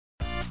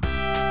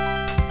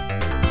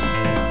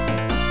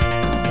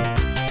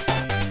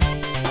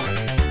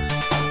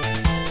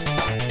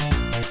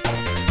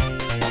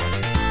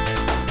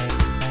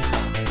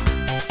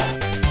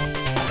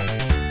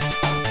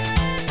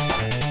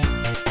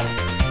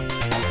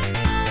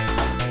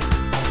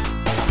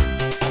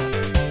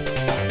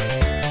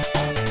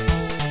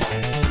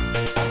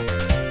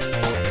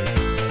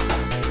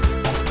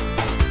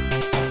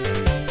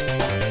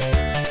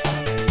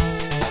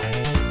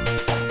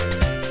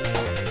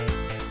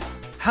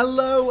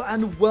Hello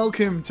and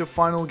welcome to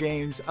Final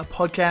Games, a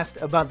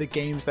podcast about the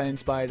games that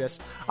inspired us.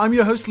 I'm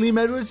your host Liam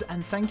Edwards,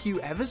 and thank you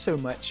ever so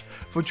much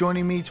for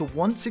joining me to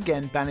once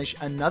again banish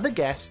another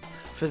guest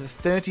for the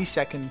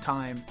 32nd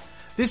time.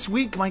 This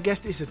week my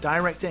guest is a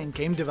director and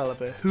game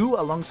developer who,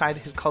 alongside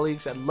his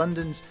colleagues at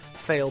London's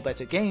Fail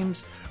Better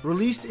Games,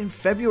 released in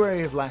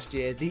February of last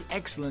year the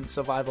excellent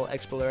survival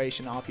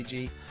exploration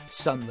RPG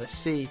Sunless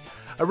Sea,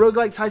 a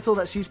roguelike title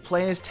that sees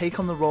players take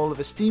on the role of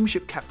a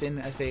steamship captain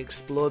as they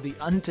explore the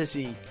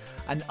Untersee,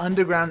 an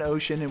underground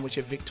ocean in which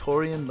a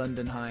Victorian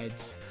London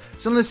hides.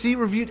 Sunless Sea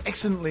reviewed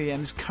excellently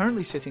and is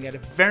currently sitting at a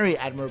very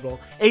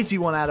admirable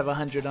 81 out of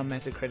 100 on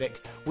Metacritic,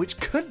 which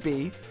could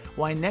be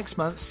why next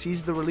month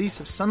sees the release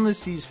of Sunless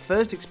Sea's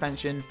first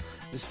expansion,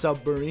 the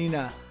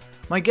Submarina.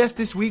 My guest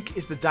this week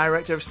is the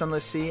director of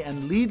Sunless Sea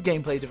and lead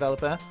gameplay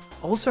developer,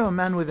 also a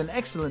man with an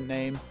excellent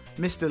name,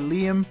 Mr.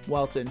 Liam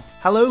Welton.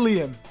 Hello,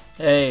 Liam.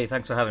 Hey,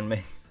 thanks for having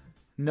me.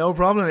 No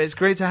problem. It's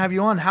great to have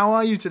you on. How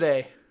are you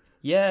today?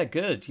 Yeah,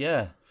 good.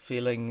 Yeah,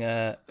 feeling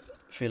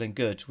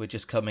good. We're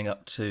just coming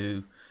up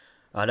to,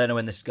 I don't know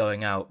when this is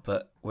going out,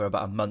 but we're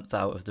about a month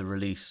out of the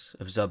release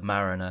of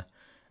Submarina,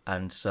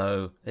 and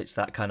so it's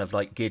that kind of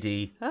like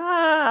giddy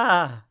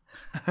time.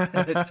 But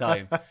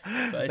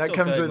That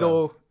comes with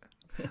all.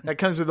 That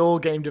comes with all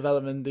game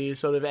development. The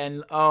sort of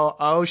end.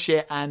 Oh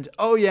shit, and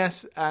oh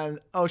yes, and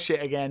oh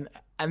shit again,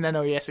 and then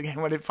oh yes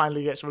again when it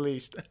finally gets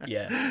released.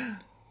 Yeah.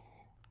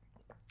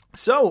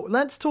 So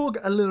let's talk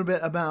a little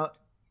bit about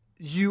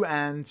you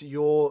and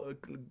your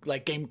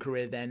game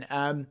career.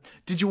 Then,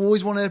 did you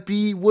always want to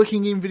be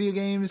working in video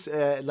games?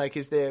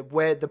 Is there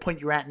where the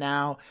point you're at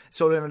now,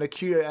 sort of an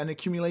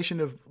accumulation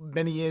of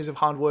many years of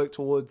hard work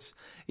towards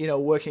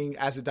working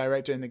as a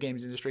director in the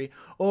games industry,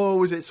 or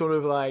was it sort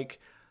of like,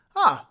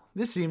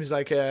 this seems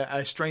like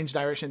a strange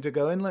direction to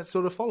go in, let's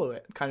sort of follow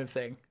it, kind of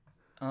thing?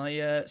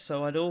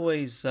 So I've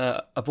always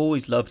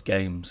loved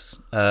games,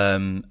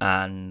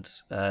 and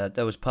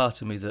there was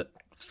part of me that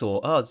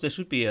thought, this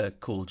would be a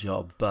cool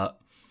job, but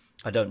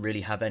I don't really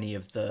have any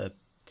of the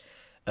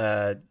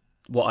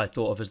what I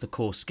thought of as the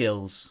core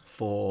skills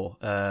for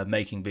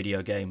making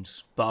video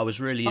games. But I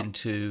was really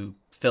into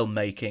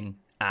filmmaking,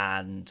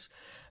 and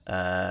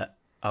I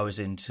was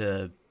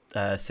into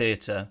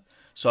theatre.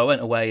 So I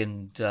went away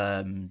and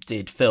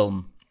did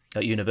film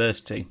at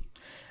university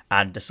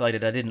and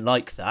decided I didn't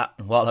like that.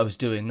 And while I was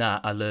doing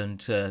that, I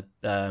learned to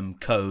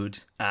code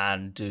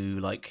and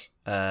do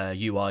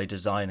UI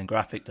design and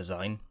graphic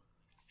design.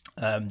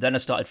 Then I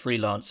started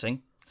freelancing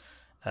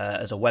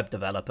as a web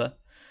developer,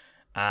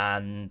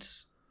 and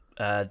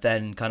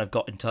then kind of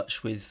got in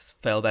touch with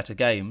Fail Better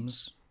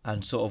Games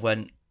and sort of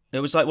went, it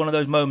was like one of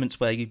those moments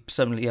where you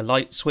suddenly a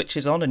light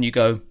switches on and you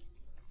go,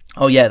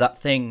 oh yeah, that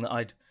thing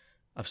that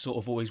I've sort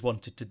of always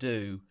wanted to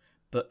do,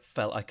 but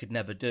felt I could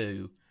never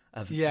do.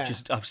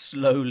 I've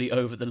slowly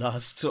over the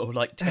last sort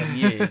of 10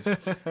 years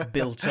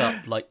built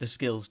up the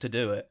skills to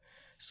do it.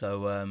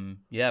 So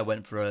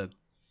went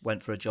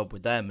for a job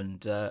with them,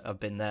 and I've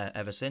been there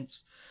ever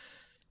since.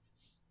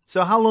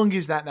 So how long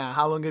is that now?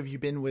 How long have you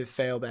been with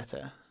Fail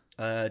Better?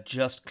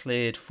 Just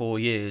cleared 4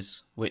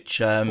 years, which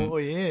 4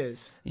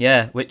 years.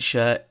 Yeah, which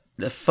a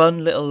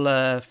fun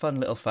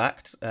little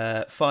fact.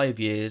 5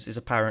 years is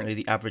apparently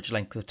the average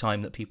length of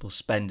time that people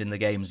spend in the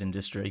games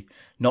industry,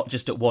 not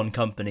just at one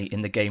company,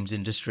 in the games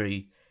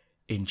industry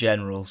in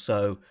general.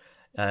 So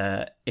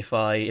if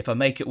I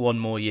make it one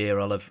more year,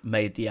 I'll have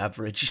made the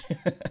average.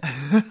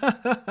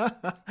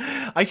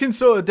 I can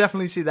sort of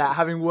definitely see that,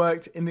 having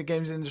worked in the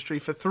games industry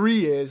for 3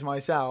 years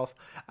myself.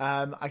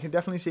 I can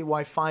definitely see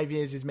why 5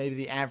 years is maybe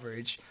the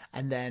average,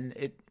 and then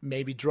it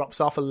maybe drops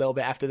off a little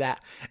bit after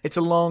that. It's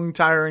a long,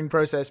 tiring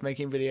process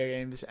making video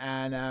games,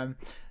 and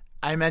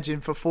I imagine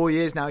for 4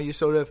 years now you're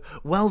sort of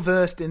well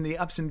versed in the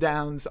ups and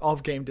downs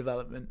of game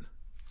development.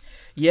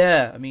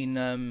 Yeah, I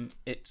mean,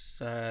 it's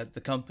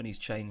the company's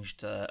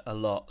changed a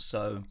lot,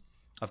 so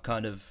I've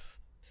kind of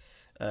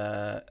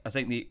I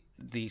think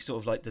the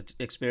sort of the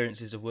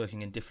experiences of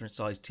working in different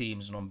sized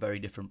teams and on very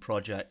different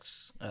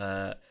projects,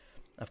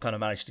 I've kind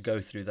of managed to go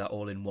through that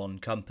all in one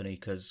company,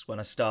 because when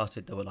I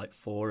started there were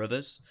 4 of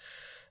us,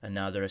 and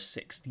now there are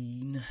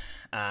 16,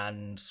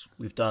 and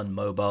we've done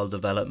mobile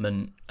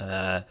development,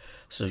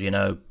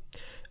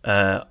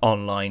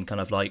 online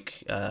kind of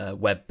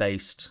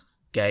web-based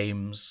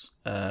games,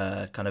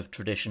 kind of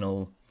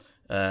traditional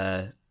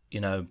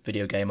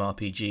video game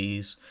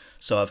RPGs.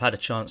 So I've had a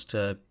chance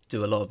to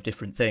do a lot of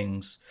different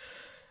things,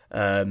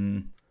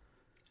 and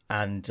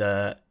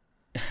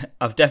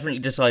I've definitely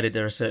decided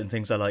there are certain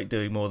things I like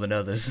doing more than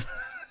others.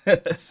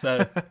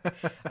 So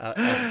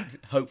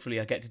hopefully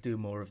I get to do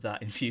more of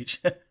that in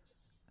future.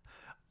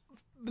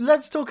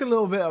 Let's talk a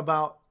little bit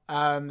about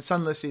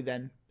Sunless Sea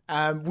then.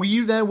 Were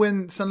you there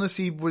when Sunless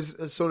Sea was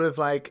sort of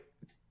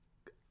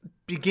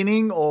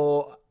beginning,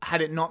 or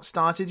had it not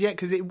started yet?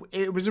 Because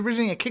it was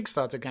originally a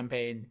Kickstarter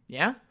campaign,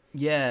 yeah?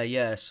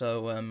 Yeah.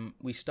 So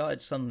we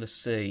started Sunless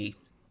Sea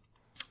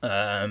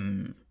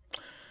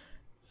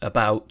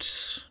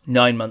about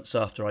 9 months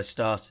after I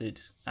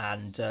started,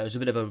 and it was a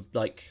bit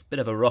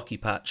of a rocky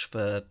patch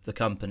for the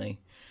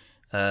company.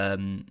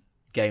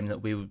 game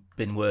that we've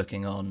been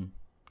working on.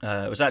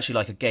 It was actually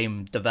like a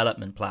game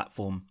development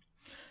platform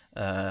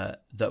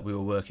that we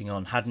were working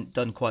on. Hadn't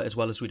done quite as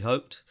well as we'd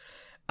hoped,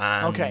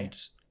 and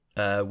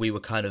we were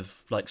kind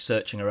of like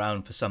searching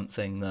around for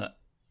something that,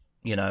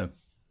 you know,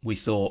 we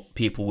thought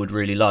people would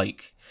really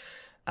like,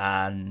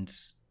 and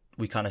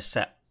we kind of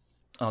set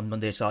on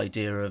this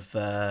idea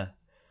of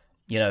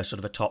you know, sort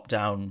of a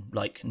top-down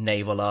like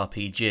naval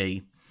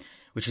RPG,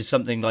 which is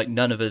something like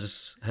none of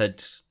us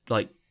had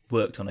like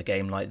worked on a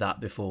game like that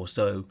before.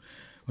 So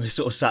we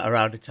sort of sat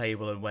around a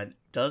table and went,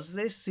 "Does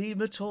this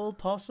seem at all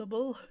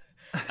possible?"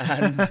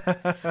 And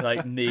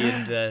like me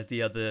and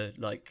the other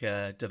like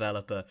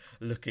developer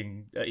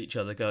looking at each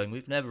other, going,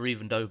 "We've never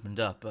even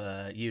opened up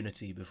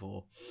Unity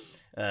before."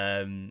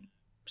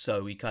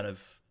 So we kind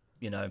of,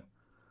 you know,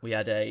 we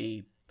had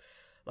a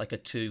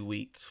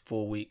 2-week,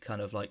 4-week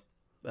kind of like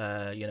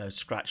you know,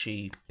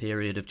 scratchy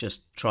period of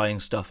just trying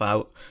stuff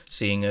out,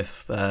 seeing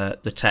if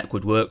the tech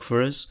would work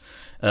for us,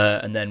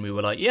 and then we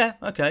were like, yeah,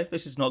 okay,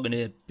 this is not going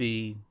to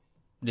be,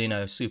 you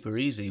know, super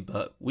easy,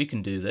 but we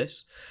can do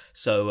this.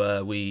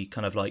 So we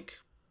kind of like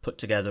put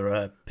together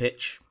a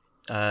pitch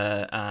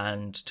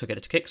and took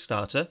it to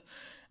Kickstarter,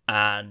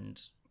 and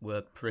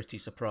were pretty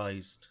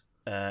surprised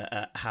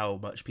at how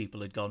much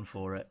people had gone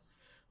for it,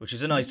 which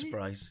is a nice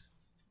surprise.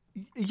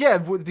 Yeah,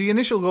 the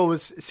initial goal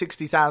was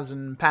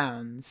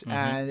 £60,000,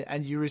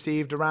 and you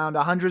received around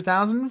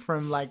 100,000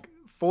 from like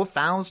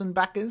 4,000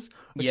 backers,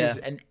 which is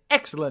an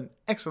excellent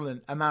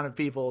amount of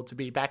people to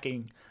be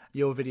backing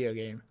your video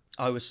game.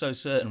 I was so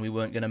certain we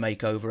weren't going to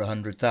make over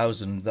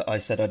 100,000 that I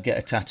said I'd get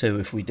a tattoo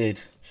if we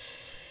did.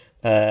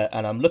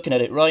 And I'm looking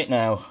at it right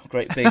now.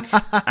 Great big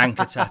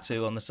anchor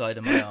tattoo on the side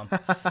of my arm.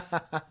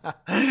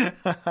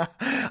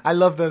 I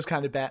love those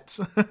kind of bets.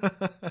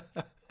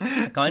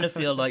 I kind of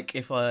feel like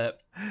if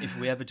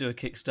we ever do a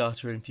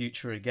Kickstarter in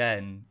future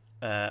again,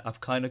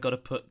 I've kind of got to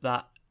put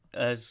that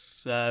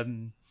as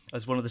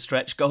one of the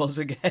stretch goals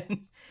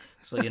again.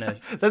 So, you know,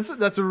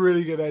 that's a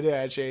really good idea,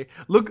 actually.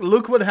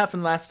 Look what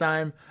happened last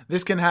time.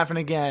 This can happen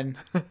again.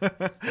 Or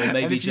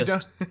maybe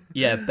just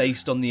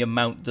based on the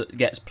amount that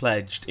gets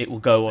pledged, it will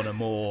go on a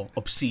more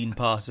obscene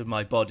part of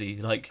my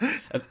body. Like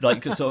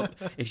sort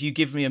of, if you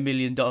give me $1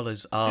 million,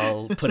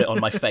 I'll put it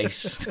on my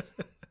face.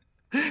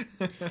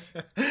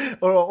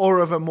 or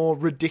of a more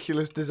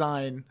ridiculous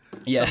design.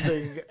 Yeah.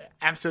 Something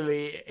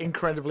absolutely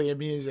incredibly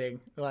amusing.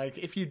 Like,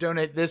 if you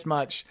donate this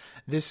much,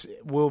 this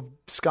will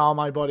scar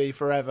my body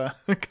forever.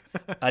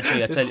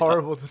 Actually, this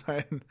horrible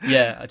design.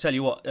 Yeah, I tell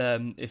you what,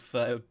 if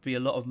it would be a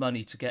lot of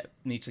money to get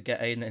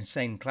an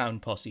insane clown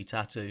posse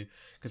tattoo,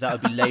 because that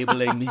would be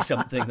labeling me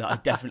something that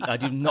I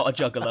do not a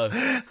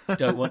juggalo.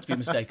 Don't want to be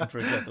mistaken for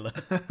a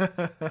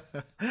juggalo.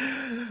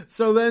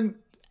 So then,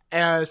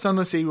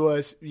 Sunless Sea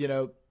was, you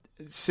know,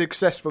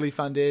 successfully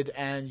funded,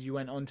 and you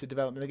went on to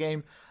develop the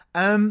game.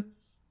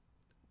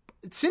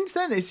 Since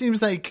then, it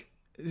seems like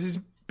this has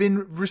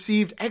been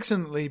received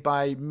excellently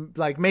by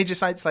like major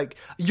sites. Like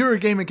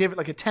Eurogamer gave it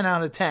like a 10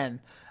 out of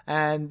 10,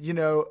 and you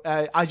know,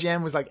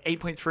 IGN was like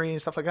 8.3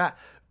 and stuff like that.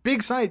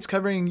 Big sites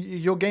covering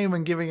your game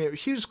and giving it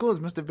huge scores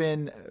must have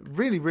been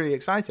really, really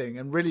exciting,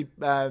 and really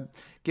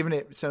giving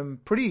it some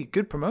pretty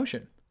good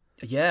promotion.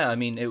 Yeah, I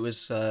mean, it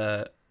was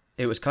kind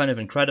of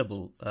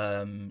incredible,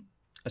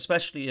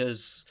 especially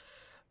as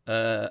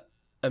I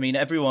mean,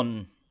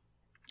 everyone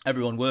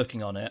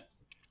working on it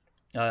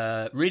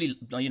really,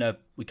 you know,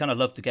 we kind of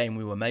loved the game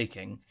we were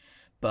making,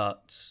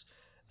 but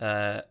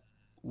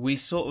we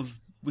sort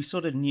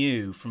of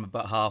knew from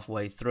about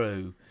halfway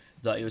through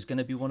that it was going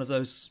to be one of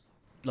those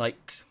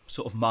like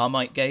sort of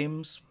Marmite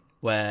games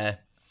where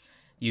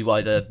you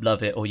either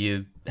love it or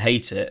you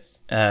hate it.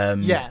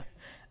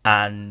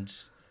 And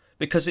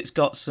because it's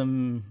got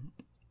some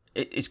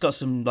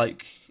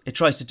like, it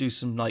tries to do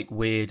some like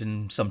weird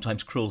and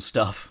sometimes cruel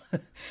stuff.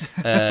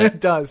 It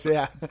does,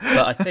 yeah.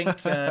 But I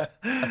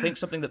think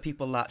something that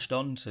people latched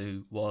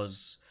onto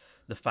was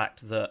the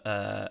fact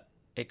that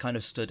it kind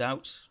of stood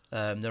out.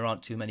 There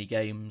aren't too many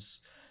games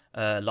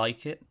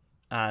like it,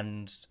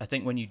 and I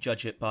think when you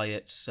judge it by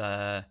its,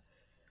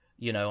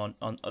 you know,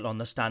 on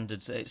the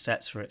standards that it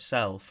sets for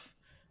itself,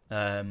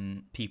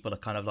 people are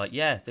kind of like,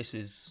 yeah, this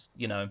is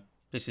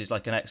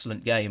like an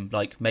excellent game.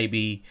 Like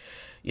maybe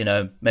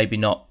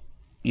not,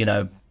 you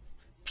know,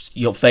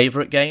 your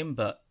favorite game,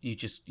 but you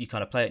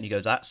kind of play it and you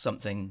go, that's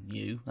something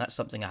new, that's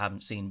something I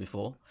haven't seen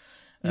before.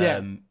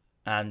 And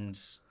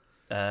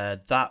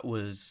that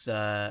was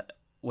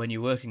when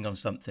you're working on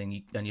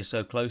something and you're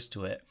so close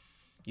to it,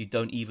 you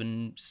don't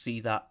even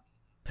see that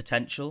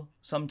potential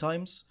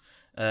sometimes.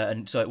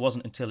 And so it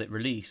wasn't until it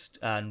released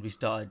and we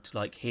started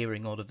like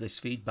hearing all of this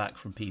feedback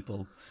from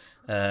people,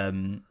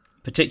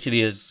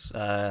 particularly as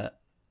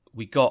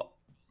we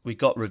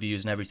got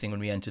reviews and everything when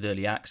we entered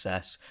early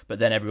access, but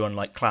then everyone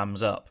like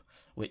clams up,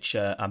 which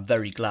I'm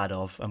very glad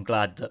of. I'm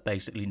glad that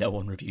basically no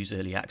one reviews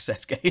early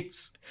access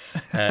games.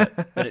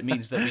 But it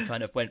means that we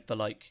kind of went for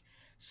like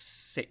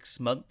 6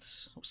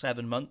 months or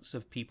 7 months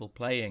of people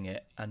playing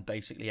it and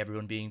basically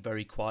everyone being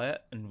very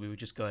quiet, and we were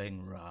just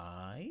going,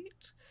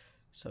 right,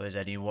 So is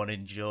anyone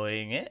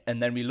enjoying it?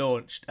 And then we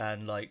launched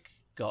and like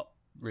got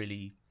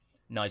really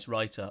nice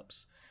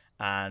write-ups,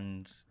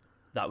 and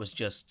that was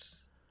just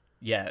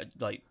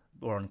like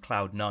we're on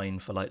cloud nine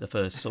for like the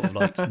first sort of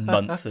like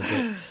month of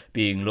it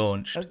being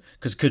launched,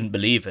 because couldn't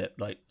believe it,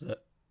 like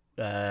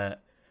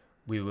that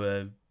we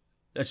were,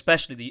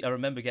 especially I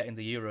remember getting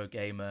the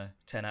Eurogamer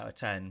 10 out of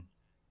 10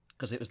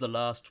 because it was the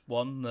last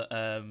one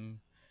that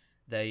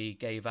they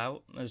gave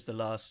out. It was the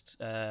last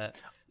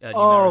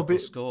numerical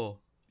score.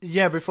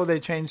 Yeah, before they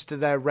changed to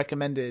their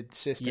recommended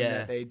system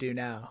that they do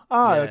now.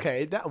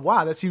 Okay.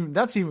 That's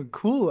even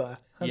cooler.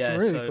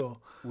 That's really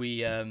cool.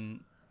 We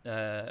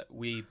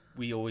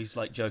always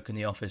like joke in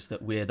the office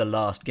that we're the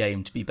last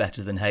game to be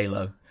better than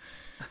Halo.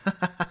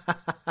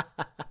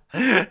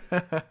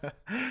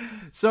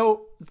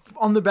 So,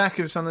 on the back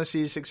of Sunless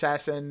Sea's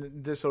success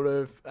and the sort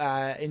of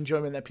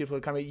enjoyment that people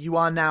are coming, you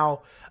are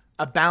now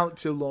about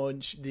to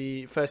launch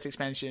the first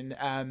expansion,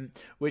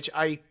 which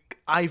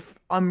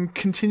I'm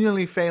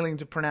continually failing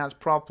to pronounce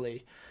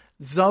properly.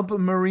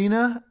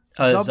 Submariner?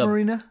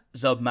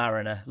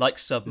 Submariner, like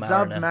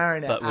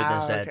Submariner, but with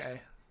a Z. Okay.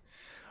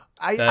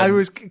 I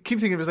was keep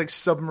thinking it was like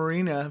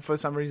Submariner for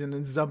some reason,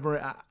 and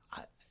Submariner.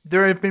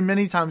 There have been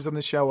many times on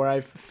the show where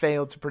I've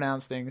failed to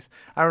pronounce things.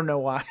 I don't know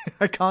why.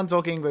 I can't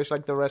talk English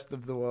like the rest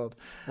of the world.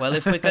 Well,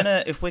 if we're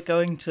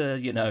going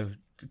to,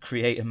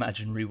 create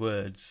imaginary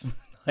words,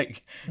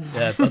 like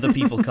other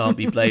people can't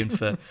be blamed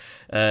for.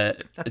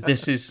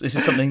 This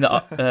is something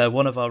that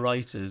one of our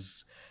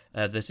writers.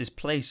 There's this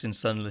place in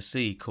Sunless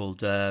Sea called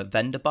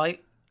Venderbyte.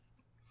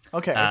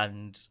 Okay.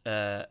 And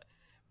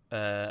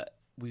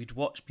we'd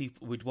watch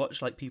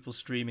like people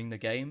streaming the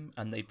game,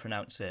 and they'd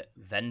pronounce it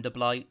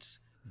Venderblight,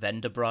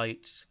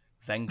 Venderbright,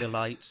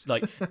 Vengerlight,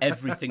 like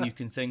everything you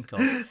can think of.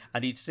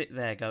 And he'd sit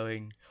there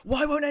going,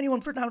 "Why won't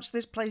anyone pronounce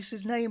this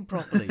place's name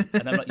properly?"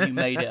 And I'm like, "You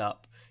made it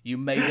up. You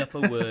made up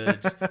a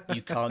word.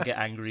 You can't get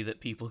angry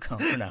that people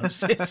can't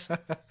pronounce it."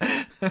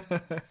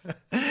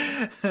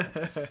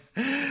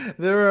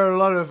 There are a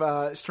lot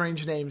of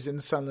strange names in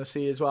Sunless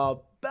Sea as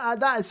well.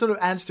 That sort of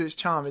adds to its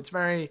charm. It's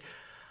very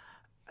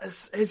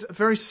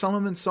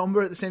solemn and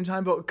somber at the same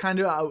time, but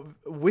kind of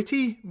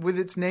witty with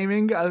its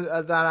naming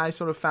that I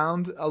sort of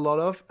found a lot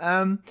of.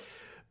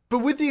 But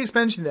with the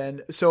expansion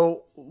then,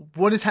 so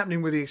what is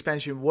happening with the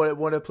expansion?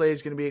 What are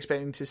players going to be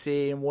expecting to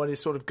see, and what is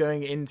sort of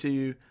going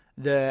into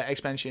the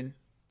expansion?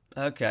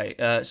 Okay,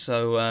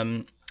 so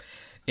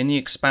in the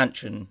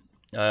expansion,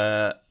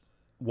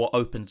 what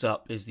opens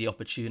up is the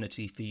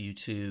opportunity for you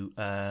to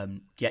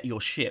get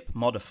your ship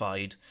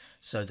modified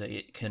so that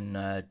it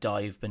can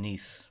dive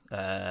beneath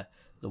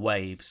the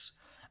waves,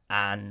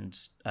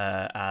 and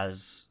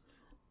as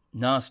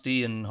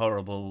nasty and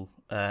horrible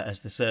as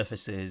the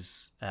surface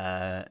is,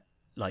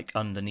 like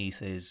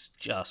underneath is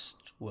just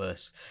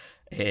worse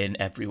in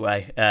every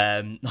way.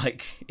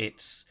 Like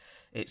it's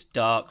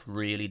dark,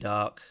 really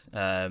dark.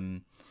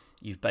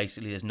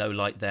 There's no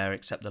light there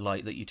except the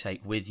light that you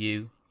take with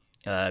you.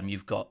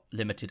 You've got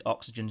limited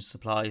oxygen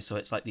supply, so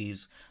it's like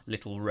these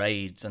little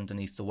raids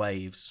underneath the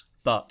waves.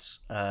 But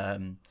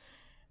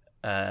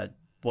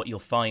what you'll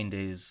find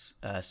is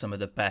some of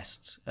the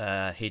best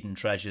hidden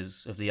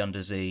treasures of the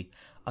Undersea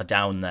are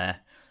down there.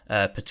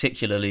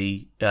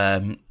 Particularly,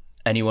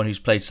 anyone who's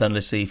played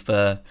Sunless Sea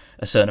for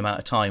a certain amount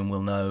of time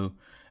will know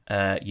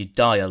you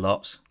die a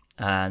lot,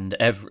 and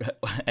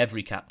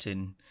every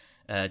captain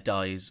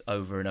dies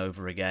over and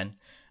over again.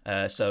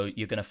 So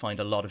you're going to find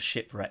a lot of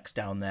shipwrecks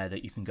down there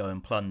that you can go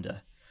and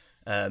plunder.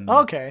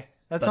 Okay,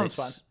 that sounds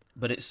fun.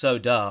 But it's so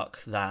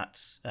dark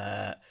that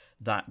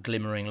that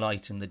glimmering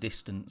light in the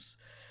distance,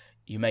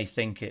 you may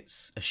think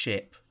it's a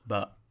ship,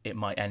 but it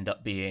might end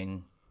up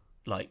being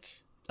like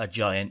a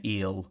giant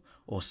eel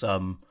or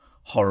some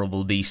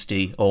horrible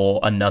beastie or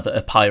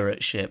a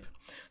pirate ship.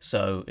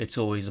 So it's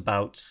always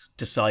about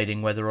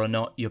deciding whether or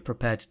not you're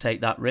prepared to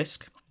take that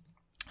risk.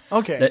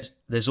 Okay.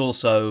 There's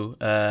also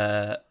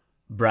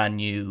brand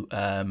new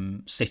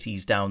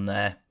cities down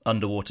there,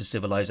 underwater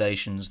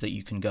civilizations that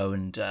you can go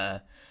and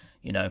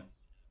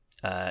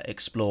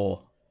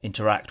explore,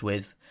 interact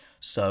with.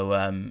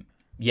 So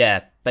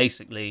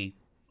basically,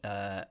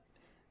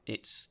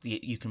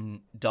 you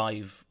can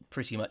dive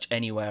pretty much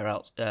anywhere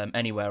else,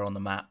 anywhere on the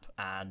map,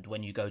 and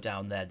when you go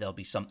down there, there'll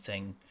be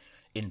something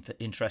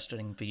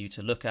interesting for you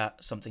to look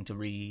at, something to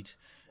read,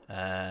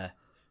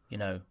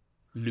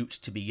 loot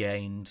to be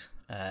gained,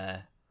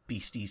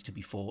 beasties to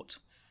be fought.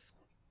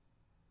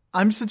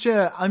 I'm such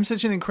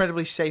an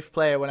incredibly safe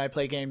player when I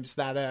play games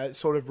that are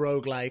sort of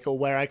roguelike, or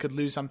where I could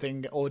lose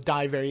something or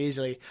die very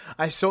easily.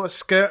 I sort of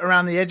skirt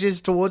around the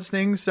edges towards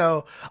things,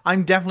 so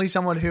I'm definitely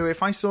someone who,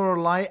 if I saw a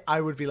light, I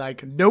would be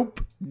like,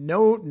 nope,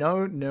 no,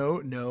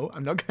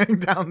 I'm not going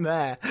down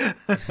there.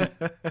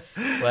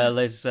 Well,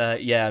 there's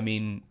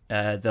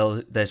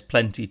there's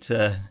plenty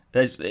to...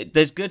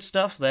 There's good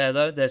stuff there,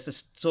 though. There's the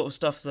sort of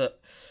stuff that,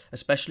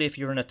 especially if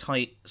you're in a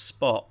tight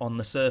spot on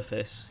the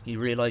surface, you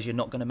realise you're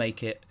not going to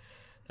make it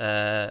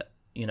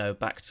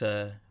back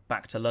to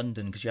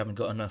London because you haven't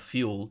got enough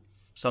fuel.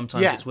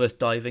 Sometimes Yeah. it's worth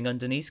diving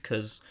underneath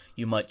because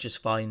you might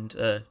just find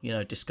a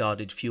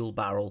discarded fuel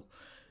barrel,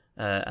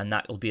 and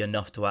that will be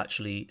enough to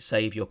actually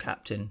save your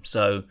captain.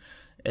 So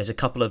there's a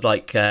couple of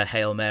like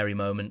Hail Mary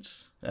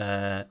moments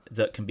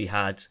that can be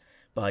had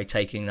by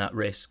taking that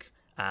risk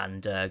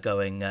and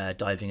going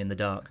diving in the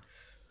dark.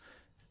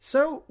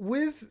 So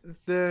with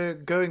the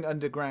going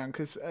underground,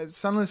 because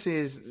Sunless Sea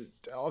is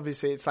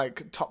obviously it's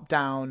like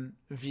top-down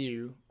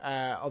view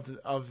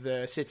of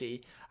the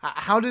city.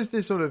 How does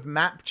this sort of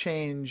map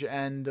change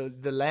and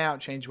the layout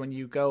change when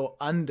you go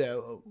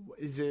under?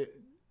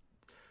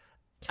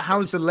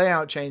 How's the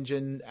layout change,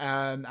 and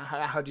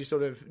how do you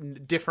sort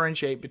of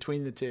differentiate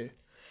between the two?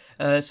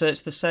 So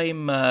it's the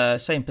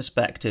same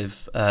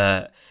perspective.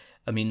 I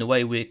mean, the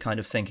way we're kind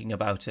of thinking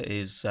about it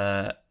is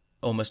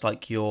almost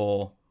like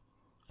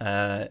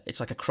it's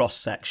like a cross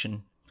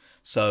section.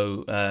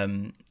 So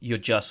you're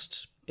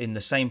just in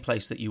the same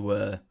place that you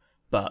were,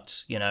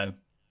 but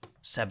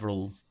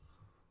several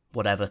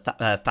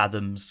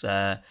fathoms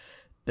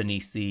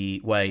beneath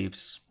the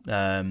waves.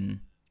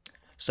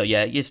 So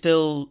yeah, you're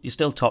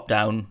still top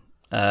down,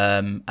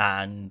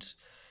 and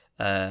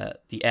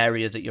the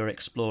area that you're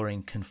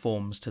exploring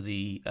conforms to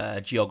the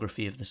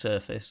geography of the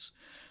surface.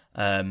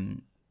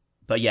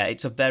 But yeah,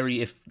 it's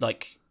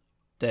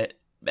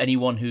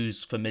anyone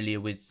who's familiar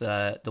with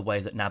the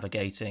way that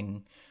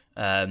navigating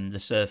the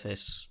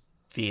surface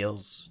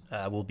feels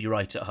will be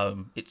right at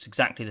home. It's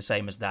exactly the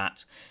same as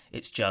that.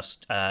 It's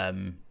just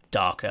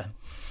darker.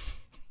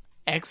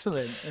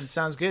 Excellent, and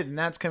sounds good. And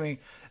that's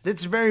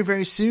very,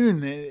 very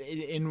soon,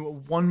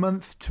 in 1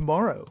 month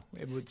tomorrow,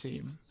 it would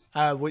seem.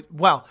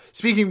 Well,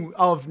 speaking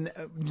of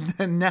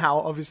now,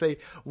 obviously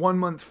 1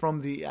 month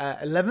from the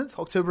 11th,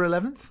 October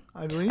 11th,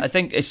 I believe. I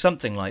think it's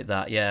something like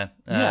that, yeah.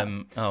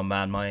 Oh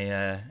man,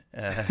 my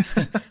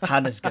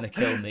Hannah's going to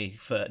kill me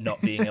for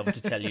not being able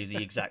to tell you the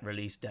exact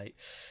release date.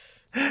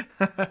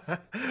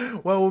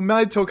 Well, we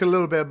might talk a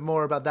little bit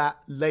more about that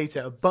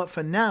later, but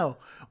for now,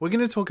 we're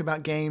going to talk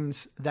about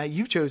games that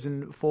you've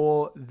chosen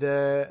for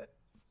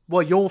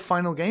your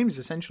final games,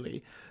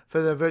 essentially,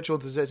 for the Virtual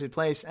Deserted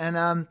Place.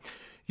 And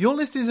your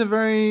list is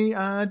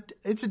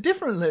it's a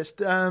different list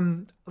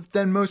than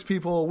most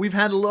people. We've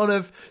had a lot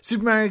of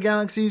Super Mario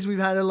Galaxies, we've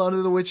had a lot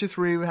of The Witcher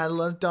 3, we had a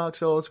lot of Dark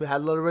Souls, we had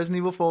a lot of Resident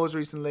Evil 4s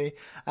recently,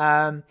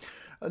 a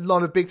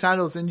lot of big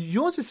titles, and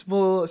yours is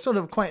for sort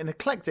of quite an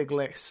eclectic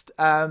list.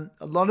 A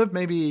lot of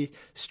maybe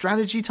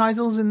strategy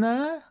titles in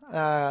there,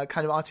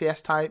 kind of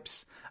RTS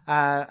types,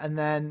 and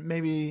then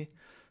maybe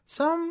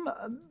some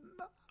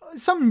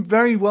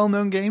very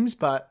well-known games,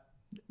 but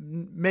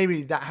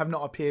maybe that have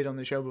not appeared on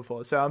the show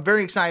before. So I'm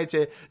very excited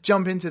to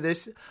jump into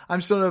this.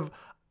 I'm sort of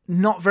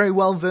not very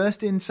well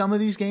versed in some of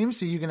these games,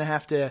 so you're going to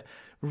have to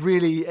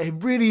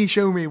really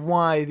show me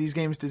why these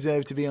games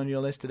deserve to be on your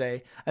list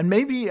today. And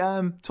maybe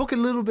talk a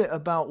little bit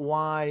about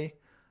why,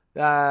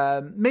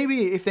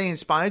 maybe if they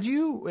inspired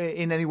you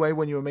in any way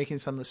when you were making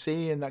Sunless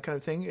Sea and that kind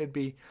of thing, it'd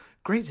be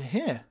great to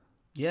hear.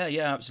 Yeah,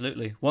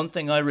 absolutely. One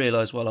thing I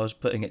realised while I was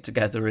putting it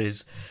together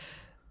is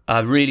I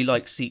really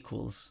like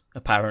sequels,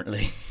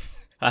 apparently.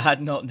 I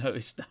had not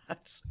noticed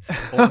that.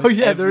 Every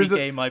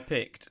game I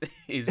picked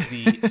is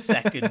the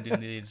second in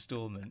the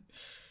installment.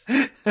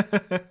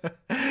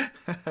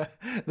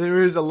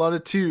 There is a lot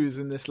of twos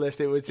in this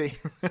list, it would seem.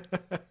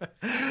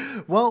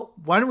 Well,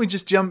 why don't we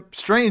just jump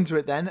straight into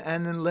it then,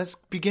 and then let's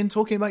begin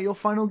talking about your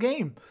final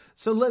game.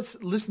 So let's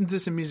listen to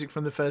some music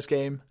from the first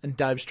game and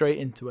dive straight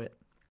into it.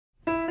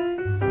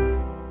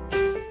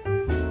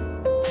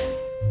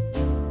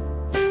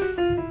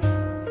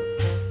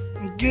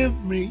 Give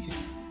me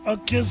a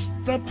kiss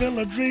to build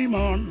a dream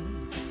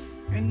on,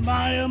 and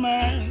my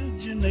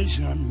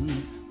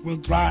imagination will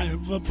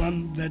thrive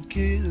upon that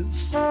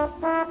kiss.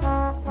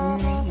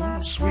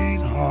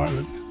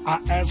 Sweetheart,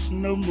 I ask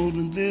no more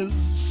than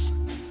this,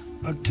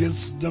 a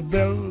kiss to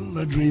build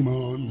a dream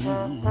on.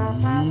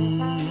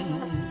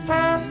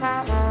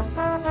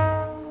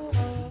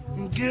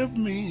 Give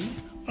me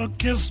a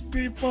kiss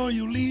before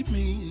you leave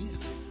me,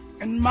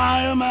 and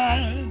my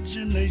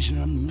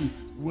imagination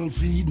will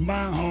feed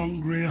my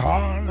hungry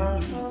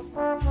heart.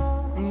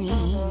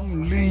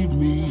 Leave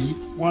me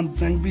one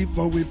thing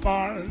before we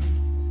part,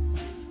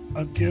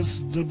 a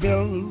kiss to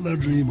build a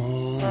dream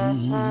on.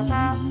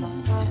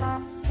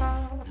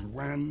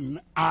 When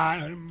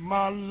I'm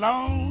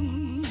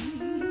alone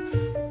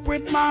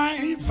with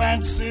my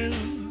fancies,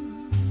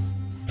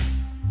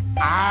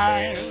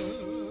 I'll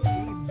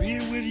be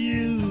with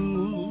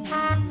you,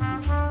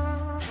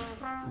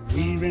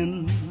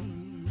 weaving.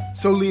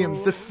 So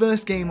Liam, the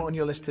first game on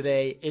your list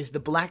today is the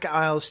Black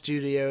Isle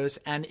Studios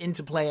and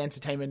Interplay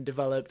Entertainment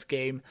developed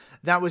game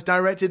that was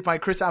directed by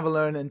Chris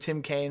Avellone and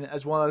Tim Kaine,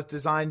 as well as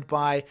designed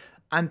by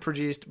and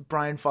produced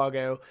Brian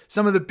Fargo.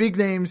 Some of the big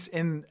names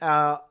in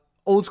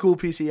old school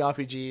PC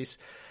RPGs.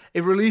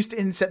 It released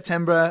in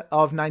September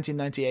of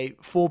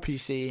 1998 for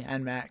PC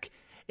and Mac.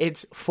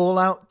 It's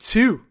Fallout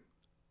 2,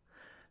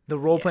 the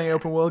role-playing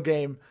open world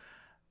game.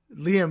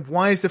 Liam,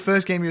 why is the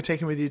first game you're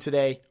taking with you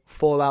today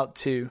Fallout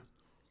 2?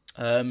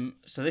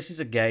 So this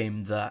is a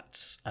game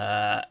that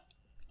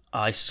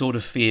I sort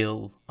of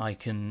feel I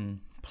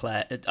can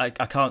play. I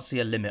can't see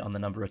a limit on the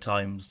number of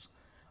times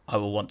I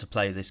will want to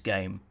play this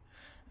game.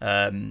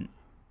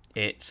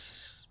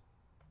 It's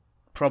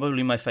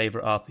probably my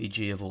favorite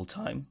RPG of all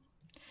time,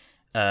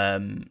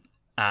 and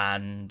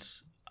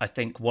I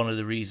think one of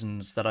the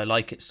reasons that I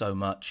like it so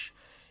much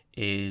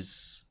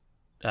is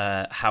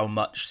how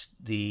much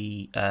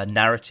the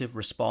narrative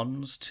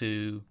responds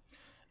to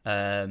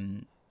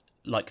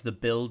like the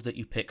build that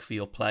you pick for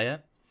your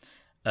player.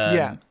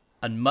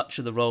 And much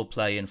of the role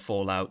play in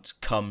Fallout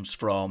comes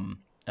from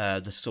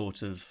the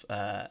sort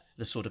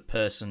of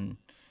person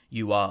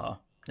you are,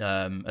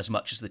 as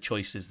much as the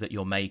choices that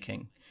you're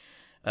making.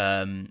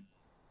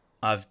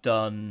 I've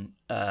done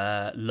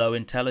low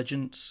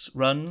intelligence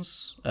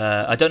runs.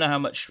 I don't know how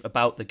much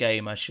about the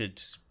game I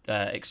should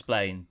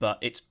explain,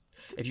 but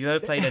if you've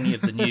ever played any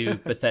of the new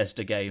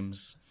Bethesda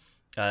games,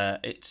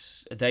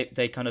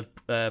 they kind of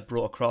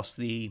brought across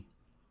the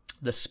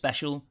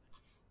special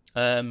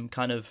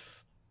kind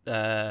of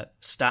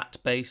stat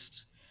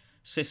based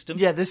system.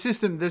 Yeah, the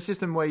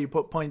system where you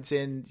put points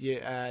in,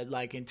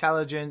 like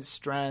intelligence,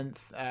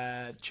 strength,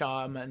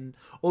 charm, and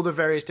all the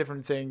various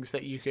different things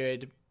that you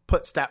could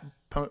put stat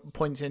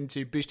points in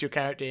to boost your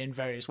character in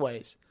various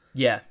ways.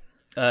 Yeah.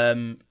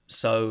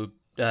 So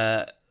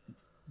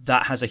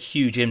that has a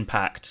huge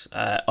impact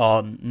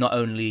on not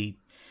only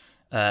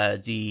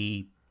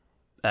the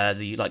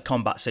like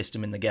combat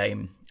system in the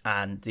game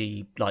and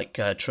the like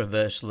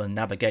traversal and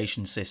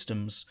navigation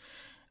systems,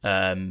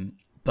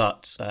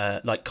 but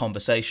like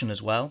conversation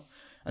as well.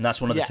 And that's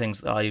one of the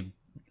things that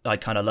I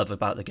kind of love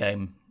about the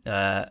game.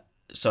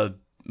 So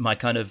my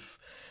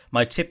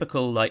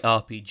typical like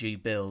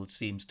RPG build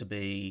seems to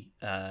be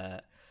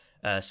a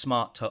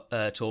smart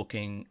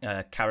talking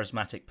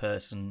charismatic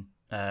person,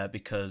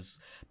 because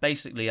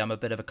basically I'm a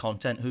bit of a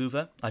content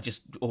hoover. I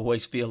just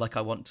always feel like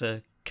I want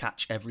to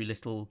catch every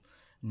little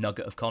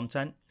nugget of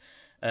content.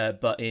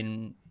 But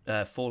in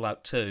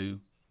Fallout 2,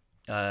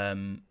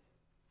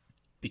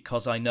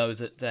 because I know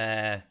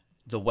that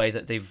the way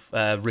that they've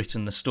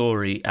written the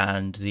story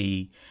and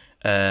the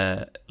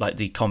like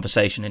the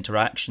conversation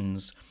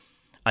interactions,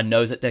 I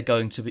know that they're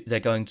going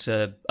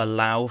to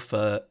allow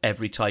for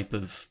every type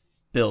of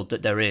build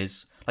that there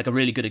is. Like a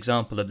really good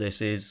example of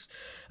this is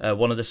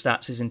one of the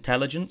stats is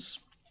intelligence,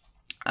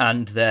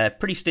 and they're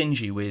pretty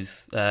stingy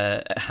with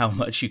how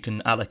much you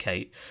can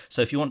allocate.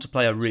 So if you want to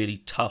play a really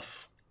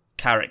tough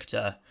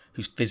character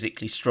who's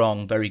physically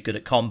strong, very good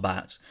at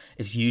combat,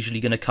 is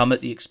usually going to come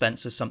at the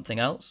expense of something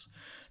else.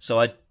 So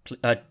I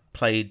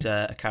played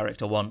a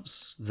character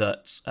once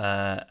that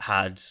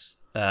had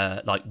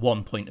like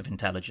 1 point of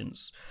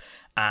intelligence,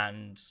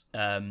 and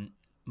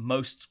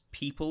most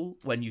people,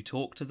 when you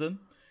talk to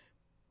them,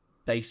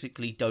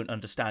 basically don't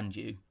understand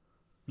you.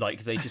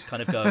 Like they just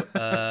kind of go,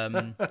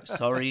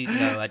 sorry,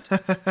 no,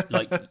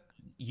 like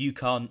you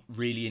can't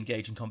really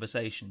engage in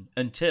conversation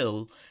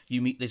until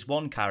you meet this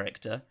one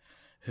character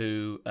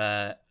who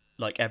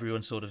like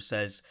everyone sort of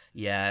says,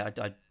 yeah,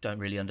 I don't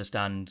really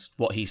understand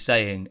what he's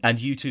saying, and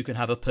you two can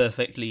have a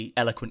perfectly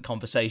eloquent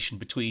conversation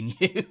between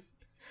you.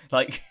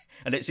 Like,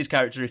 and it's his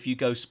character, if you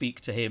go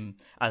speak to him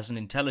as an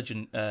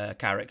intelligent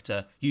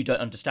character, you don't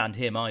understand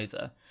him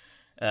either.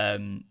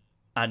 And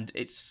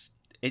it's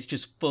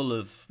just full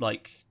of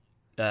like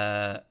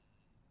kind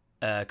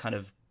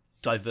of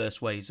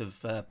diverse ways of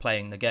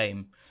playing the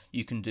game.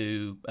 You can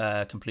do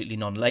completely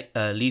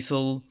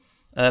non-lethal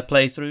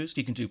playthroughs.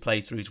 You can do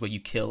playthroughs where you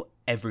kill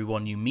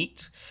everyone you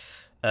meet.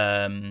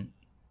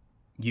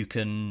 You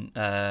can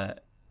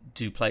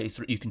do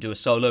playthrough. You can do a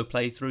solo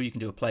playthrough. You can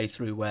do a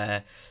playthrough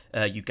where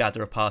you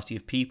gather a party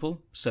of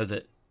people so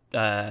that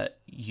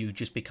you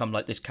just become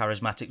like this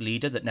charismatic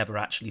leader that never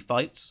actually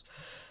fights.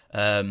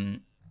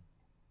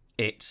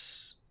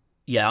 It's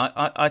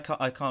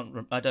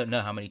I don't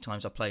know how many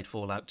times I played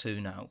Fallout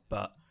 2 now,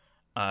 but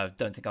I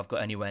don't think I've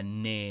got anywhere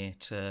near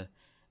to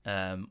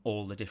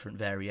all the different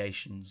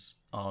variations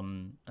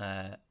on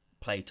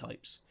play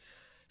types.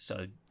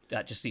 So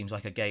that just seems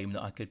like a game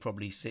that I could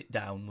probably sit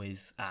down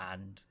with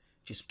and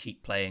just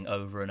keep playing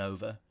over and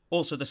over.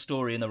 Also, the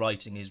story and the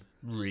writing is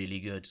really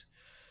good.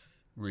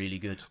 Really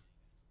good.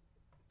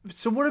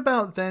 So what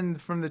about then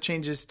from the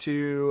changes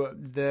to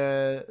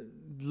the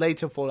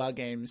later Fallout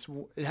games?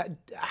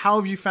 How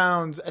have you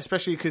found,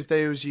 especially because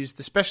they always use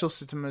the special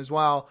system as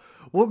well,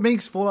 what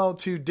makes Fallout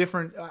 2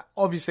 different,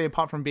 obviously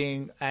apart from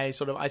being a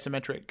sort of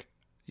isometric,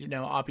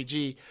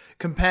 RPG,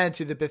 compared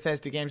to the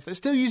Bethesda games that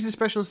still use the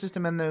special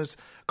system and those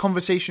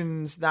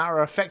conversations that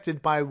are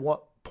affected by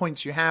what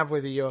points you have,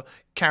 whether you're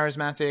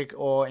charismatic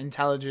or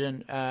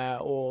intelligent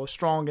or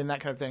strong and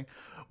that kind of thing?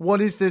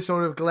 What is the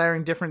sort of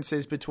glaring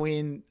differences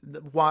between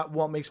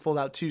what makes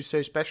Fallout 2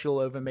 so special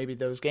over maybe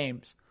those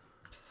games?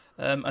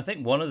 I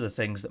think one of the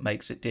things that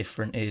makes it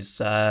different is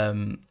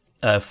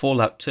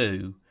Fallout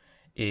 2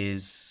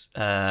 is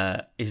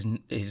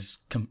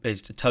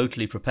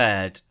totally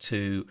prepared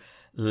to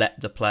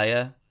let the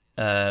player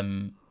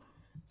kind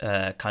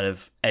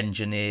of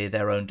engineer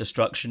their own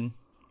destruction.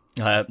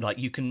 Like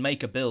you can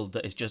make a build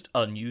that is just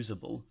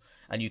unusable,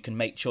 and you can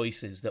make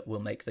choices that will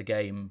make the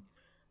game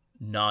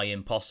nigh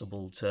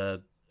impossible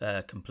to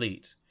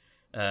complete,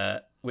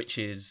 which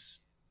is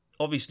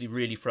obviously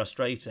really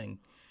frustrating,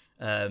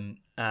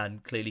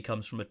 and clearly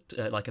comes from a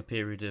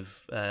period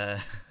of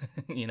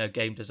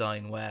game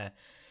design where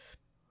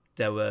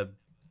there were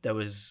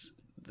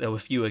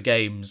fewer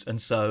games,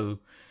 and so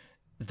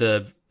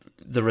the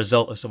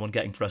result of someone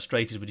getting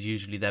frustrated was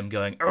usually them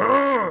going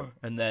 "Argh!"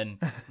 and then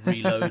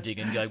reloading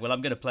and going, well,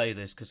 I'm going to play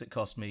this because it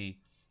cost me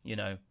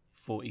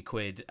 40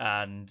 quid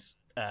and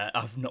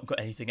I've not got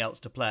anything else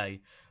to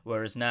play.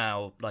 Whereas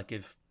now, like,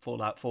 if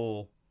Fallout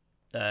 4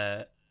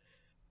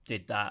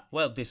 did that,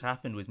 well, this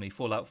happened with me.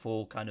 Fallout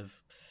 4 kind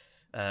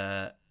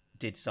of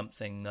did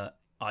something that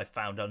I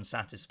found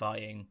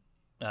unsatisfying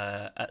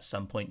at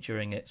some point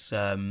during its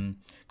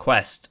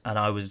quest, and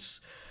I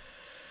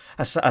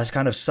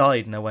kind of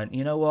sighed and I went,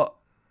 you know what?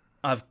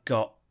 I've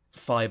got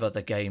 5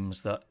 other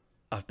games that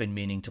I've been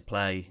meaning to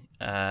play.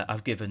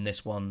 I've given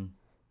this one,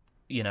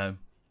 a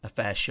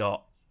fair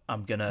shot.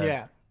 I'm gonna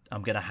hang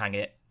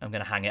it. I'm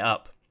gonna hang it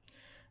up.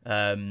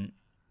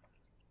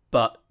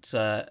 But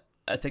I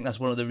think that's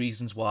one of the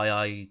reasons why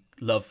I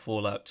love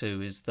Fallout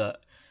 2 is that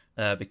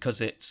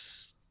because it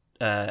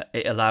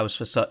allows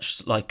for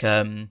such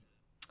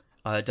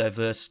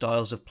diverse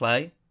styles of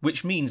play,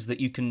 which means that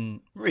you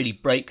can really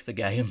break the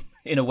game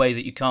in a way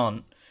that you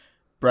can't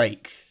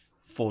break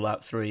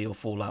Fallout 3 or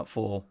Fallout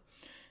 4.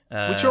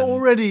 Which are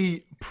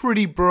already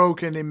pretty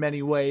broken in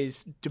many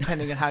ways,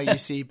 depending on how you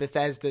see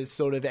Bethesda's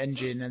sort of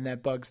engine and their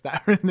bugs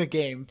that are in the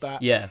game.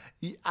 But yeah,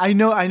 I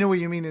know what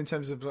you mean in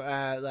terms of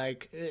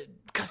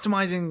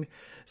customizing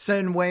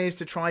certain ways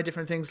to try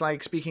different things,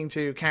 like speaking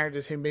to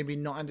characters who maybe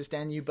not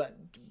understand you, but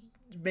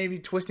maybe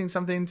twisting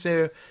something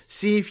to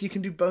see if you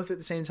can do both at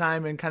the same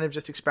time, and kind of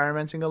just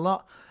experimenting a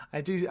lot.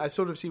 I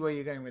sort of see where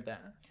you're going with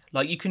that.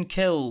 Like, you can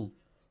kill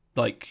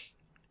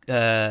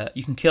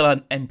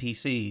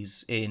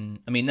NPCs in.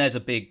 I mean, there's a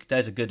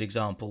good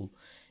example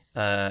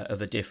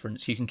of a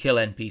difference. You can kill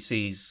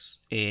NPCs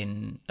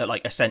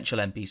essential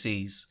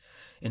NPCs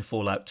in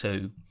Fallout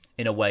 2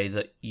 in a way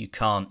that you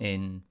can't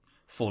in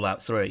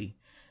Fallout 3.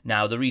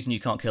 Now, the reason you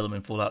can't kill them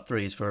in Fallout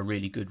 3 is for a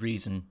really good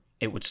reason.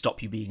 It would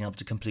stop you being able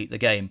to complete the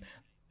game.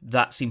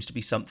 That seems to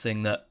be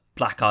something that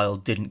Black Isle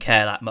didn't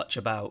care that much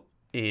about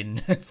in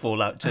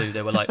Fallout 2.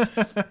 They were like,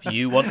 if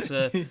you want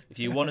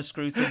to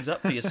screw things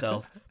up for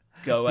yourself,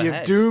 go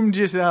ahead. You've doomed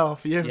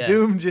yourself.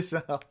 Doomed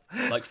yourself.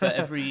 Like, for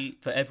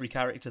every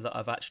character that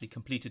I've actually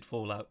completed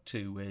Fallout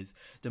 2 with,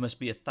 there must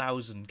be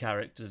 1,000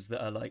 characters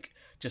that are like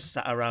just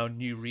sat around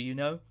New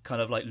Reno,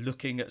 kind of like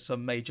looking at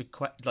some major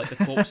like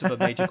the corpse of a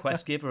major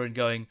quest giver and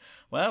going,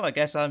 well, I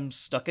guess I'm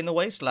stuck in the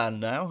wasteland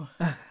now.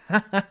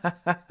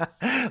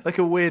 Like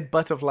a weird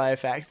butterfly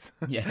effect.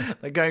 Yeah.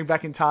 Like going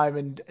back in time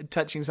and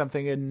touching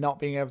something and not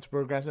being able to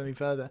progress any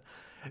further.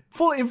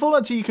 In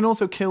Fallout 2, you can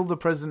also kill the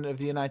President of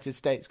the United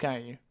States,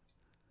 can't you?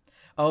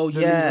 Oh,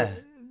 yeah.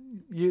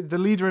 The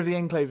leader of the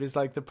Enclave is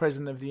like the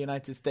President of the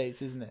United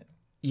States, isn't it?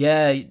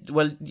 Yeah,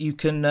 well, you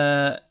can...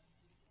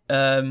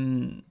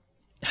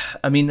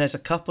 I mean, there's a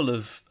couple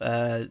of...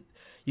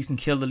 you can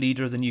kill the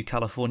leader of the New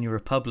California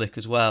Republic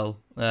as well.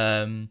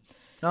 Oh,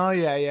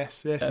 yeah,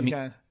 yes, you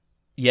can.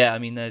 Yeah, I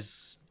mean,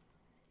 there's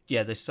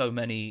so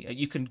many.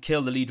 You can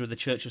kill the leader of the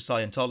Church of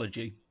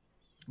Scientology,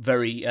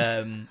 very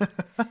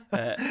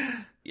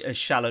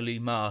shallowly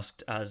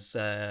masked as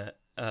I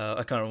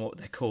can't remember what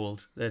they're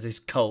called. They're this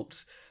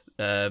cult,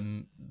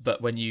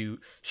 but when you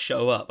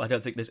show up, I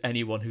don't think there's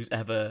anyone who's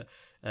ever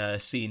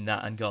seen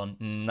that and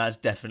gone, they're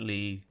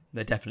definitely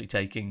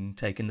taking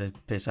the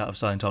piss out of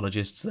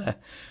Scientologists there.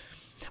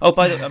 Oh,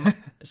 by the way,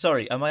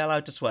 sorry, am I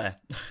allowed to swear?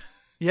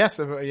 Yes,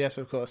 of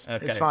course.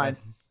 Okay, it's fine.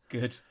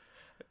 Good.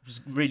 It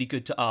was really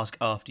good to ask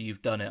after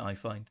you've done it, I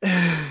find.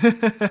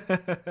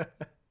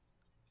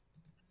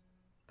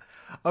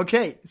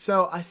 Okay,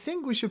 so I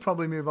think we should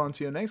probably move on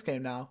to your next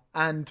game now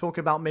and talk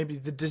about maybe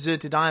the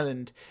deserted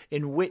island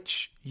in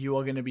which you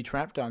are going to be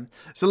trapped on.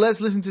 So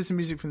let's listen to some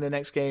music from the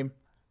next game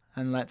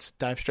and let's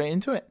dive straight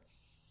into it.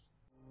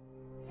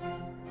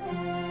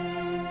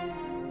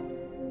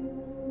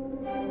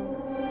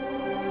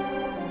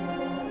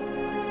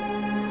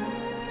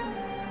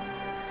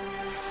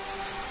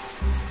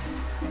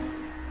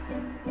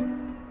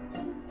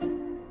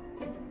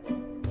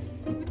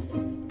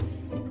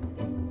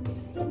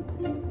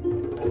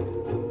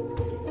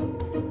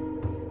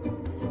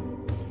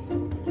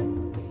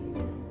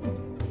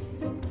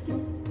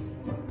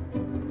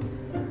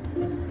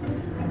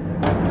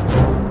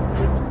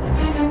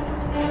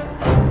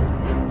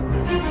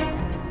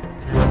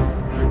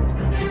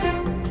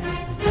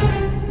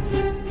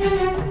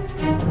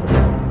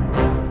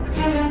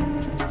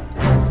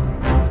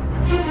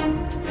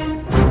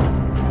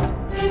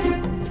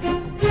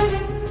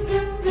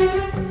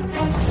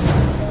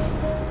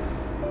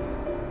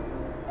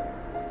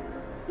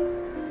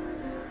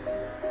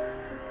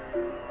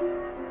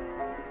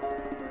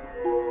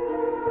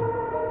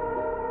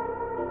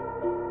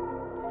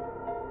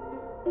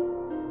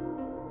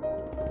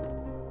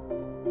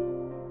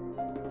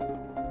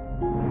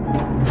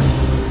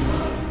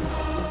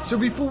 So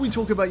before we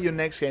talk about your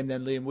next game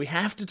then, Liam, we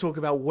have to talk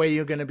about where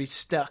you're going to be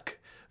stuck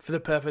for the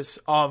purpose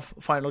of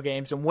Final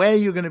Games and where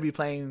you're going to be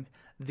playing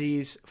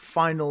these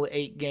final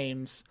 8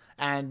 games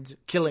and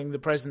killing the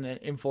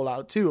president in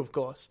Fallout 2, of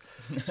course.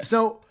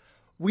 So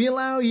we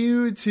allow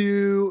you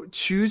to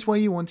choose where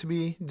you want to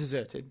be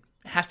deserted.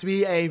 It has to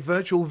be a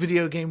virtual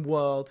video game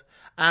world.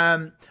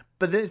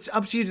 But it's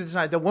up to you to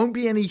decide. There won't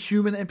be any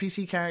human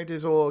NPC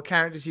characters or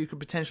characters you could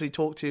potentially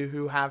talk to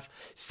who have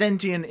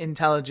sentient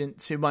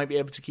intelligence who might be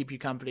able to keep you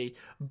company.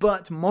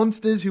 But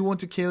monsters who want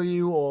to kill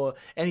you or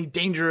any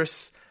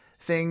dangerous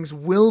things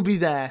will be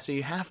there. So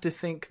you have to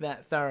think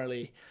that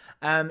thoroughly.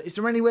 Is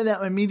there anywhere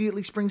that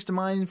immediately springs to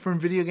mind from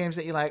video games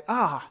that you're like,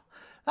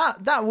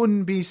 that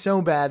wouldn't be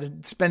so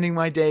bad spending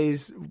my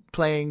days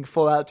playing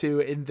Fallout 2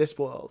 in this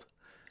world?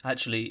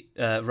 Actually,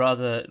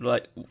 rather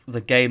like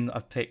the game that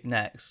I've picked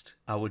next,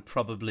 I would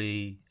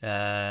probably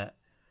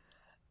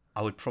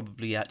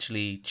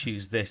actually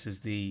choose this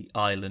as the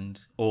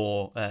island,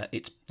 or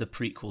it's the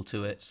prequel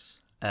to its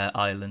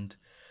island.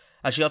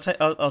 Actually,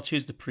 I'll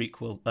choose the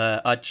prequel.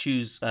 I'd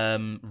choose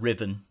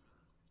Riven,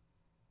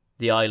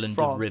 the island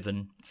of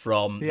Riven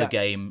from the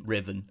game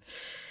Riven,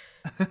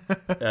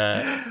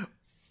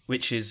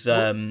 which is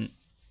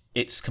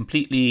it's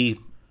completely.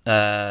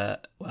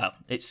 Well,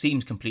 it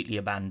seems completely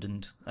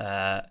abandoned.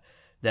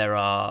 There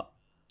are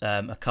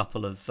a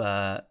couple of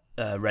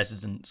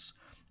residents,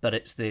 but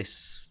it's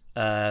this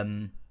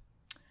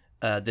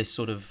this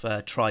sort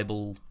of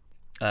tribal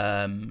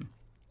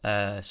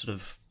sort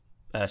of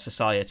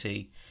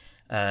society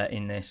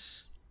in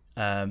this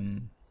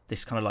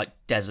this kind of like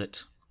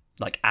desert,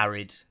 like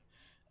arid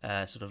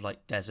sort of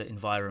like desert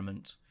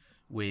environment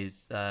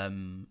with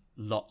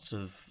lots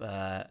of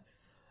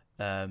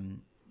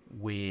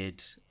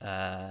weird,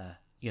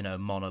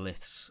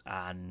 monoliths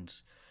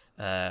and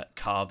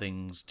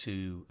carvings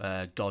to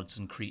gods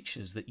and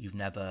creatures that you've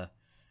never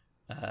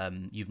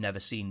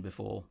seen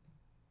before.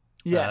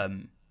 Yeah.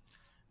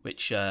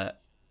 Which I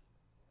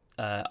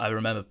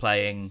remember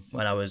playing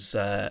when I was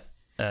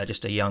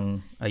just a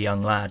young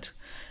lad,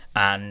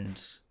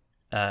 and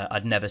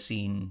I'd never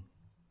seen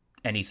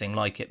anything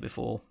like it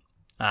before,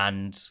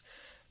 and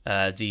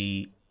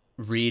the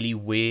really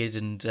weird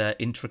and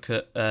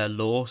intricate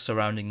lore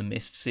surrounding the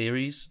Myst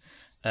series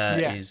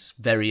is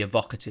very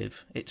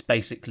evocative. It's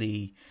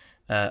basically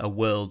a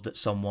world that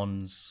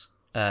someone's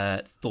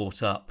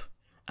thought up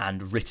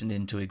and written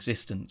into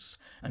existence,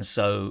 and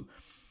so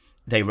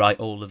they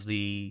write all of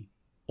the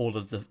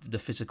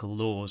physical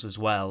laws as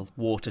well.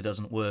 Water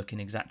doesn't work in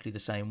exactly the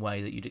same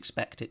way that you'd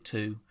expect it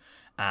to,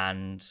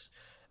 and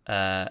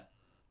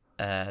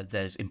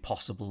there's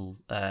impossible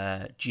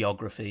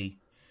geography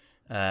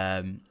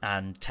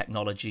and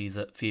technology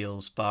that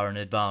feels far in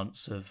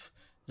advance of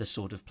the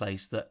sort of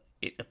place that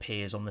it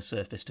appears on the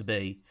surface to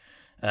be.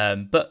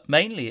 But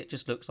mainly it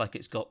just looks like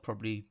it's got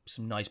probably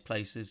some nice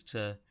places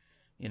to,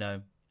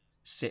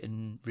 sit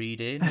and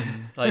read in,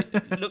 and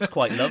it looks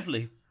quite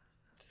lovely.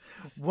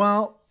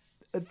 Well,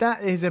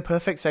 that is a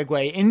perfect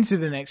segue into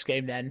the next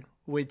game then,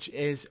 which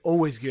is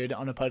always good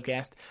on a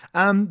podcast.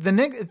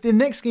 The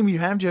next game you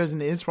have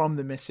chosen is from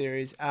the Myst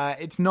series.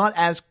 It's not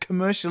as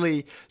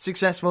commercially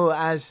successful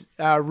as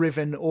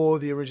Riven or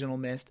the original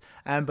Myst,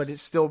 but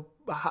it's still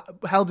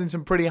held in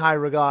some pretty high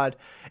regard.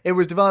 It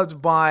was developed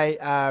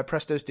by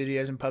Presto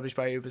Studios and published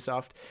by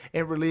Ubisoft.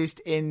 It released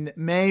in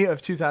May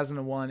of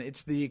 2001.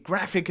 It's the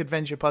graphic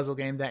adventure puzzle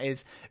game that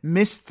is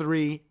Myst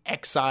 3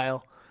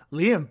 Exile.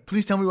 Liam,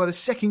 please tell me about the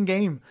second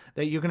game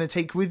that you're going to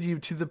take with you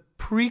to the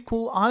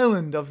prequel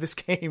island of this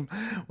game,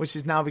 which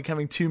is now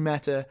becoming too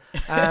meta.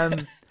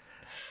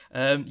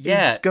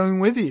 It's going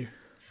with you.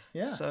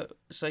 Yeah.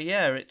 So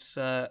yeah, it's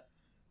I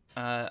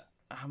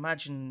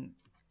imagine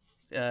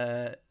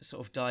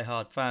sort of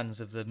diehard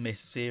fans of the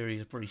Myst series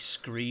are pretty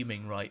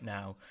screaming right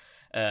now.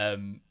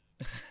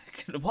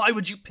 Why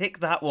would you pick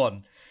that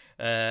one?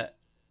 But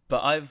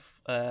I've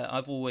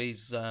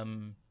always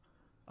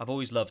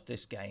loved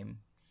this game.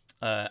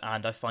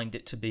 And I find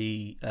it to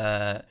be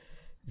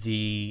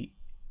the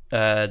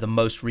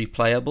most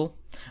replayable,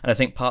 and I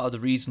think part of the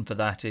reason for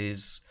that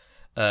is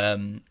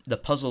the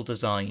puzzle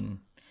design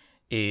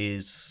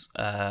is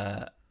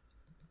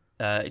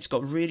it's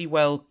got really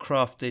well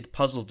crafted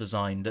puzzle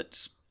design.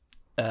 That's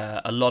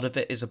a lot of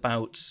it is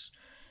about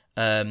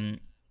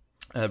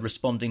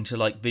responding to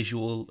like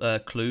visual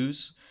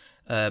clues,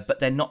 but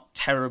they're not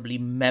terribly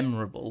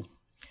memorable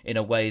in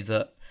a way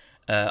that.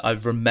 I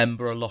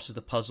remember a lot of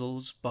the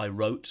puzzles by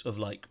rote of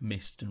like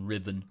Myst and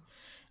Riven,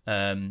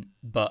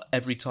 but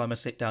every time I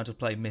sit down to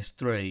play Myst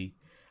 3,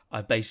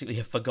 I basically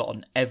have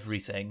forgotten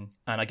everything,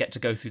 and I get to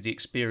go through the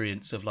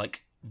experience of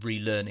like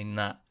relearning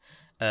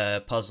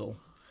that puzzle.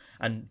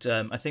 And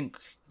I think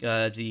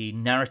the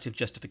narrative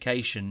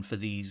justification for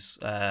these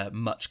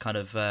much kind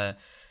of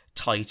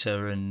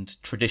tighter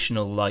and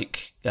traditional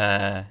like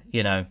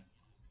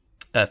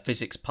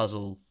physics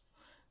puzzle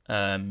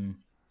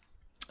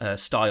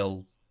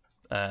style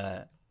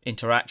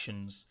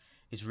interactions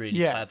is really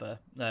clever.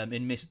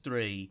 In Myst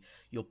 3,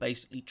 you're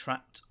basically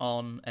trapped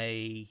on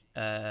a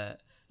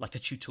like a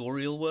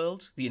tutorial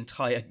world. The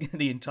entire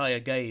the entire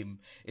game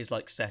is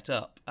like set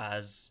up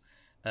as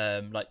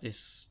like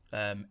this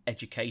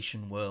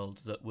education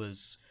world that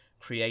was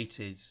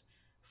created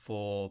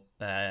for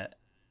I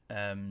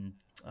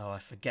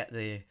forget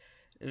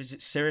was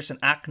it Sirius and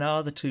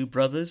Aknar, the two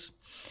brothers,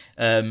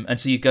 and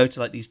so you go to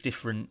like these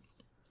different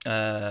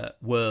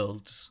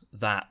worlds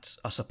that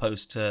are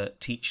supposed to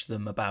teach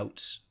them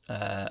about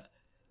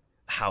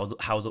how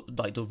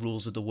the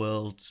rules of the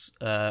worlds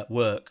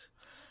work.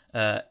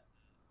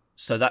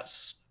 So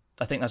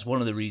I think that's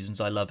one of the reasons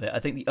I love it. I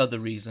think the other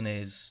reason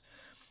is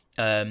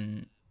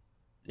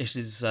this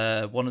is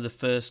one of the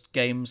first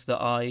games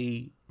that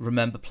I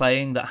remember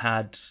playing that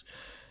had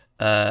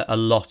a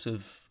lot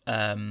of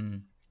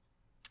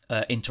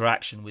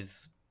interaction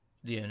with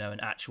an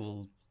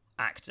actual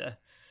actor.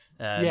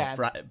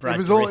 Brad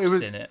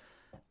Dourif's in it.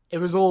 It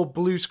was all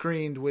blue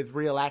screened with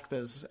real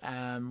actors,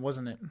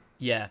 wasn't it?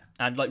 Yeah,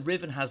 and like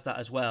Riven has that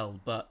as well,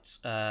 but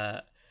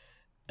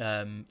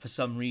for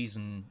some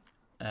reason,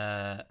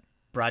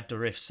 Brad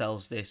Dourif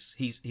sells this.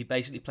 He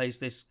basically plays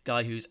this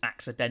guy who's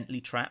accidentally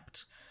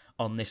trapped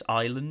on this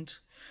island,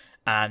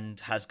 and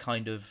has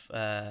kind of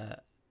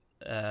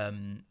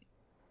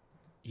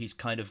he's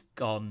kind of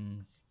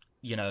gone,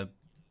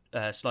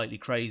 slightly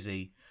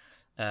crazy.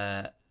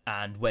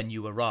 And when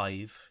you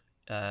arrive,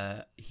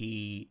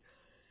 he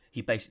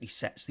basically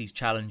sets these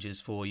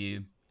challenges for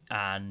you,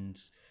 and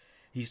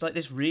he's like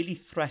this really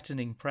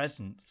threatening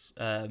presence.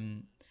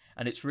 And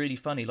it's really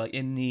funny. Like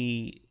in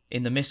the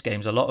Myst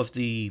games, a lot of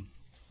the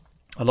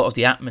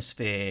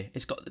atmosphere,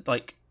 it's got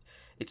like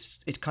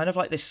it's kind of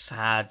like this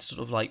sad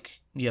sort of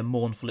like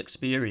mournful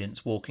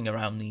experience walking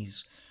around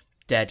these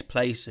dead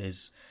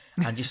places,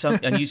 and you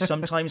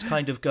sometimes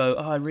kind of go,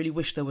 oh, I really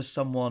wish there was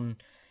someone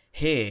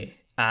here.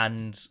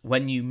 And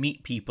when you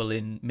meet people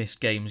in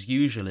Myst games,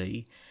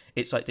 usually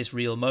it's like this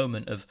real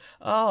moment of,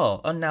 oh,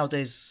 and now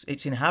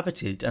it's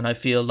inhabited, and I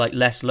feel like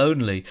less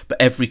lonely.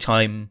 But every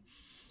time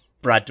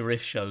Brad Dourif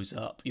shows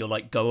up, you're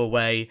like, go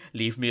away,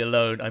 leave me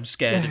alone, I'm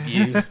scared of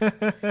you.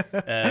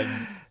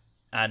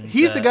 And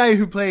he's the guy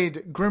who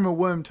played Grimmer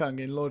Wormtongue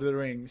in Lord of the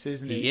Rings,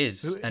 isn't he? He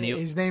is.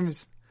 His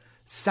name's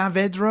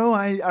Saavedro,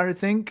 I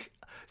think.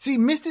 See,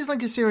 Myst is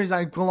like a series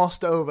I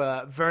glossed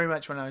over very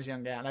much when I was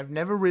younger, and I've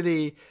never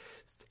really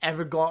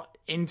ever got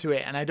into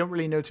it, and I don't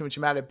really know too much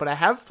about it, but I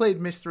have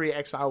played Mystery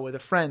Exile with a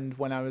friend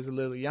when I was a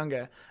little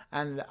younger,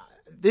 and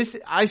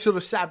I sort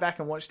of sat back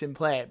and watched him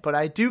play it, but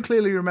I do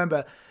clearly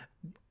remember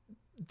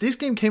this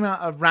game came out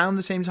around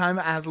the same time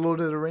as Lord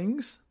of the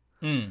Rings.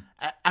 And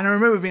I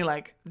remember being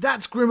like,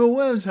 that's Grimmer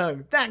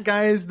Wormtongue. That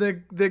guy is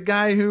the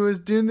guy who was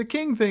doing the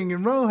king thing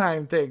and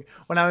Rohan thing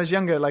when I was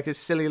younger, like a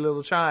silly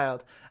little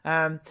child.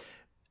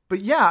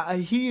 But yeah,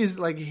 he's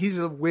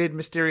a weird,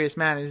 mysterious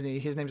man, isn't he?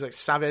 His name's like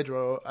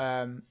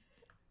Saavedro,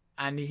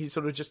 and he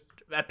sort of just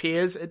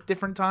appears at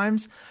different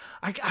times.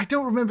 I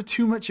don't remember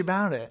too much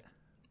about it.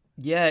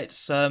 Yeah,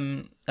 it's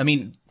I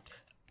mean,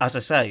 as I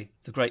say,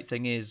 the great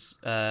thing is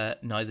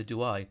neither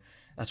do I.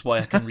 That's why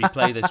I can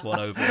replay this one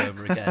over and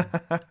over again.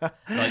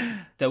 Like,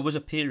 there was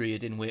a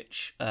period in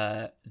which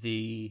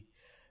the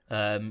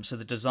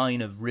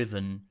design of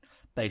Riven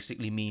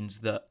basically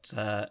means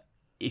that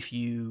if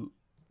you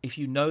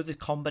know the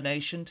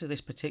combination to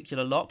this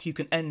particular lock, you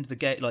can end the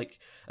game. Like,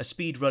 a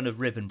speed run of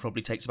Riven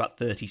probably takes about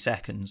 30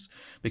 seconds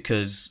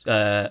because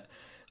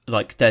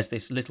there's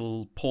this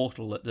little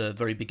portal at the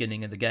very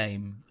beginning of the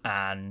game,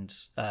 and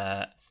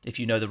if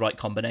you know the right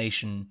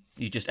combination,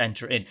 you just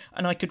enter it in.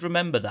 And I could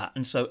remember that,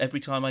 and so every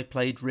time I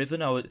played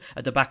Riven,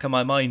 at the back of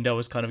my mind, I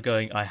was kind of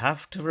going, I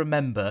have to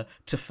remember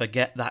to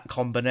forget that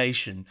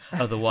combination,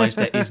 otherwise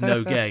there is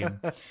no game.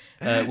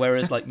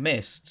 Whereas like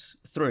Myst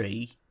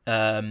 3,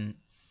 there's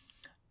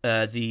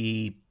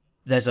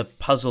a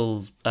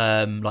puzzle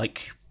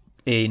like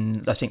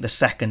in, I think, the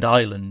second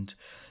island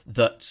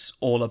that's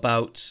all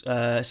about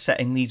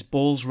setting these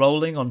balls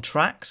rolling on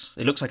tracks.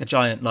 It looks like a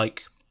giant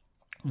like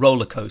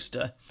roller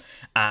coaster,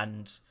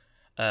 and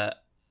I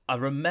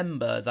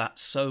remember that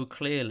so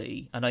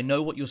clearly, and I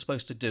know what you're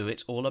supposed to do.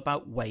 It's all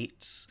about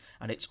weights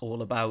and it's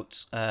all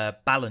about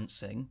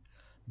balancing,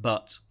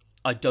 but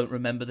I don't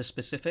remember the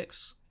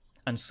specifics,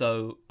 and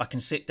so I can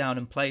sit down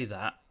and play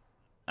that,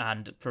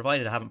 and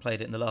provided I haven't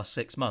played it in the last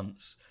 6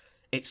 months,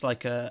 it's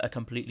like a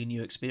completely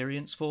new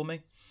experience for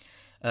me,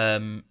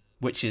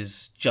 which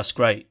is just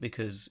great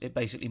because it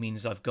basically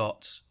means I've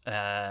got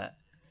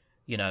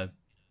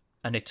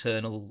an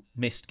eternal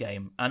Myst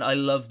game. And I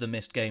love the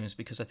Myst games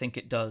because I think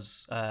it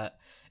does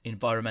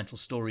environmental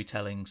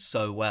storytelling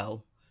so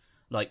well.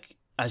 Like,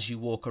 as you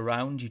walk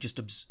around, you just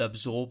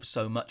absorb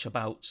so much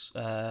about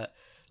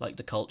like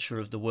the culture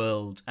of the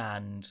world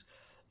and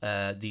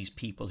these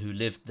people who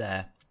lived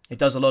there. It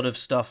does a lot of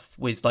stuff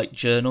with like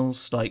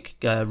journals, like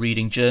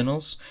reading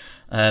journals,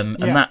 and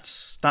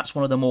that's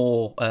one of the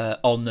more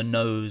on the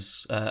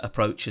nose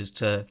approaches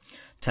to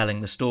telling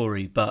the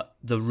story. But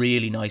the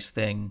really nice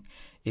thing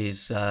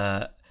is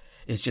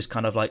just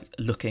kind of like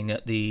looking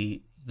at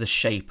the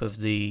shape of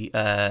the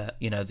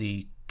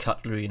the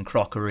cutlery and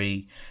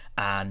crockery,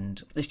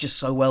 and it's just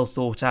so well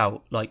thought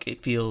out. Like,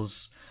 it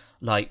feels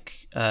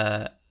like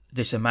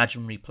this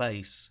imaginary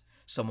place,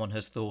 someone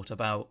has thought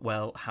about,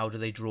 well, how do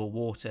they draw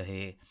water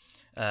here?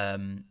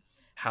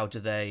 How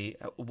do they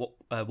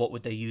what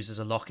would they use as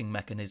a locking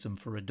mechanism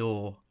for a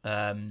door?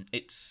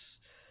 It's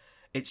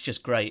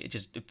just great.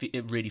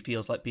 It really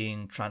feels like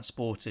being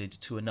transported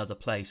to another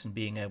place and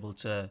being able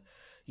to,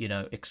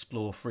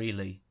 explore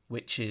freely,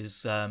 which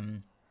is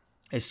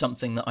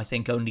something that I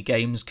think only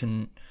games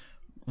can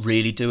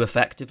really do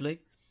effectively.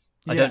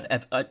 You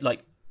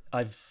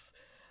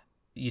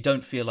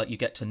don't feel like you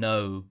get to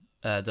know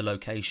the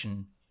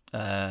location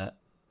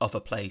of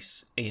a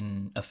place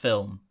in a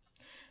film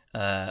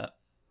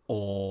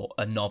or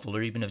a novel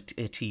or even a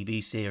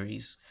TV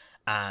series,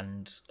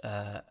 and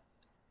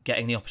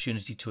getting the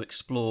opportunity to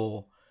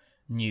explore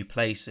new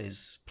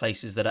places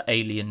that are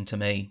alien to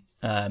me.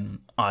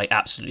 I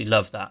absolutely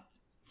love that.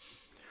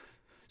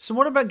 So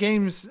what about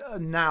games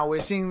now?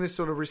 We're seeing this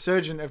sort of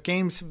resurgence of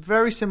games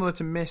very similar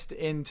to Myst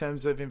in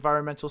terms of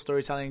environmental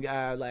storytelling,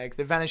 like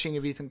The Vanishing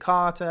of Ethan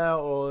Carter,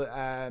 or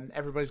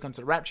Everybody's Gone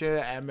to the Rapture,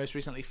 and most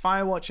recently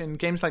Firewatch, and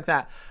games like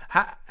that.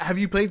 Have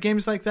you played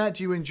games like that?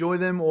 Do you enjoy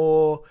them?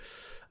 Or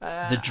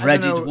the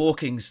dreaded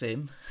walking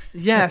sim?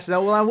 Yes.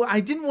 Well, I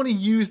didn't want to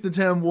use the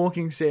term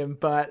walking sim,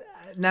 but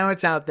now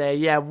it's out there.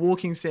 Yeah,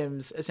 walking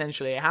sims,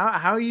 essentially.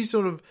 How are you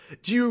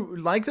do you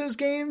like those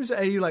games?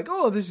 Are you like,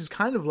 oh, this is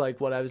kind of like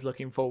what I was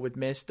looking for with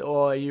Myst?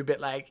 Or are you a bit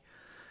like,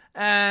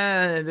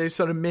 they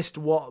sort of missed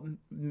what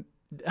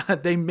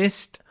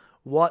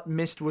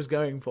Myst was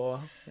going for?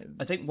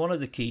 I think one of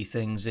the key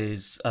things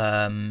is,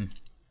 I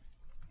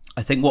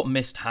think what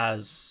Myst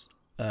has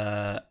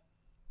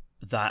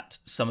that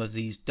some of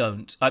these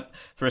don't.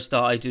 For a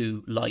start, I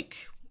do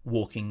like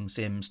walking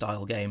sim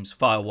style games.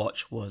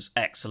 Firewatch was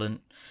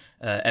excellent.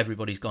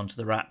 Everybody's Gone to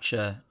the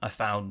Rapture, I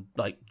found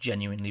like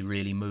genuinely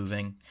really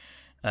moving.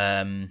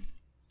 But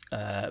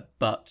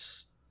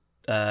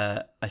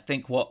I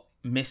think what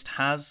Myst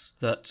has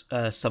that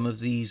some of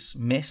these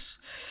miss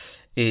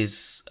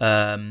is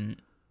a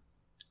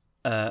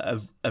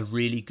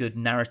really good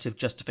narrative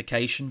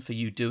justification for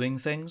you doing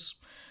things.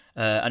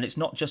 And it's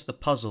not just the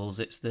puzzles;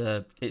 it's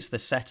the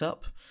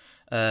setup.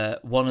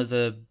 One of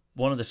the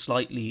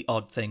slightly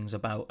odd things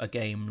about a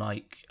game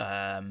like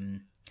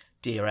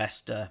Dear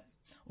Esther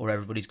or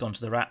Everybody's Gone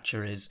to the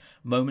Rapture is,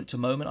 moment to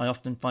moment, I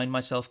often find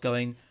myself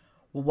going,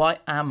 well, why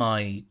am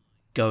I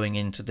going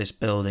into this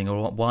building,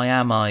 or why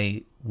am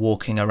I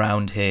walking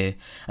around here?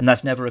 And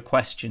that's never a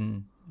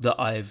question that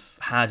I've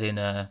had in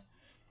a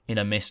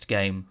Myst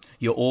game.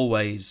 You're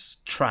always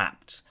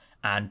trapped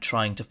and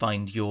trying to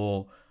find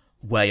your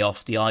way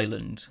off the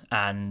island,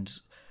 and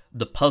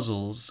the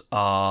puzzles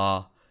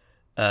are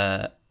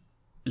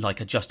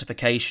like a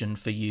justification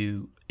for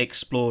you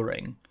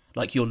exploring.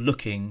 Like, you're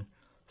looking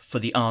for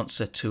the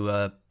answer to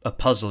a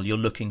puzzle, you're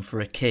looking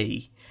for a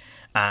key.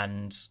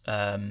 And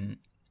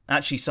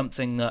actually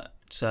something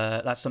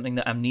that's something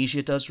that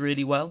Amnesia does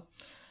really well.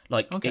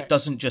 Like, It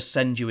doesn't just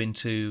send you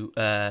into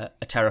a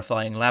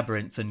terrifying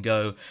labyrinth and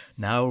go,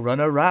 now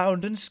run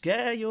around and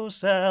scare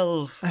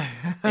yourself.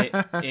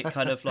 It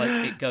kind of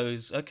like, it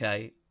goes,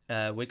 okay,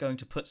 we're going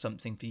to put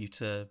something for you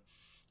to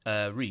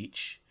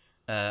reach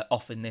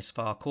off in this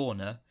far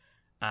corner,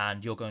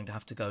 and you're going to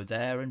have to go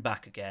there and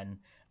back again,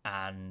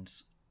 and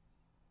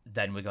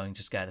then we're going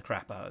to scare the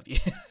crap out of you.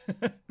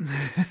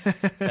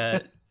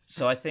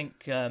 So I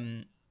think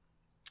that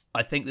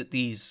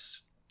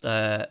these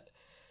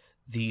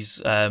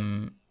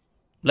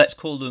let's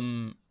call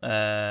them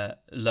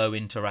low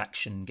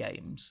interaction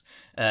games.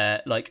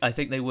 Like, I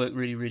think they work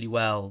really, really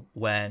well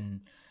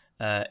when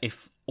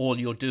if all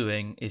you're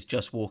doing is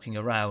just walking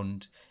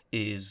around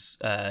is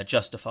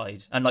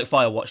justified. And like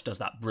Firewatch does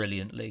that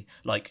brilliantly.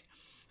 Like,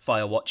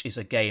 Firewatch is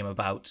a game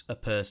about a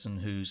person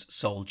whose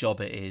sole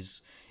job it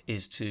is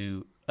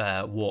to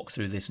walk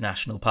through this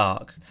national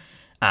park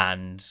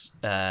and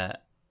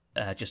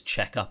just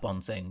check up on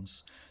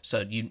things.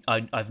 So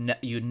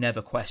you'd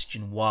never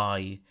question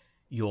why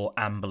you're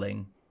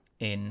ambling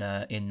in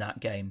that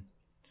game.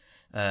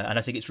 And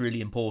I think it's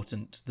really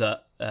important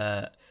that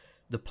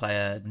the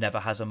player never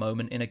has a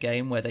moment in a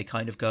game where they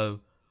kind of go,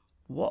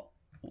 what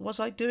was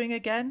I doing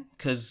again?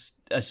 Because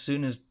as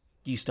soon as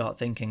you start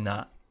thinking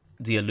that,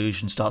 the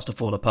illusion starts to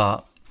fall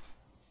apart.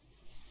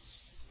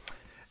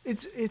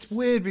 It's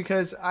weird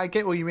because I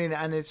get what you mean,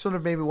 and it's sort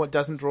of maybe what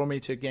doesn't draw me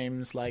to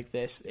games like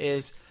this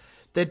is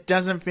there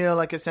doesn't feel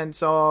like a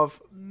sense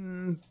of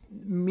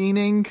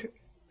meaning.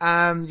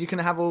 You can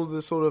have all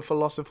the sort of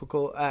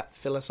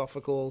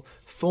philosophical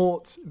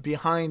thoughts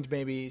behind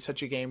maybe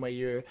such a game where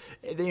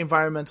the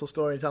environmental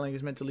storytelling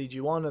is meant to lead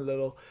you on a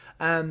little,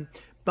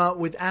 but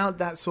without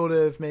that sort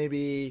of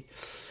maybe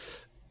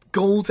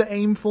goal to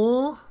aim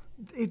for,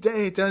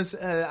 it does.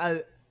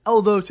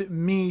 Although to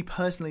me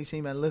personally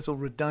seem a little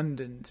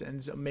redundant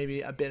and maybe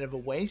a bit of a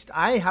waste.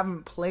 I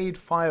haven't played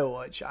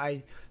Firewatch.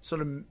 I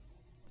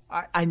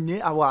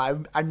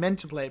meant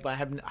to play it, but I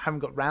haven't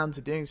got round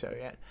to doing so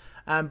yet.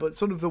 But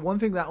sort of the one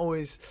thing that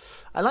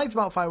I liked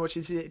about Firewatch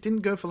is it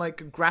didn't go for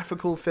like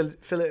graphical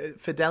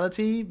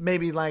fidelity,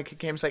 maybe like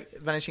games like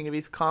Vanishing of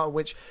Ethan Carter,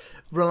 which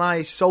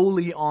rely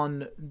solely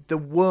on the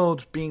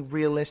world being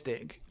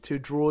realistic to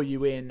draw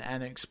you in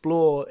and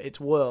explore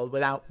its world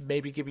without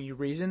maybe giving you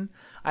reason.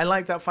 I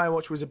like that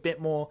Firewatch was a bit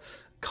more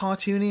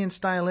cartoony and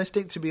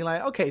stylistic, to be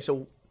like, okay,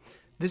 so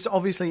this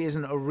obviously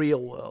isn't a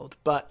real world,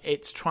 but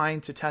it's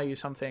trying to tell you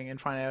something and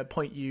trying to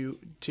point you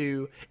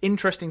to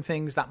interesting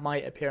things that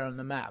might appear on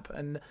the map.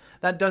 And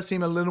that does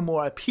seem a little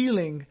more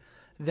appealing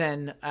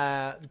than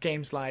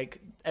games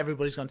like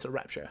Everybody's Gone to the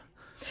Rapture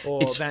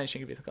or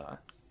Vanishing of Ethan Carter.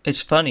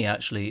 It's funny,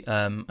 actually.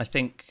 I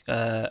think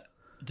the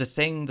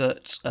thing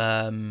that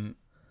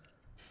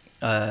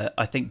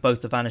I think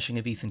both The Vanishing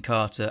of Ethan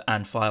Carter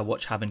and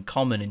Firewatch have in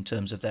common in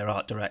terms of their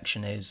art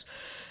direction is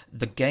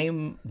the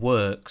game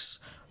works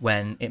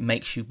when it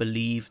makes you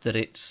believe that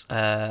it's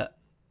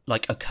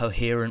like a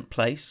coherent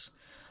place.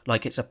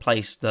 Like it's a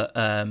place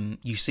that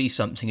you see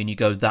something and you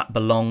go, that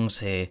belongs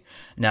here.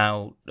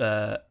 Now,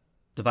 The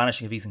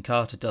Vanishing of Ethan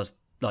Carter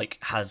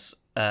has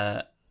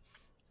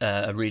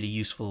a really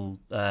useful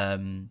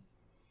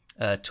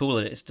tool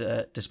at its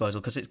disposal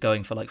because it's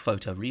going for like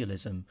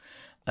photorealism.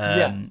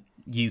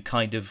 You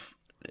kind of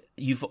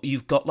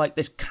you've got like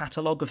this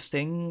catalogue of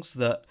things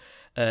that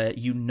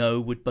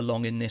would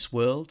belong in this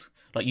world.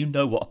 Like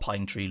what a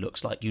pine tree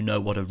looks like,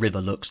 what a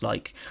river looks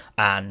like,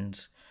 and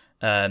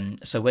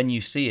so when you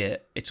see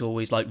it, it's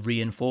always like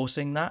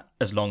reinforcing that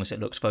as long as it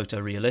looks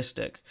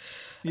photorealistic.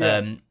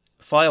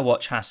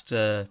 Firewatch has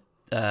to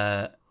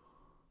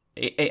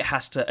it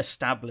has to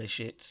establish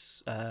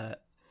its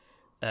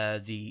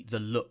the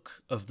look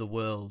of the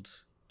world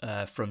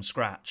from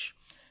scratch,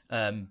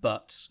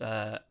 but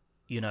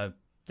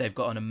they've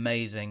got an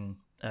amazing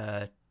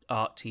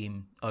art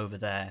team over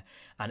there,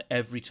 and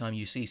every time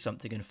you see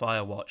something in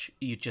Firewatch,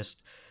 you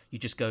just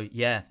go,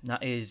 yeah,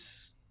 that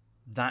is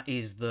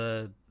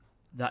the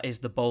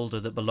boulder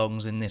that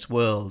belongs in this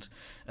world.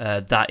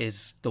 That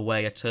is the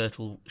way a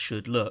turtle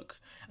should look,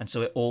 and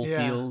so it all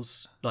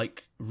feels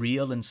like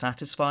real and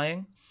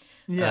satisfying.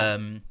 I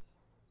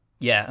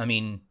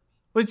mean,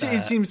 well,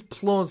 it seems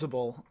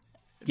plausible.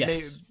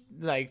 Yes,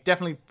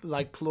 definitely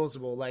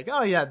plausible. Like,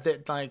 oh yeah,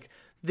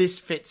 this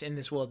fits in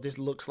this world. This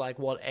looks like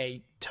what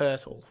a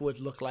turtle would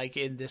look like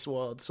in this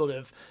world. Sort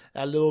of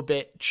a little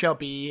bit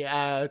chubby,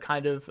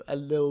 kind of a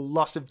little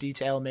loss of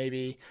detail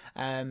maybe,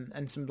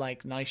 and some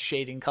like nice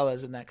shading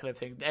colors and that kind of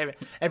thing.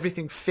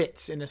 Everything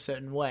fits in a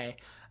certain way.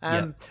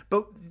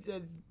 But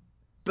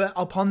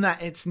upon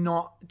that, it's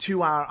not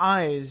to our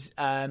eyes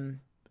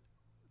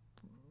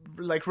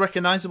like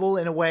recognizable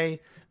in a way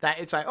that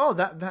it's like, oh,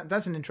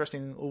 that's an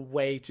interesting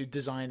way to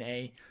design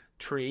a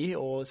tree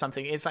or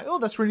something. It's like, oh,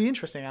 that's really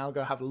interesting. I'll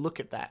go have a look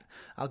at that.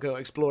 I'll go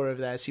explore over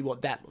there, see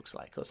what that looks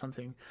like or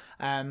something.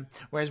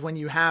 Whereas when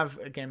you have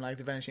a game like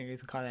The Vanishing of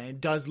Ethan Carter,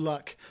 it does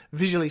look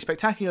visually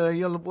spectacular.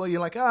 You're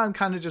like, oh, I'm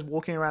kind of just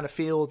walking around a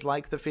field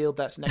like the field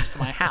that's next to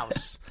my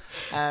house.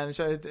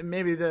 So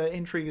maybe the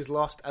intrigue is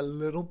lost a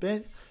little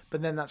bit,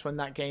 but then that's when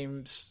that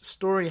game's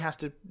story has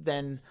to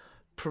then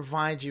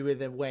provide you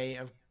with a way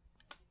of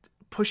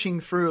pushing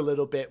through a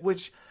little bit,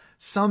 which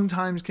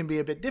sometimes can be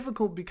a bit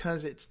difficult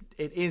because it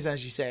is,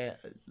 as you say,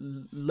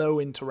 low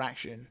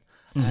interaction.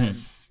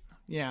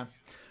 Well,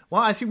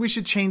 I think we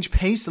should change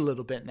pace a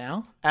little bit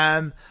now,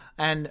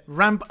 and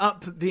ramp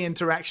up the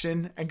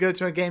interaction and go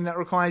to a game that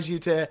requires you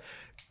to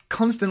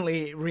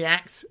constantly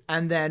react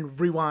and then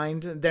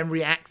rewind, and then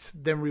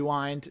react, then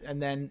rewind,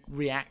 and then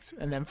react,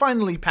 and then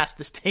finally pass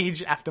the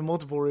stage after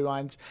multiple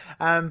rewinds.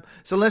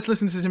 So let's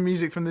listen to some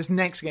music from this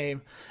next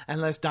game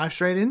and let's dive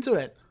straight into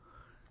it.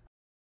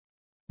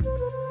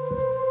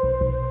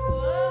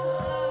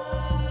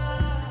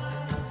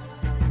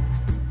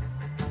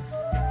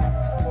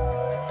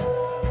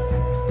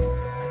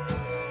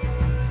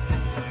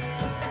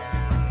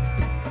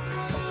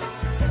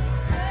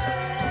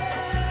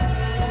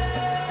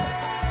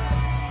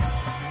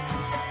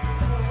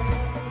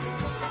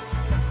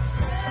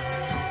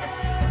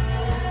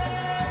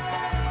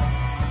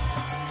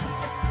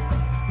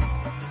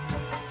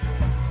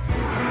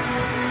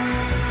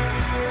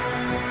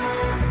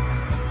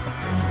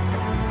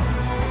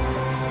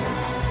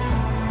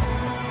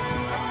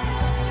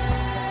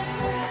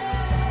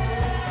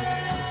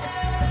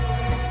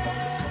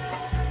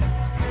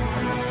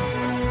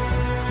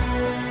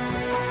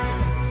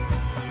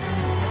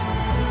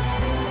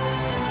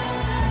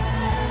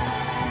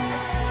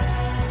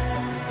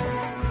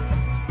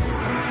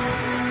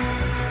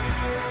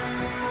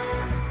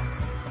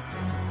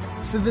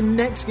 So the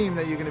next game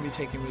that you're going to be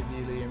taking with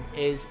you, Liam,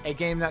 is a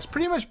game that's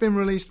pretty much been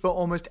released for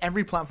almost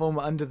every platform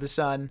under the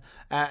sun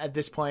at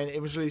this point. It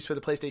was released for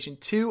the PlayStation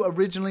 2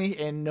 originally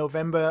in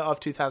November of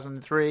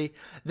 2003.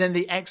 Then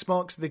the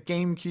Xbox, the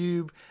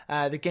GameCube,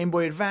 the Game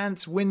Boy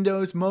Advance,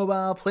 Windows,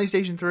 Mobile,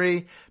 PlayStation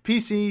 3,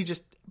 PC,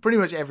 just pretty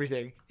much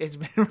everything. It's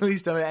been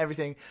released on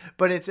everything,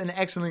 but it's an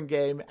excellent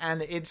game,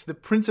 and it's the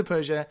Prince of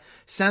Persia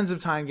Sands of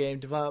Time game,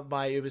 developed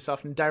by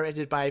Ubisoft and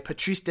directed by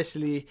Patrice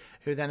Désilets,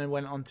 who then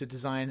went on to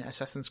design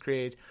Assassin's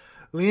Creed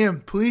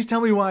Liam, please tell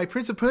me why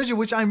Prince of Persia,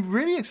 which I'm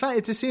really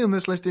excited to see on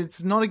this list.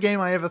 It's not a game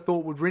I ever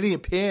thought would really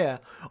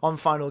appear on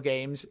Final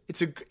Games.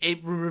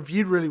 It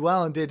reviewed really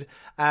well and did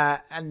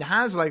and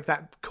has like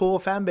that core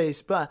fan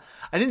base, but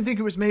I didn't think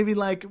it was maybe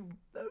like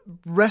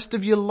rest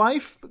of your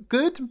life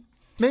good.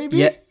 Maybe.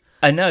 Yeah,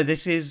 I know.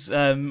 This is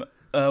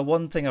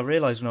one thing I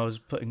realised when I was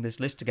putting this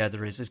list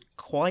together is there's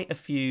quite a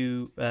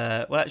few.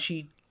 I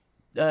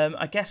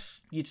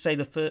guess you'd say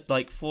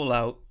the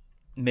Fallout,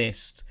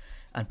 Myst,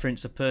 and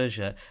Prince of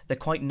Persia, they're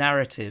quite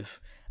narrative,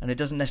 and it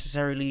doesn't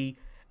necessarily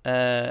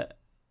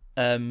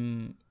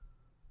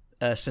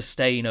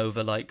sustain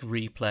over like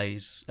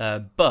replays.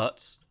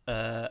 But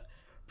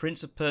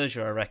Prince of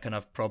Persia, I reckon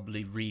I've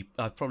probably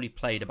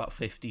played about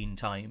 15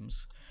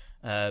 times,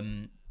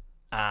 and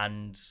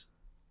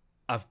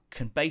I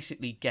can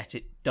basically get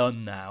it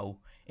done now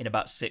in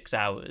about 6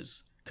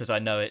 hours because I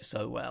know it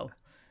so well,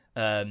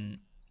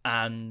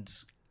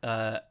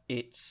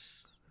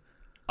 it's.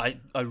 I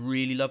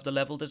really love the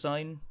level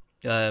design.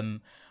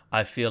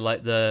 I feel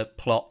like the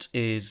plot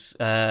is,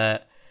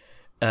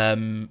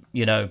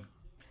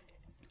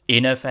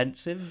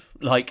 inoffensive.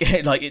 Like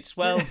it's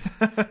not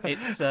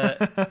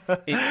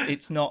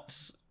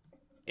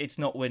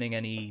winning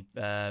any.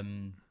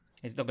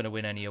 It's not going to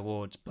win any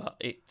awards, but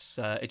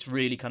it's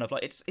really kind of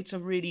like it's a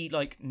really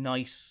like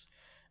nice,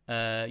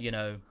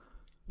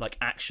 like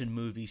action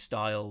movie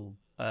style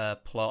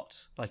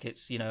plot. Like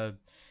it's.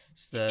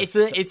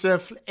 It's a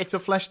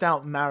fleshed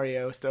out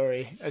Mario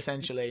story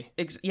essentially.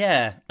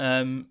 Yeah,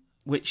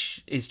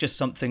 which is just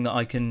something that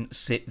I can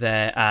sit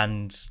there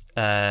and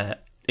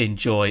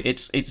enjoy.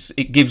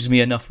 It gives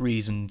me enough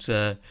reason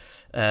to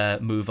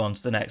move on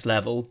to the next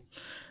level.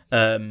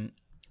 The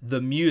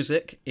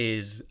music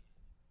is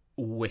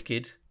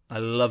wicked. I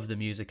love the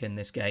music in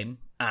this game,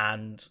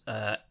 and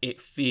it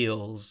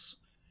feels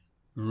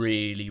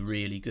really,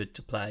 really good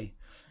to play.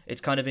 It's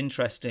kind of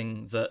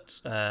interesting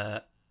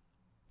that.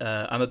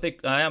 I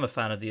am a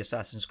fan of the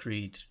Assassin's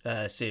Creed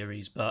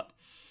series, but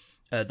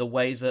the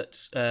way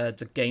that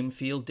the game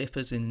feel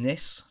differs in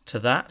this to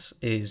that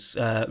is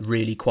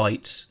really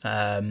quite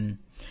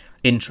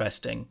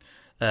interesting.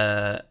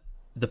 The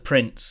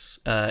prince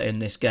in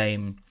this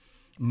game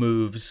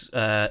moves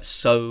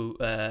so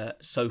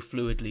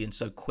fluidly and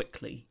so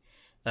quickly,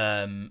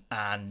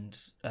 and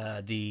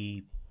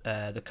the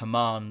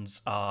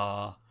commands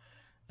are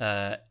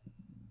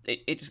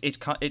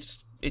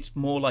it's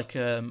more like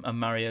a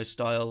Mario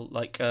style,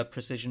 like a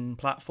precision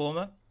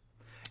platformer.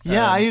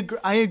 Yeah,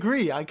 I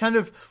agree. I kind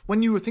of,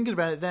 when you were thinking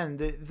about it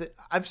then,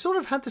 I've sort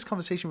of had this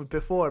conversation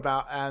before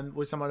about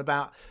with someone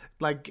about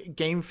like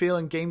game feel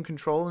and game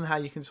control and how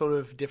you can sort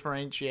of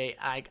differentiate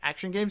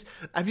action games.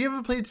 Have you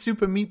ever played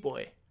Super Meat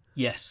Boy?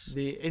 Yes.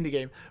 The indie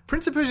game.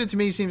 Prince of Persia to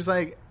me seems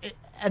like,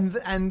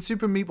 and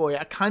Super Meat Boy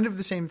are kind of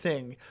the same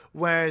thing,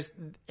 whereas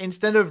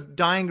instead of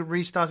dying and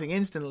restarting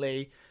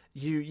instantly,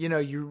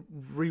 you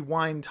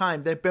rewind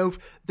time.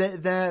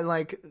 They're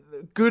like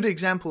good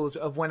examples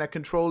of when a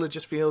controller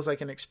just feels like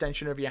an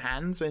extension of your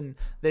hands and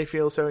they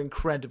feel so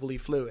incredibly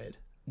fluid.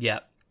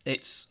 Yeah,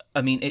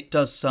 it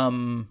does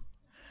some.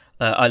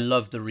 I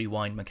love the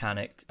rewind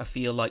mechanic. I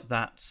feel like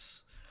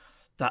that's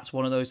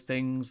one of those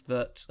things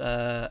that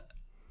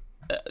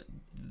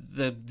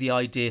the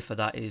idea for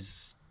that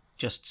is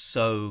just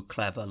so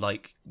clever.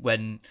 Like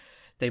when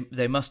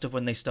they must have,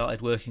 when they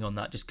started working on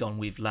that, just gone,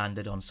 we've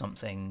landed on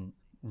something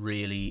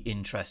really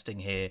interesting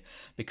here,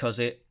 because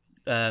it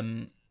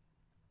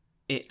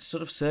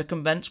sort of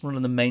circumvents one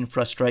of the main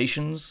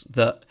frustrations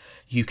that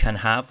you can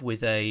have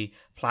with a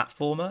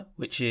platformer,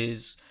 which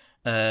is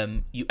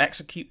you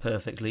execute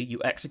perfectly, you're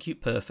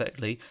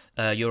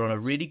on a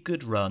really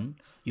good run,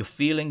 you're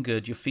feeling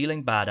good, you're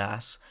feeling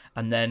badass,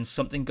 and then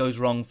something goes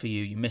wrong for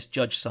you, you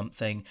misjudge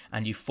something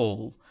and you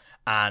fall,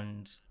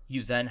 and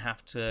you then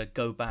have to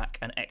go back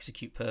and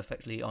execute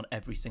perfectly on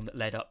everything that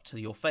led up to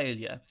your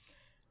failure.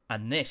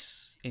 And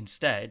this,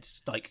 instead,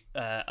 like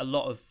a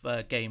lot of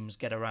games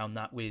get around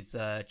that with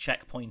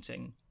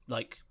checkpointing,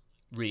 like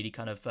really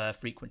kind of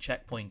frequent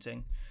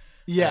checkpointing.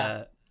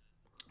 Yeah.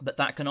 But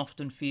that can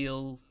often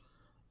feel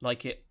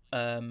like it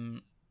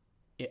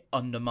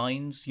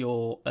undermines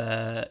your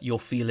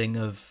feeling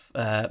of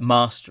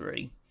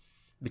mastery,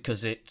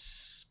 because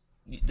it's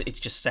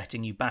just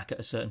setting you back at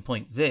a certain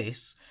point.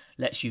 This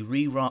lets you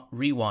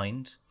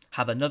rewind,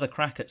 have another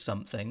crack at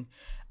something,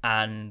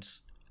 and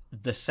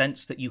the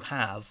sense that you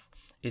have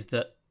is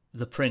that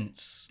the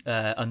prince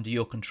under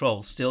your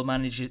control still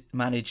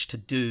managed to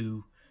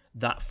do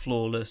that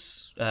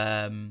flawless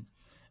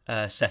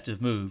set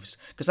of moves.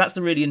 Because that's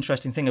the really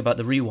interesting thing about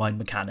the rewind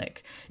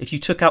mechanic. If you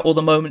took out all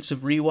the moments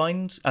of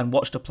rewind and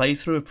watched a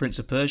playthrough of Prince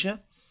of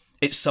Persia,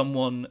 it's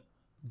someone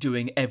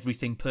doing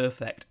everything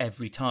perfect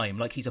every time.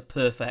 Like he's a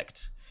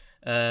perfect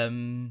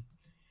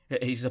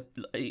he's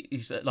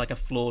like a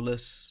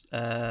flawless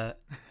hero.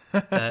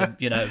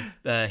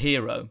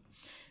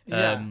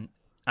 Yeah.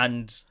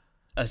 And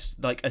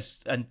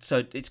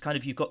so it's kind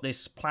of, you've got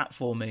this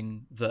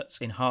platforming that's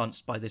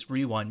enhanced by this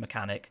rewind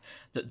mechanic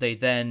that they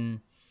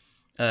then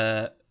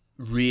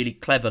really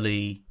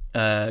cleverly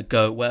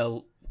go,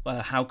 well,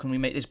 how can we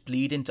make this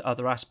bleed into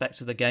other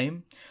aspects of the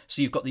game?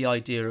 So you've got the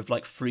idea of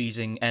like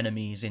freezing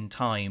enemies in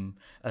time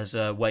as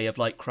a way of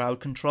like crowd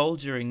control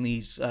during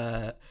these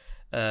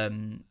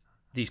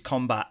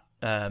combat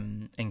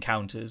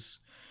encounters,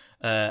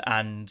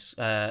 and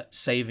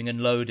saving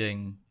and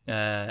loading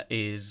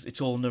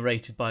it's all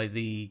narrated by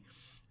the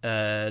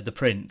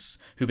prince,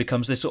 who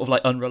becomes this sort of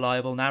like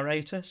unreliable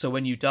narrator. So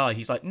when you die,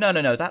 he's like,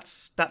 no,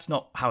 that's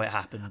not how it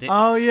happened.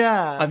 Oh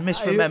yeah, I'm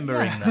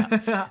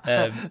misremembering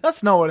that.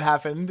 That's not what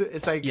happened.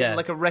 It's like Yeah.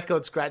 like a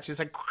record scratch. It's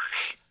like,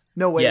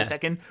 no, wait Yeah. a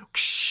second,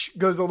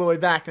 goes all the way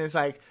back, and it's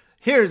like,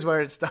 here's where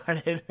it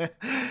started.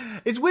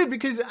 It's weird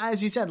because,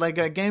 as you said,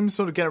 like games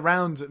sort of get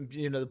around,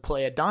 the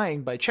player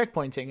dying by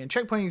checkpointing, and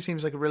checkpointing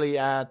seems like a really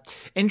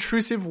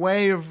intrusive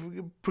way of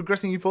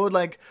progressing you forward.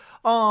 Like,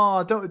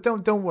 oh,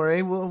 don't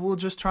worry, we'll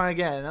just try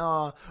again.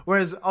 Oh,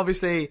 whereas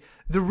obviously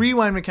the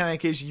rewind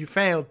mechanic is you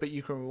failed, but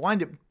you can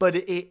rewind it. But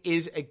it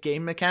is a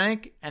game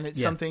mechanic, and it's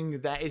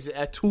something that is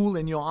a tool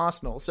in your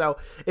arsenal. So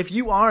if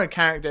you are a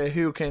character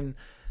who can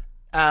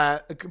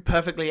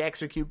perfectly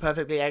execute,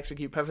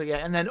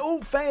 and then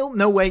fail.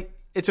 No, wait,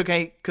 it's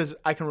okay because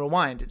I can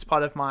rewind. It's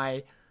part of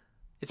my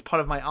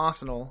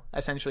arsenal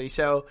essentially.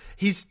 So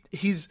he's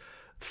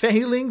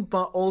failing,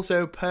 but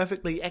also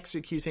perfectly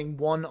executing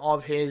one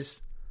of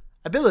his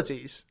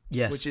abilities,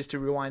 Yes. which is to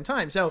rewind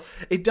time. So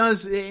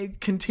it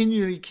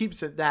continually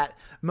keeps it that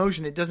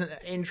motion. It doesn't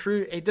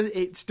intrude.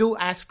 It still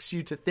asks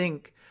you to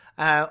think.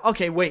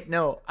 Okay, wait,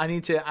 no, I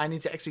need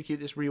to execute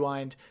this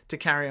rewind to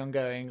carry on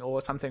going,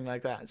 or something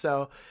like that.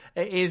 So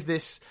it is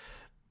this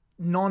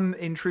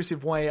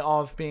non-intrusive way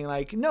of being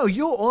like, no,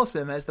 you're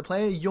awesome as the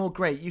player, you're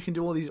great, you can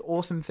do all these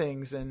awesome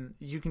things, and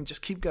you can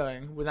just keep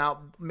going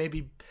without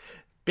maybe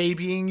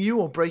babying you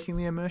or breaking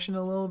the immersion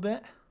a little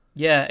bit.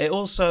 Yeah, it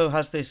also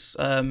has this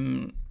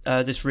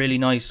this really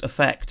nice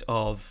effect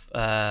of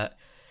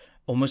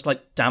almost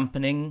like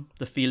dampening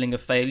the feeling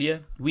of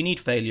failure. We need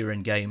failure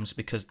in games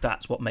because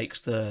that's what makes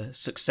the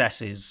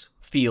successes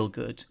feel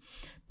good.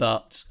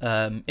 But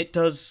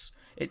it's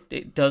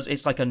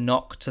like a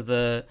knock to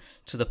the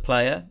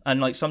player, and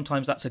like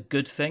sometimes that's a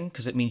good thing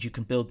because it means you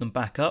can build them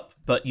back up.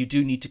 But you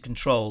do need to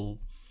control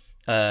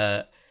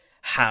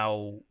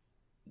how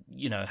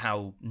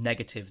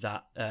negative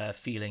that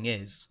feeling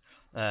is.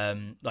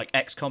 Like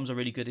XCOM's a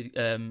really good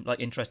like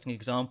interesting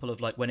example of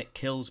like when it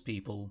kills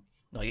people,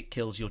 like it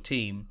kills your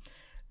team.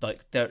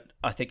 Like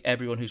I think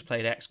everyone who's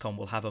played XCOM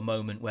will have a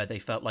moment where they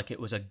felt like it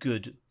was a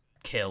good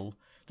kill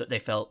that they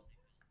felt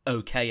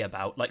okay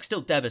about, like still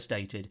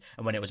devastated,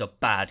 and when it was a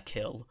bad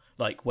kill,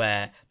 like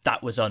where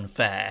that was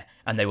unfair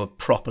and they were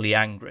properly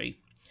angry.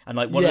 And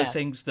like one of the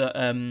things that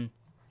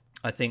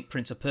I think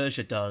Prince of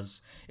Persia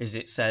does is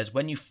it says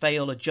when you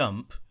fail a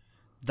jump,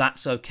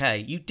 that's okay.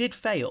 You did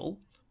fail,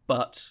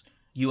 but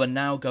you are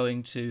now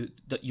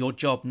that your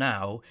job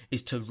now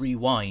is to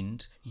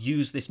rewind,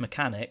 use this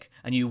mechanic,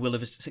 and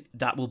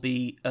that will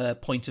be a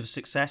point of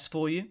success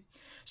for you.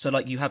 So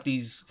like you have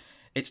these,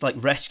 it's like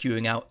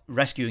rescuing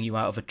you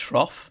out of a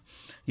trough.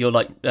 You're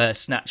like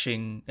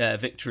snatching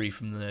victory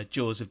from the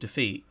jaws of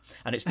defeat,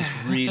 and it's this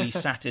really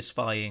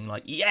satisfying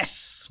like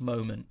yes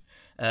moment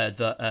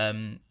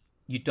that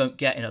you don't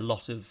get in a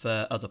lot of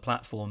other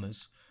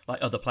platformers.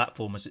 Like other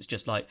platformers, it's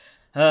just like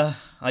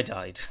I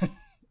died.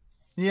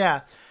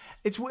 Yeah.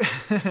 It's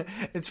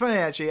funny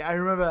actually. I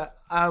remember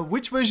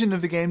which version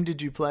of the game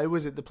did you play?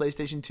 Was it the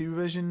PlayStation 2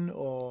 version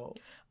or?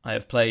 I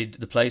have played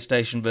the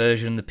PlayStation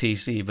version, the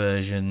PC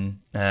version.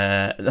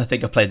 I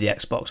think I played the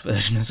Xbox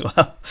version as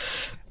well.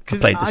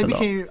 Because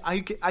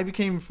I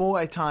became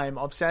for a time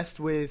obsessed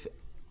with.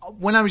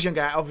 When I was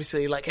younger,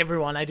 obviously, like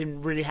everyone, I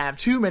didn't really have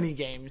too many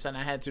games, and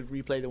I had to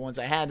replay the ones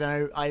I had.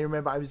 And I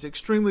remember I was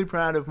extremely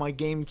proud of my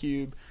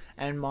GameCube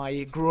and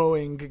my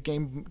growing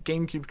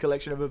GameCube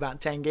collection of about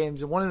 10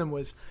 games, and one of them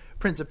was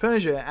Prince of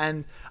Persia.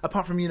 And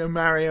apart from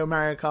Mario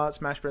Kart,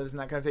 Smash Brothers, and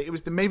that kind of thing, it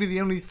was maybe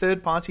the only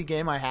third-party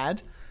game I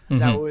had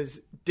that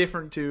was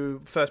different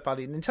to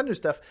first-party Nintendo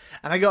stuff.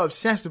 And I got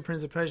obsessed with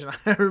Prince of Persia.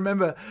 I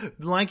remember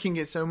liking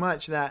it so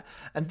much that,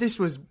 and this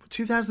was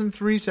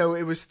 2003, so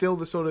it was still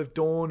the sort of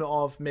dawn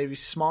of maybe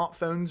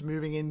smartphones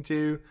moving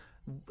into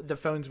the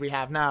phones we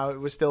have now. It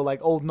was still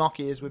like old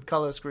Nokias with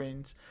color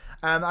screens.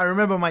 I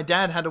remember my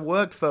dad had a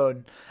work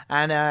phone,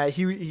 and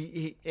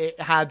he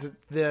had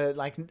the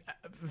like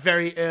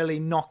very early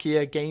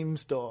Nokia game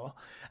store,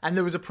 and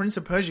there was a Prince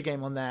of Persia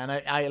game on there, and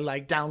I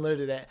like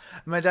downloaded it.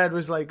 My dad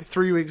was like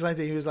 3 weeks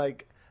later, he was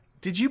like,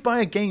 "Did you buy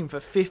a game for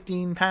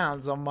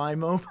 £15 on my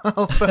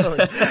mobile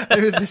phone?"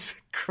 It was this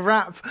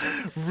crap,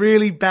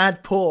 really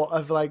bad port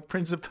of like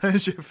Prince of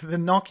Persia for the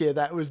Nokia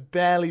that was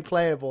barely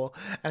playable,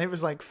 and it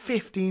was like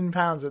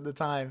 £15 at the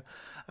time.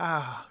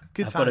 Ah,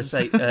 good times.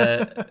 I've got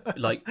to say,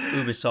 like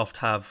Ubisoft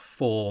have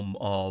form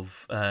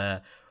of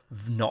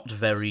not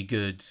very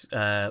good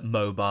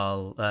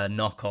mobile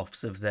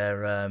knockoffs of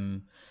their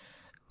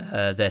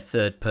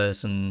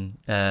third-person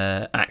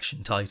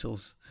action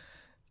titles.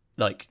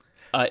 Like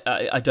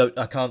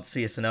I can't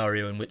see a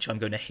scenario in which I'm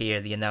going to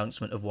hear the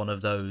announcement of one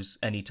of those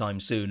anytime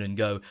soon and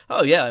go,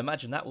 oh yeah, I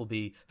imagine that will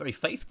be very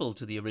faithful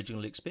to the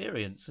original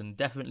experience and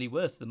definitely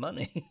worth the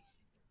money.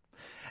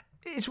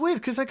 It's weird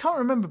because I can't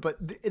remember, but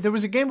there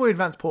was a Game Boy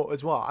Advance port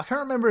as well. I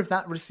can't remember if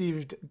that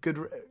received good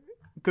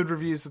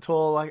reviews at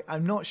all.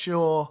 I'm not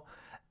sure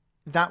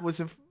that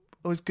was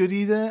good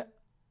either.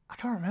 I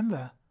can't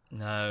remember.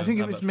 No, I think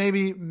it was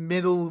maybe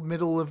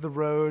middle of the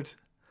road.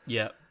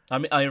 Yeah, I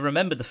mean, I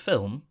remember the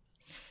film,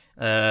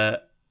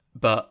 but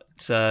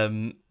I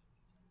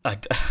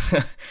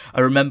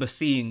remember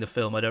seeing the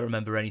film. I don't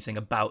remember anything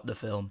about the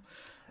film.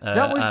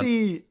 That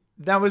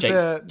was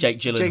Jake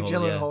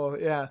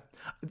Gyllenhaal. Yeah.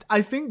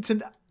 I think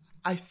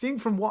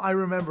from what I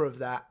remember of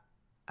that,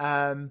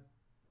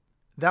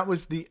 that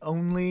was the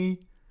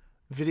only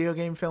video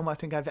game film I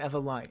think I've ever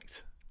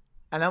liked,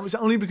 and that was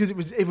only because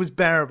it was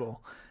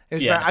bearable.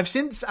 I've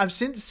since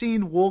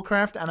seen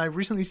Warcraft, and I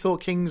recently saw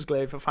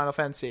Kingsglaive for Final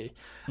Fantasy,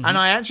 and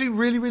I actually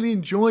really, really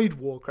enjoyed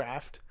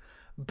Warcraft.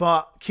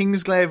 But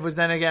Kingsglaive was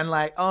then again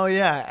like, oh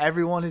yeah,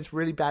 everyone is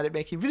really bad at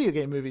making video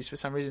game movies for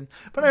some reason.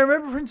 But I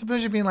remember Prince of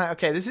Persia being like,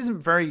 okay, this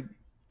isn't very,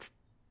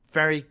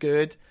 very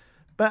good,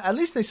 but at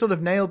least they sort of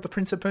nailed the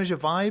Prince of Persia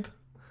vibe.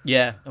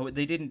 Yeah,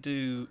 they didn't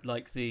do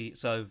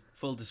so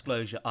full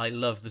disclosure, I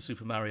love the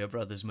Super Mario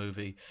Brothers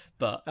movie,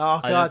 but oh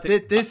god,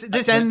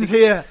 this ends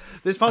here.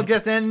 This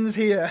podcast ends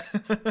here.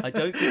 I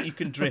don't think you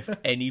can drift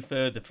any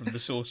further from the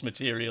source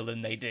material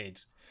than they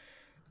did.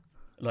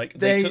 Like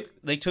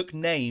they took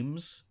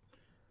names,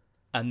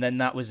 and then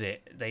that was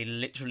it. They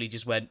literally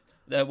just went,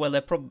 well,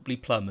 they're probably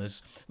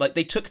plumbers. Like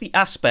they took the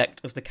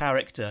aspect of the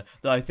character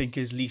that I think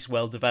is least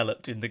well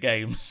developed in the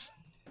games.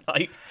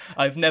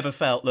 I've never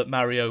felt that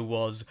Mario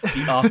was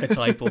the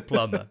archetypal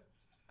plumber.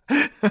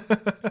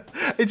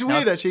 It's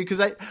weird actually, because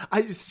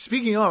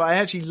speaking of, I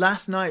actually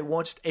last night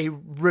watched a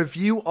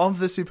review of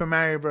the Super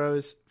Mario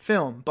Bros.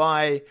 Film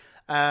by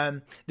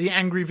the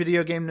Angry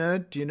Video Game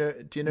Nerd. Do you know?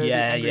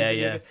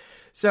 Yeah.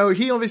 So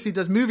he obviously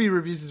does movie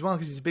reviews as well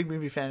because he's a big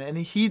movie fan, and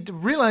he'd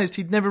realized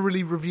he'd never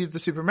really reviewed the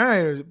Super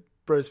Mario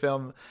Bros.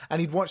 Film, and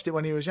he'd watched it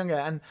when he was younger.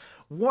 And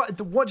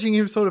watching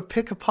him sort of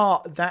pick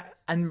apart that,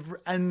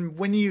 and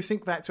when you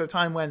think back to a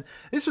time when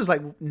this was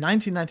like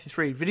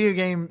 1993, video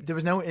game, there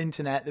was no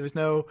internet, there was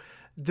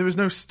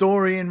no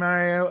story in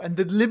Mario, and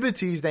the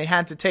liberties they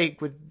had to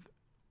take with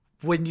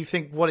when you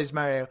think, what is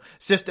Mario?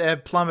 It's just a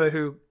plumber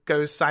who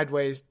goes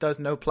sideways, does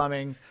no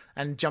plumbing,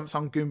 and jumps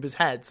on Goomba's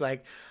heads.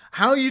 Like,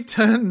 how you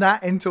turn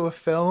that into a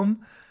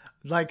film,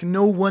 like,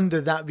 no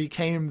wonder that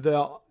became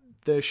the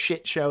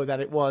shit show that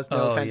it was.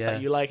 No offense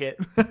that you like it.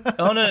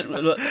 Oh no,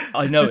 look,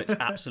 I know it's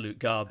absolute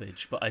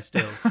garbage, but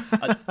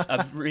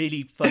a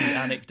really funny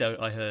anecdote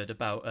I heard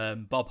about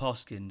Bob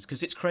Hoskins,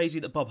 because it's crazy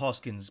that Bob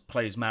Hoskins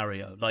plays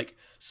Mario. Like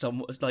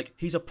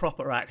he's a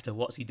proper actor.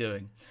 What's he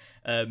doing?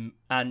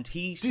 And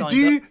he signed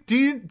up.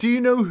 Do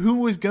you know who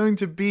was going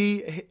to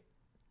be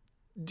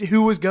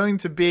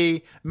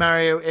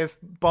Mario if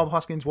Bob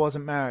Hoskins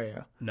wasn't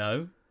Mario?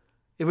 No,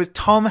 it was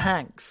Tom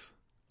Hanks.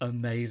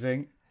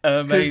 Amazing.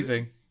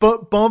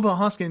 But Bob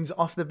Hoskins,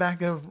 off the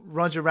back of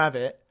Roger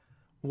Rabbit,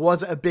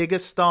 was a bigger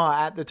star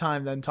at the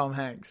time than Tom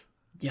Hanks.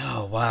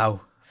 Yeah,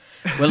 wow.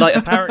 Well, like,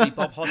 apparently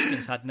Bob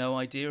Hoskins had no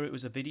idea it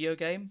was a video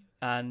game,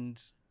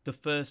 and the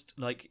first,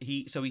 like,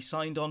 he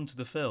signed on to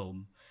the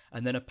film,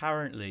 and then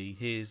apparently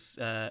he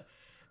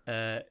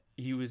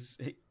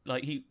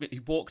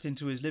walked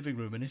into his living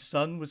room, and his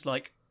son was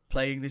like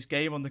playing this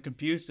game on the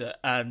computer,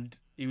 and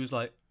he was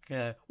like,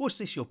 what's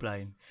this you're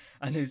playing?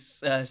 And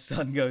his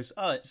son goes,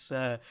 oh, it's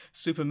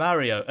Super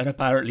Mario. And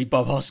apparently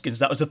Bob Hoskins,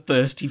 that was the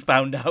first he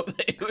found out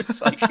that it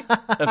was like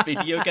a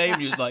video game.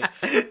 He was like,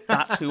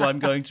 that's who I'm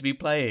going to be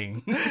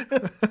playing.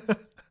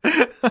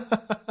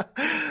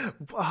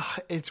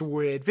 It's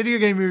weird. Video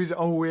game movies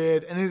are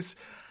weird, and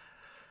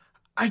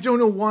I don't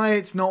know why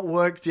it's not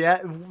worked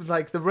yet.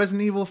 Like the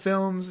Resident Evil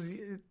films,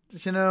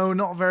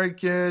 not very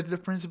good. The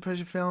Prince of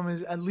Persia film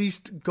has at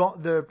least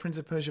got the Prince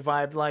of Persia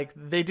vibe. Like,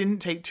 they didn't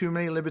take too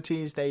many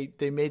liberties. They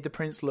made the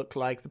prince look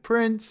like the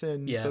prince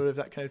and sort of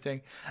that kind of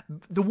thing.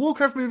 The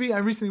Warcraft movie I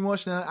recently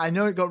watched, and I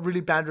know it got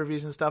really bad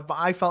reviews and stuff, but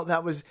I felt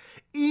that was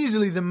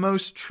easily the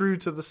most true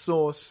to the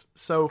source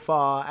so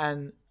far,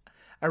 and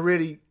a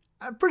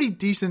pretty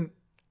decent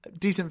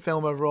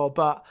film overall.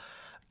 But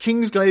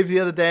Kingsglaive the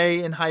other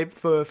day in hype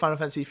for Final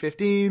Fantasy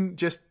 15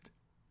 just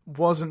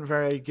wasn't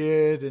very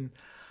good, and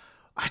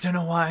I don't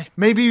know why.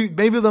 Maybe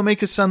they'll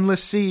make a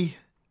Sunless Sea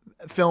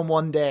film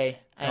one day,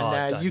 and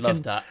I'd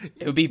love that.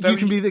 It would be very. You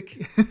can be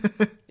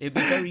the. It'd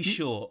be very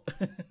short.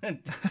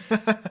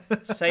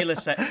 Sailor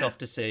sets off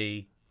to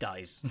sea,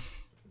 dies.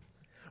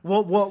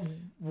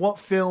 What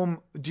film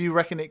do you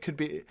reckon it could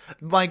be?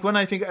 Like, when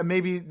I think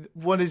maybe,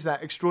 what is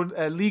that?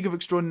 League of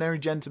Extraordinary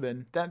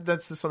Gentlemen.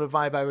 That's the sort of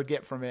vibe I would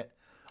get from it,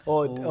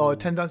 or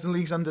 10,000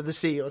 Leagues Under the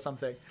Sea or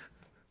something.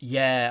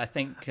 Yeah, I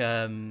think.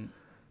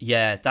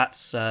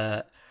 That's.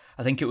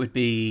 I think it would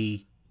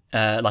be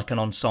like an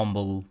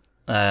ensemble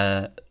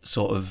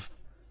sort of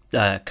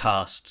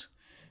cast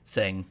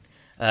thing.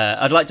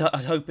 I'd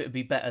hope it would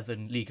be better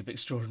than League of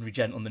Extraordinary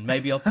Gentlemen.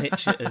 Maybe I'll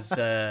pitch it as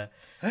I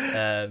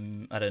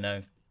don't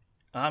know.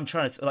 I'm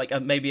trying to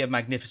maybe a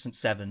Magnificent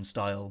Seven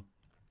style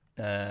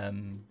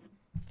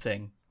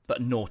thing,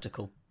 but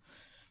nautical.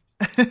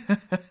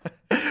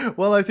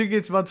 Well, I think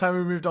it's about time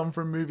we moved on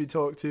from movie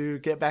talk to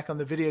get back on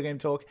the video game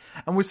talk.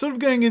 And we're sort of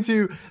going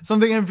into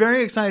something I'm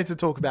very excited to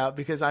talk about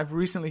because I've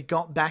recently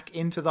got back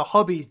into the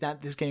hobby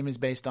that this game is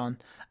based on.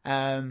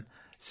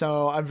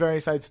 So I'm very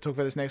excited to talk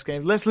about this next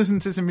game. Let's listen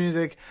to some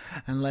music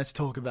and let's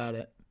talk about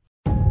it.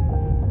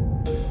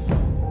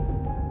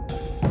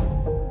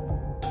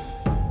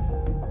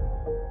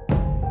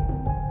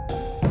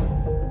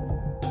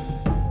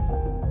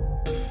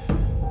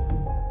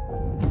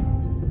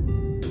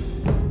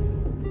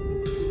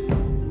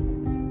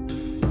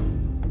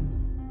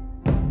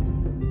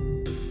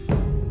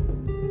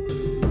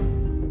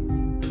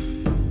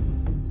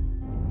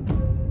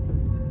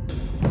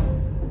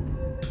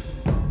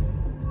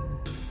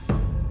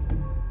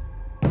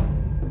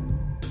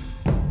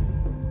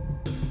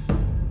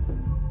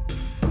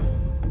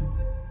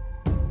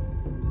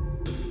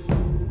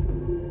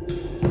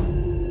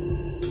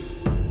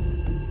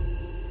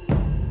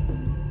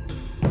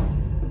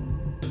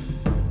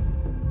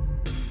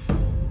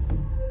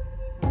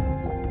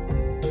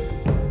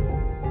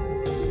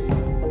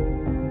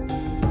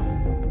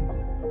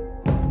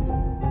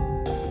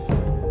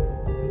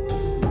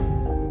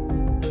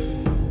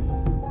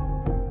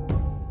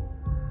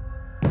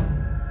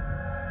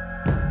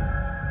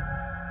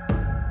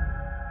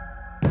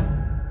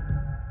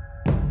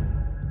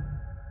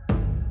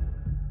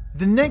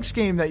 The next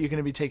game that you're going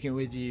to be taking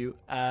with you,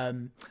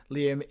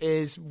 Liam,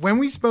 is when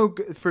we spoke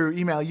through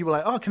email, you were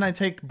like, oh, can I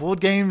take board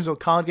games or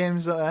card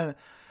games? And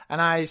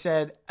I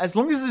said, as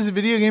long as there's a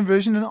video game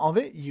version of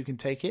it, you can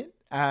take it.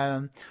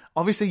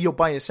 Obviously, you're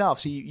by yourself,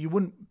 so you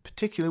wouldn't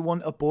particularly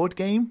want a board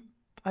game,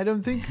 I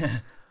don't think.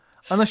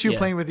 Unless you're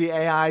playing with the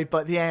AI,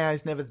 but the AI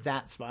is never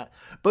that smart.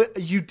 But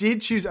you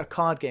did choose a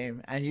card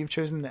game, and you've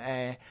chosen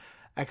a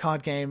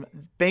card game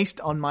based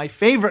on my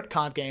favorite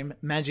card game,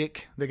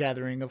 Magic the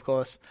Gathering, of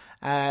course.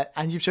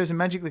 And you've chosen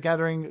Magic the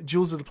Gathering,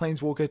 Jewels of the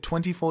Planeswalker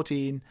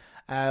 2014,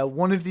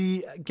 one of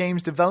the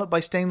games developed by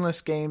Stainless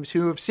Games,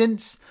 who have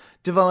since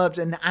developed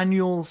an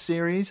annual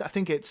series. I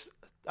think it's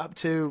up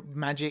to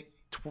Magic...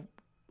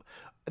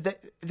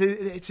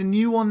 it's a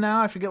new one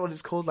now. I forget what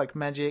it's called, like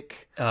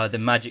Magic... the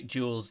Magic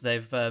Jewels.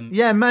 They've...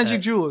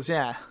 Magic Jewels,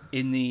 yeah.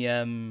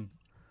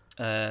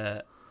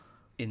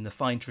 In the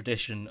fine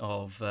tradition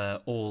of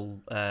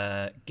all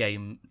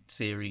game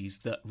series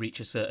that reach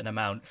a certain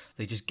amount,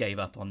 they just gave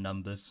up on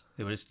numbers.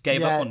 They just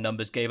gave up on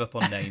numbers, gave up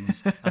on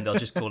names, and they'll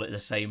just call it the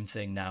same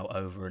thing now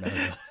over and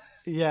over.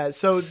 Yeah,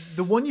 so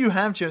the one you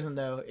have chosen,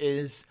 though,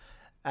 is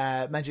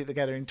Magic the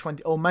Gathering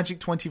Magic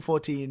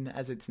 2014,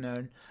 as it's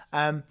known.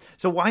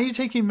 So why are you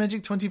taking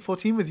Magic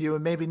 2014 with you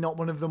and maybe not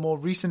one of the more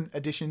recent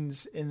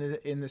additions in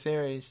the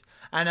series?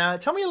 And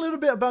tell me a little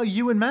bit about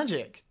you and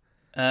Magic.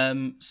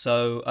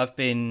 So I've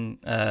been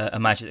a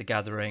Magic the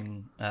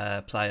Gathering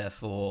player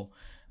for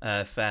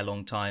a fair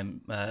long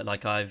time.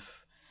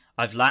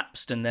 I've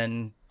lapsed and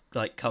then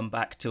come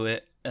back to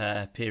it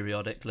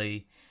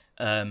periodically,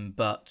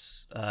 but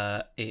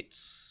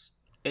it's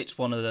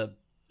one of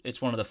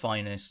the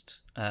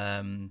finest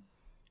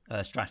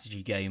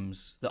strategy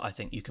games that I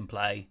think you can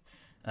play,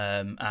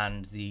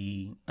 and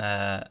the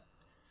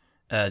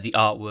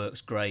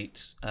artwork's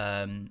great.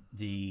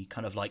 The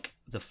kind of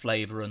the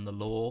flavor and the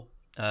lore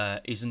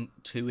isn't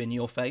too in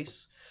your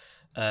face,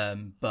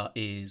 but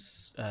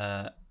is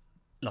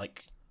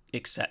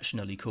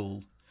exceptionally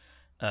cool.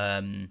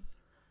 I've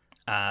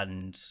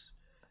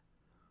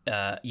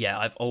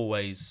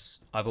always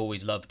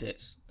loved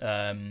it.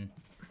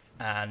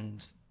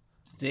 And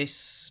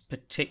this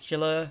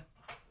particular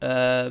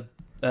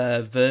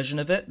version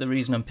of it, the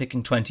reason I'm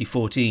picking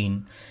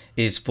 2014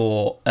 is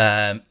for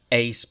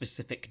a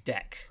specific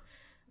deck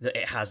that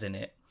it has in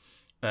it,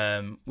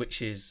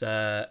 which is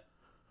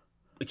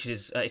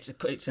it's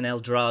an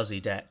Eldrazi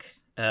deck,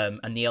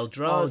 and the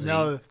Eldrazi.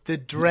 Oh no, the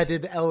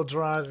dreaded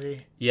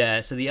Eldrazi.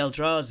 Yeah, so the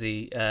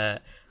Eldrazi.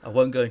 I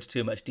won't go into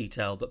too much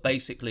detail, but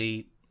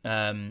basically,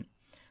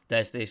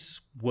 there's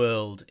this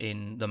world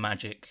in the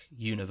Magic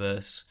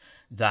universe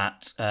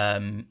that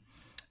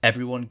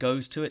everyone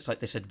goes to. It's like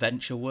this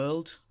adventure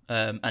world,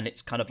 and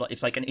it's kind of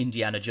it's like an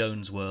Indiana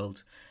Jones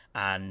world,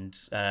 and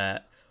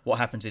what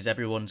happens is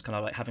everyone's kind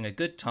of having a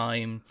good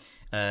time.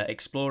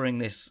 Exploring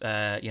this,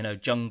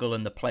 jungle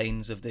and the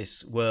plains of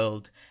this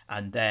world,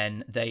 and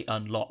then they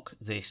unlock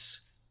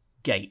this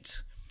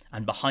gate,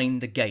 and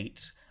behind the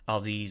gate are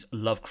these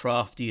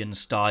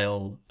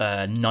Lovecraftian-style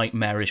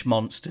nightmarish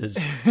monsters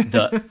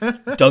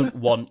that don't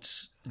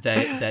want.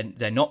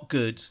 They're not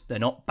good. They're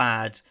not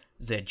bad.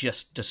 They're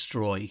just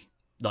destroy.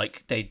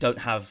 They don't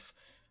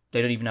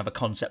even have a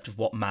concept of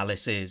what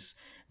malice is.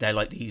 They're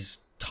like these.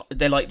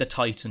 They're like the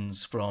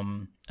Titans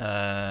from,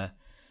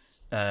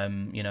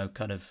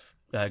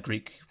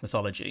 Greek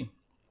mythology.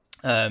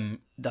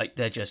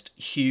 They're just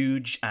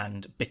huge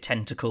and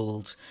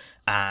betentacled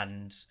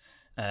and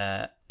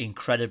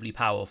incredibly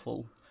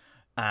powerful.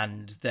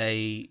 and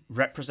they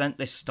represent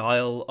this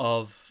style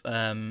of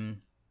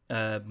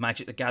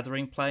Magic the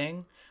Gathering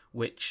playing,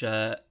 which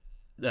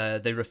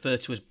they refer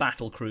to as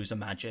battle cruiser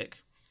Magic,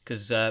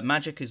 because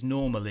Magic is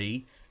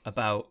normally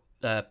about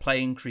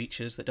playing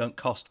creatures that don't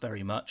cost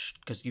very much,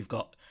 because you've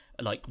got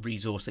like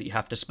resource that you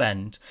have to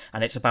spend,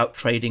 and it's about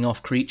trading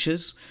off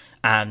creatures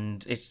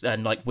and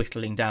like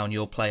whittling down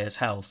your player's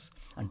health.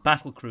 And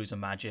battle cruiser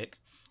Magic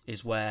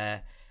is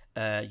where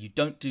you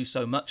don't do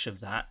so much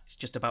of that. It's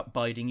just about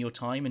biding your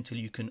time until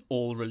you can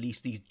all release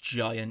these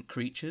giant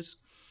creatures,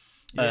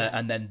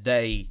 and then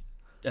they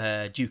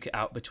duke it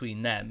out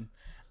between them.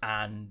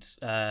 And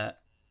I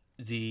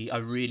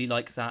really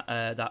like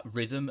that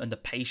rhythm and the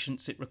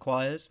patience it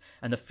requires,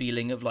 and the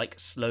feeling of like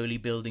slowly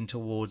building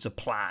towards a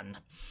plan.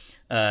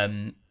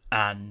 And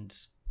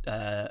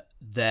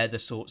they're the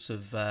sorts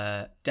of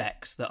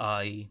decks that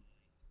I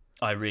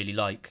really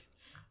like.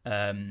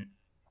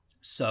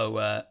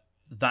 So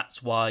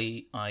that's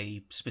why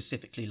I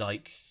specifically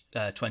like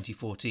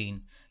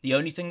 2014. The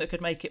only thing that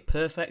could make it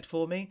perfect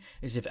for me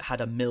is if it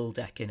had a mill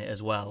deck in it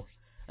as well.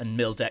 And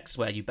mill decks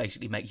where you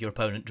basically make your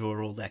opponent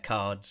draw all their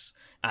cards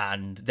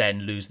and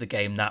then lose the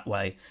game that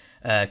way.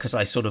 Because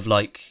I sort of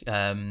like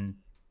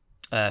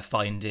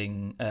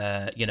finding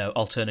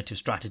alternative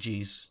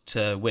strategies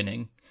to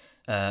winning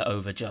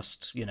over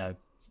just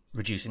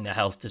reducing their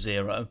health to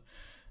 0.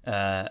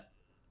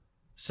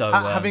 So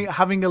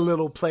having a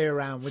little play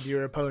around with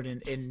your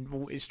opponent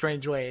in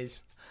strange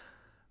ways,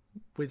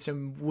 with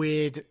some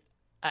weird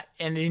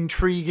and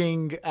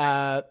intriguing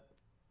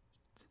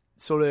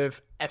sort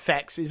of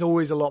effects, is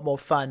always a lot more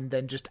fun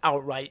than just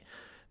outright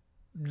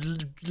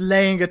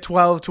laying a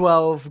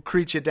 12/12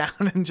 creature down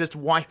and just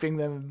wiping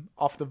them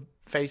off the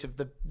face of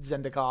the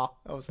Zendikar.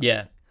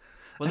 Yeah,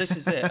 well, this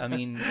is it. I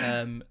mean,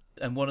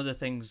 and one of the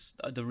things,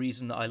 the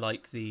reason that I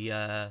like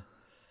the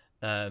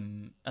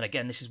and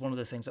again, this is one of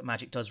the things that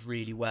Magic does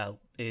really well,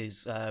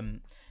 is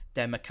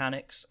their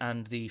mechanics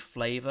and the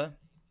flavor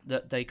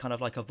that they kind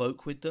of like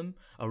evoke with them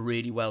are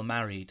really well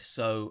married.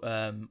 So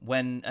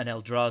when an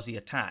Eldrazi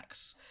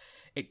attacks,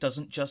 it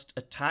doesn't just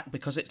attack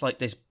because it's like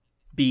this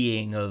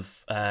being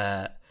of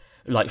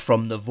like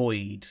from the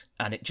void,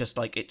 and it just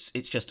like it's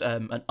just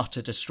an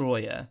utter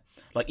destroyer.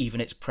 Like even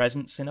its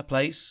presence in a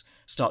place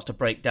starts to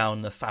break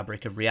down the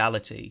fabric of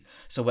reality.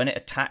 So when it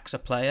attacks a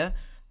player,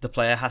 the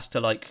player has to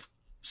like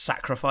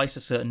sacrifice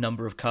a certain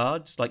number of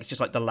cards. Like it's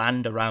just like the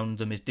land around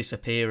them is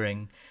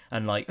disappearing,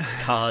 and like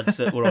cards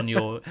that were on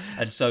your,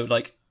 and so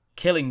like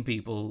killing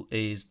people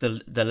is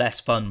the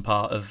less fun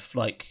part of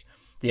like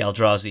the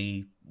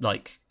Eldrazi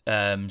like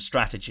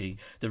strategy.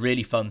 The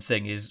really fun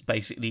thing is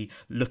basically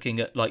looking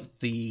at like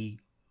the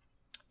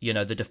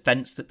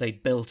defense that they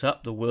built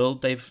up, the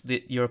world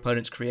your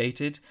opponents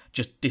created,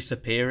 just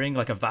disappearing,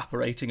 like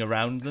evaporating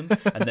around them,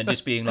 and then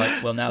just being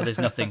like, well, now there's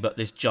nothing but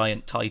this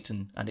giant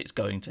titan, and it's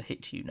going to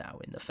hit you now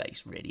in the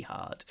face really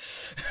hard.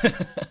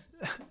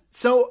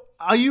 So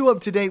are you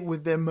up to date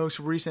with the most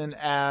recent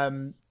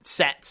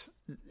set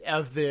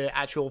of the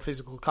actual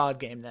physical card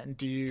game then?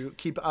 Do you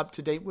keep up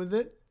to date with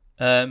it?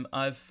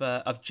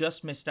 I've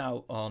just missed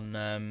out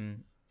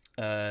on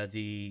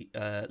the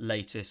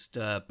latest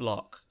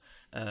block.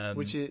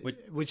 Which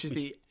is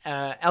the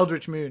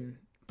Eldritch Moon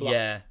block.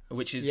 Yeah,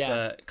 which is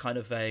kind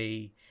of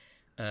a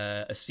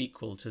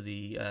sequel to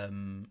the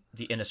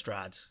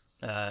Innistrad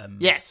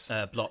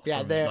block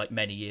from like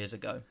many years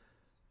ago.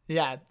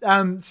 Yeah.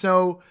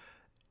 So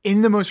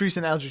in the most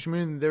recent Eldritch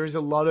Moon, there is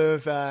a lot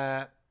of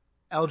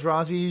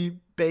Eldrazi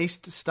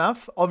based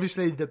stuff.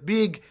 Obviously, the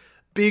big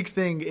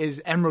thing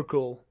is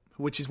Emrakul,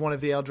 which is one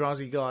of the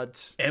Eldrazi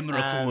gods.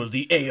 Emrakul,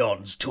 the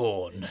Aeon's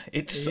Torn.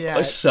 It's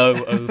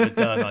so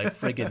overdone. I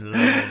friggin'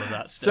 love all of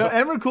that stuff. So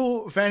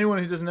Emrakul, for anyone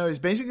who doesn't know, is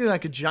basically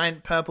like a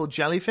giant purple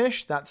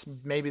jellyfish that's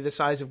maybe the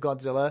size of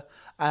Godzilla.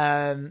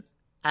 And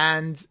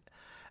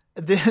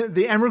the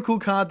Emrakul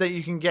card that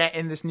you can get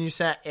in this new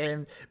set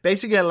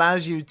basically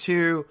allows you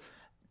to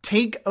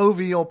take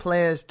over your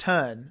player's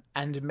turn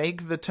and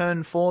make the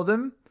turn for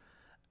them.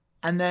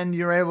 And then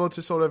you're able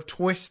to sort of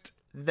twist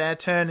their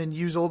turn and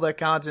use all their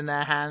cards in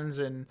their hands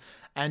and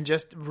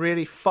just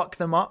really fuck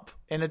them up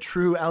in a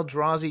true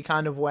Eldrazi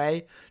kind of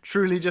way,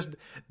 truly just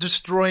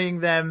destroying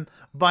them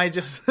by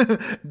just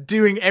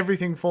doing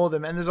everything for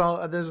them. And there's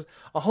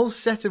a whole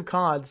set of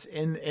cards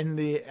in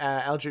the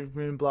Eldritch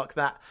Moon block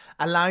that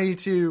allow you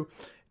to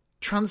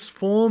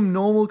transform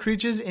normal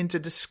creatures into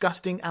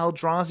disgusting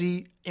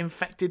Eldrazi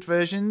infected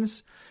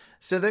versions.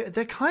 So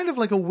they're kind of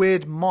like a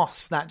weird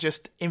moss that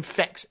just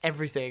infects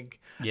everything.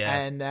 Yeah.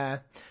 And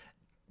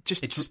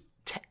just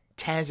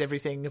tears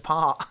everything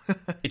apart.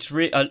 It's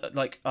really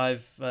like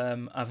I've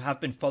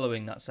been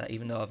following that set,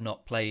 even though I've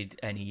not played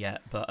any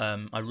yet. But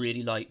I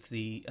really like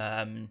the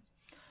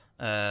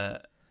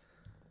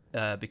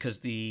because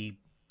the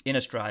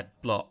Innistrad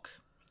block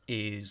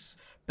is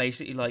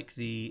basically like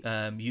the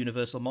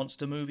Universal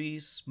monster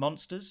movies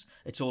monsters.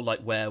 It's all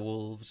like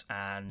werewolves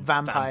and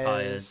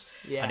vampires.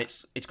 Yeah. And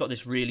it's got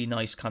this really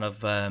nice kind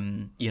of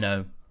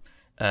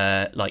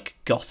like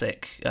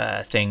gothic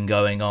thing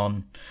going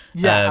on.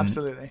 Yeah,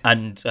 absolutely.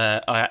 And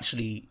I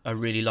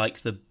really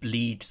like the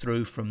bleed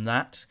through from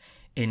that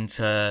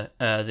into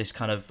this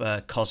kind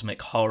of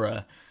cosmic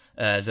horror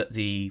that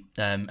the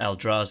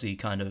Eldrazi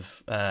kind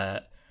of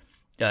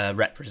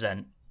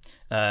represent.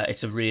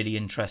 It's a really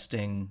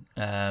interesting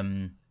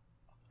kind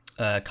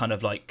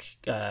of like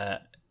I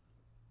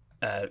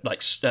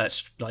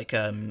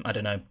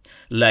don't know,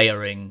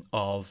 layering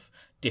of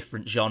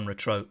different genre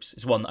tropes.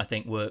 It's one that I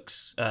think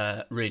works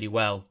really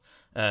well.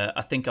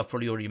 I think I've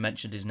probably already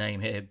mentioned his name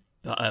here,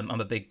 but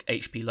I'm a big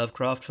H.P.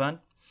 Lovecraft fan,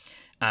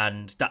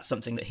 and that's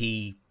something that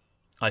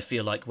I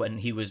feel like when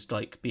he was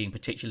like being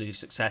particularly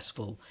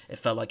successful, it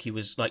felt like he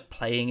was like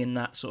playing in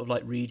that sort of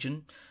like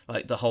region,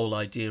 like the whole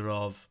idea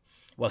of,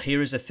 well,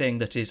 here is a thing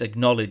that is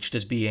acknowledged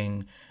as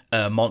being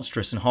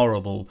monstrous and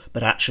horrible,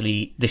 but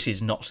actually this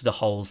is not the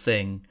whole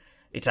thing.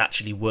 It's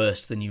actually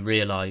worse than you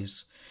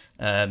realise.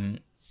 Another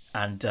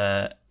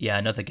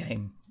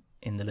game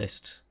in the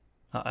list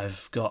that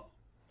I've got,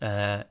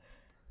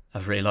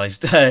 I've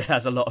realised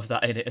has a lot of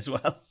that in it as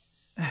well.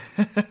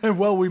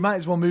 Well, we might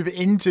as well move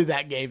into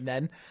that game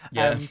then,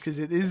 because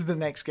Yeah. it is the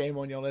next game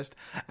on your list.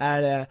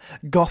 And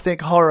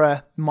Gothic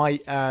horror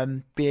might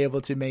be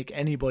able to make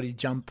anybody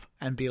jump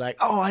and be like,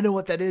 oh, I know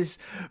what that is.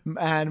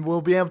 And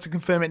we'll be able to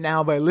confirm it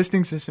now by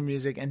listening to some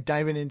music and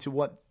diving into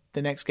what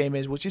the next game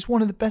is, which is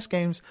one of the best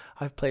games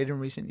I've played in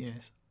recent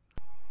years.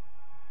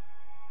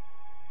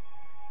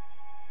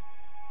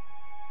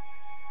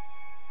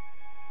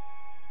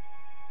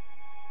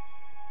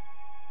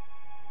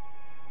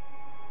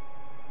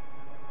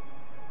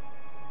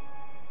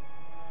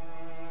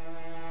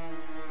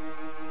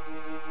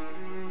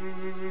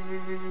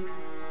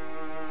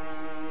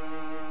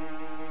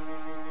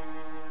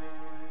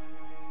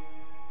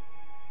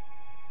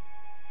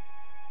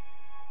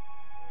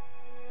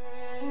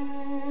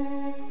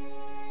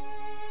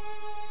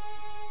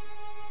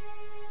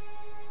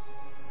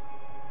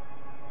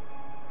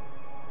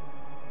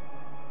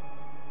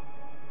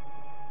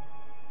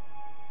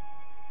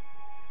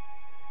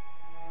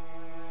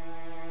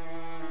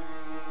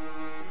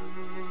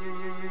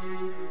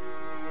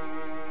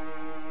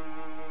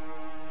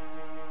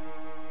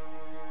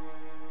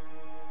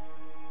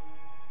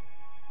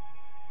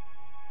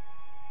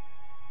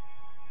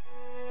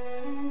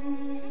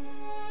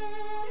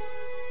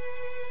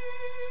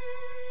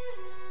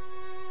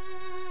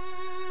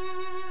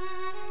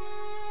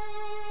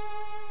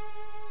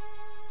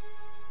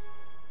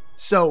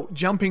 So,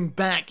 jumping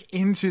back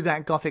into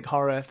that Gothic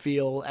horror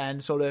feel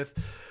and sort of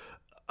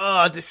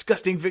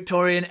disgusting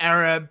Victorian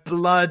era,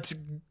 blood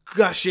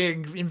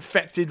gushing,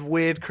 infected,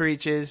 weird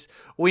creatures,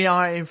 we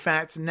are in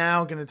fact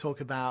now going to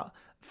talk about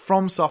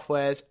From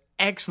Software's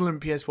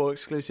excellent PS4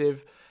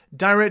 exclusive,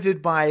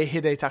 directed by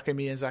Hidetaka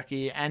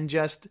Miyazaki, and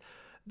just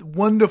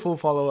wonderful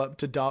follow-up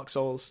to Dark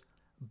Souls,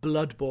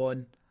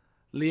 Bloodborne.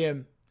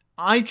 Liam,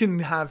 I can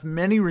have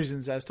many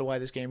reasons as to why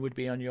this game would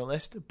be on your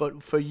list,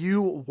 but for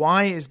you,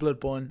 why is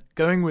Bloodborne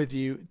going with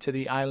you to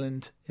the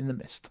island in the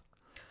mist?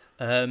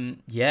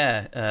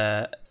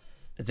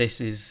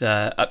 This is.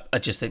 I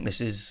just think this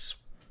is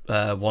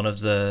one of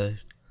the,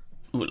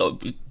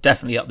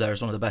 definitely up there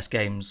as one of the best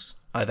games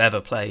I've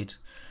ever played,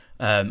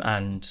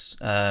 and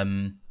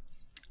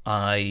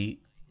I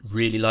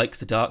really like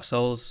the Dark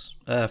Souls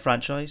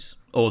franchise,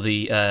 or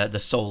the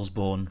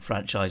Soulsborne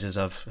franchise, as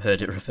I've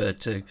heard it referred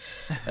to.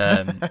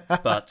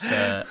 But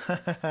I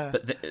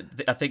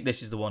think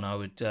this is the one I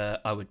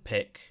would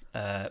pick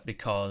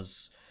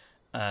because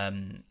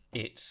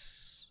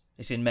it's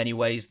in many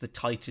ways the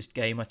tightest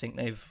game I think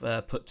they've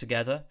put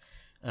together,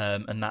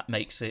 and that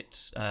makes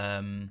it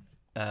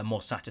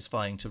more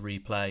satisfying to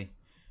replay.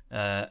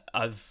 There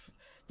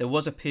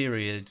was a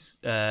period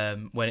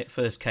when it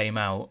first came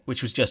out,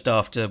 which was just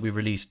after we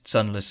released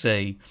Sunless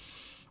Sea,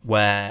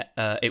 where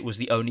it was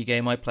the only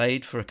game I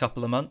played for a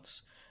couple of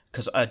months,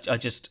 because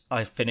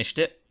I finished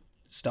it,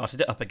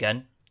 started it up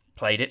again,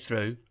 played it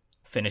through,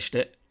 finished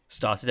it,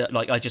 started it.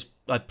 Like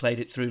I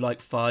played it through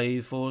like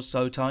 5 or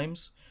so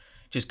times,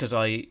 just because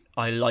I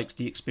liked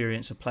the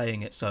experience of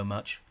playing it so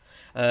much.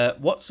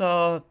 What's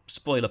our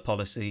spoiler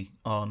policy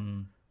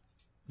on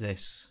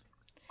this?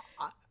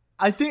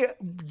 I think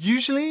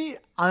usually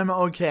I'm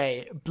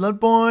okay.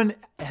 Bloodborne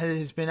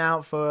has been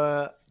out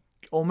for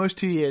almost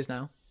 2 years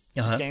now.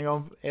 Uh-huh.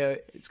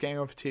 It's going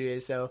on for 2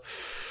 years. So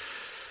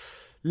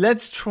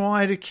let's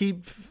try to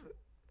keep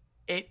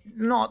it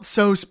not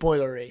so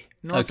spoilery.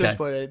 So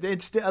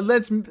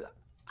spoilery.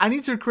 I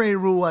need to create a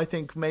rule. I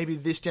think maybe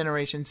this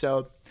generation.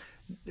 So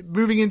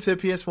moving into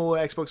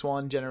PS4, Xbox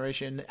One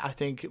generation, I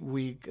think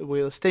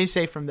we'll stay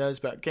safe from those.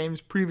 But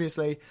games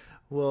previously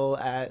will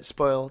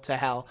spoil to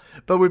hell.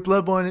 But with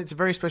Bloodborne, it's a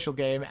very special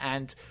game,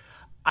 and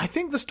I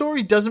think the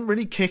story doesn't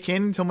really kick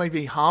in until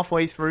maybe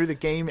halfway through the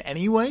game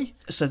anyway.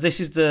 So this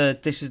is the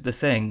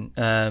thing.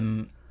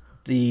 One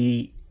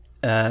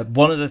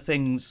of the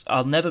things,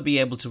 I'll never be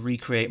able to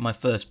recreate my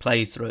first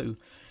playthrough,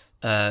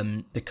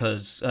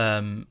 because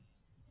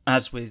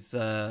as with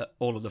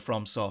all of the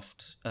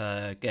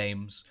FromSoft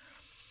games,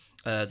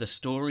 the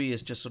story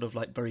is just sort of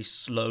like very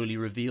slowly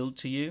revealed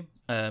to you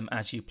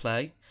as you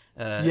play.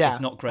 Yeah, it's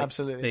not great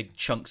absolutely. big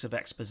chunks of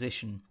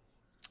exposition.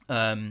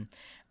 And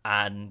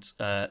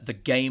the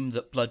game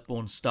that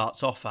Bloodborne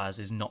starts off as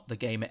is not the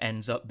game it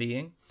ends up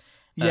being.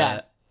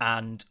 Yeah.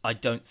 And I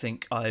don't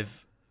think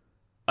I've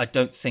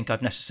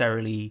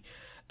necessarily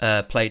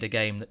played a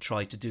game that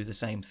tried to do the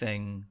same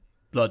thing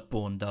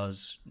Bloodborne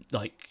does.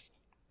 Like,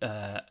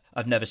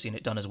 I've never seen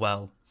it done as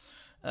well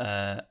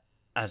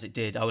as it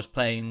did. I was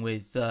playing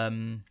with,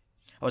 I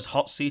was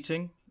hot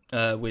seating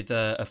with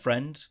a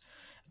friend,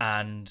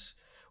 and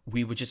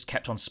we were just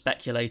kept on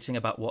speculating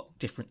about what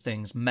different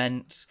things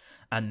meant,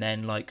 and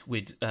then like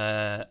we'd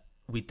then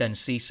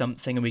see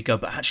something and we'd go,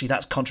 but actually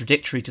that's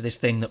contradictory to this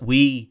thing that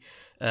we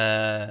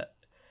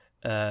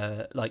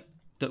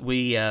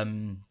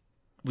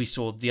we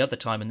saw the other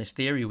time in this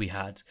theory we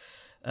had,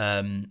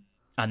 and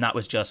that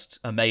was just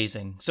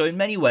amazing. So in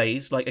many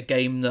ways, like a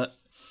game that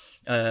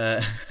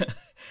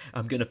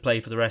I'm going to play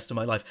for the rest of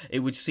my life, it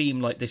would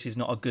seem like this is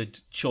not a good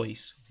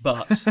choice,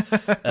 but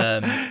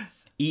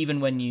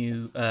even when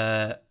you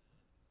I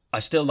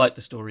still like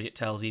the story it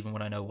tells even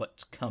when I know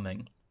what's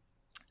coming,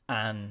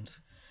 and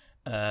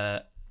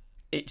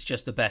it's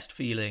just the best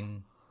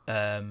feeling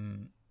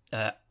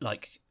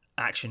like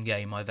action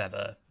game I've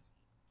ever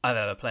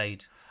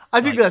played.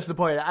 I think that's the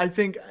point. I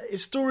think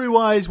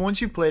story-wise, once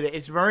you've played it,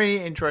 it's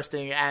very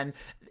interesting, and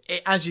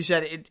as you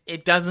said,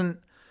 it doesn't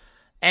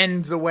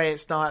end the way it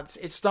starts.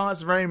 It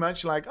starts very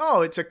much like,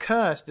 oh, it's a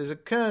curse. There's a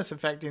curse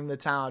affecting the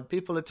town.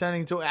 People are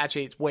turning to it.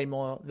 Actually, it's way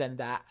more than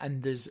that,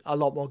 and there's a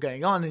lot more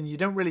going on, and you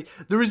don't really...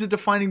 There is a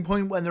defining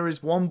point when there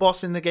is one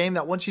boss in the game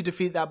that once you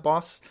defeat that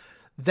boss,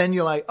 then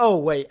you're like, oh,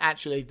 wait,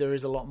 actually, there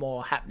is a lot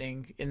more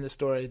happening in the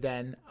story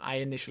than I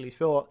initially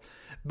thought.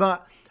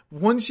 But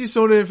once you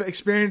sort of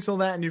experience all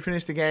that and you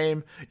finish the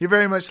game, you're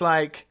very much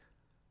like,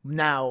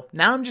 now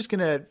I'm just going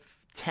to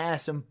tear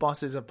some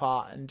bosses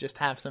apart and just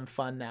have some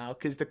fun now,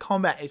 because the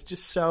combat is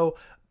just so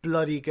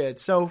bloody good,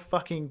 so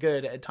fucking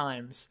good at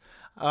times.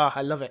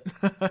 I love it.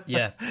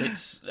 Yeah,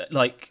 it's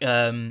like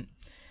one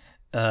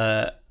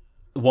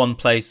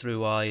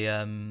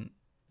playthrough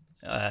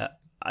I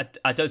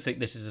don't think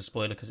this is a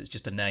spoiler because it's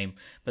just a name,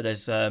 but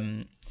there's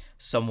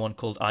someone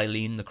called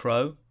Eileen the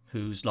Crow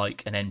who's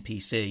like an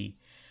NPC,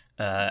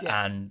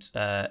 and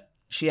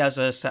she has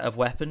a set of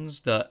weapons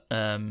that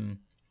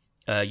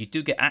you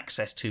do get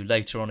access to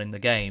later on in the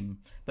game,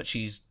 but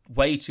she's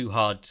way too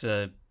hard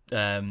to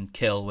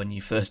kill when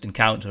you first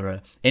encounter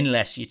her,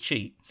 unless you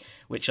cheat,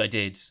 which I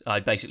did. I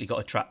basically got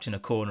her trapped in a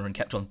corner and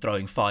kept on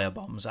throwing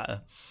firebombs at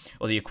her,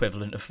 or the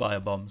equivalent of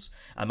firebombs.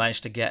 I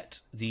managed to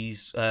get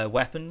these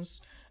weapons,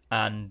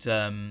 and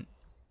the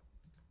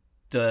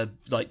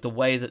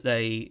way that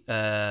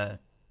the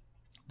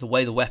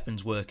way the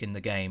weapons work in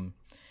the game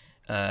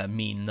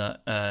mean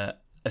that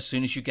as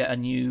soon as you get a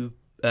new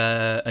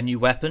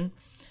weapon,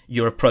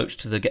 your approach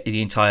to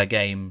the entire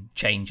game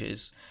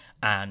changes,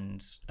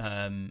 and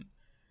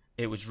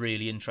it was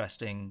really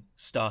interesting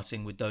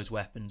starting with those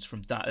weapons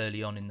from that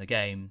early on in the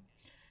game,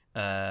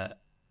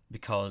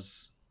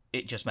 because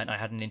it just meant I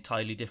had an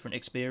entirely different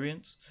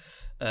experience,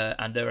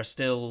 and there are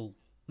still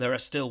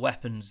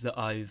weapons that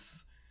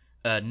I've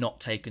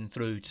not taken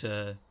through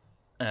to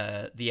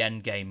the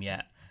end game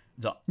yet.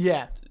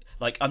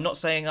 Like, I'm not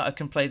saying that I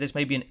can play this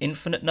maybe an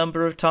infinite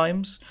number of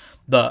times,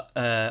 but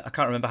I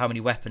can't remember how many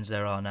weapons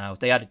there are now.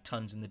 They added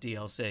tons in the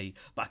DLC,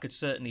 but I could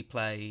certainly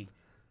play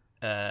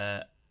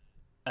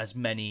as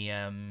many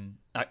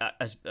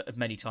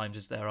times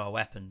as there are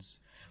weapons.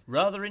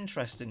 Rather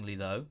interestingly,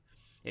 though,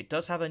 it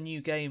does have a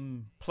New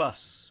Game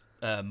Plus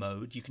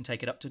mode. You can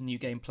take it up to New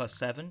Game Plus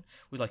 7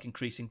 with like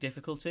increasing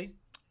difficulty.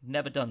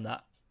 Never done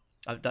that.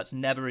 That's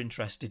never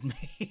interested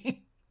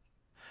me.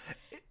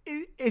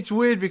 It's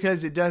weird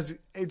because it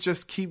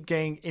just keep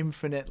getting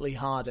infinitely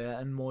harder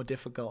and more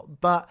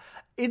difficult. But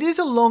it is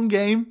a long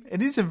game.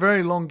 It is a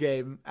very long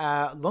game,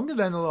 longer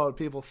than a lot of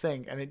people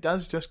think, and it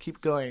does just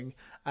keep going,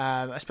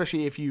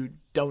 especially if you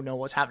don't know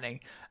what's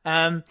happening.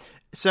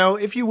 So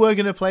if you were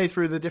going to play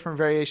through the different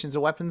variations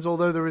of weapons,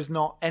 although there is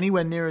not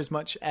anywhere near as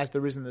much as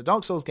there is in the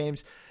Dark Souls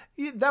games,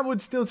 that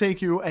would still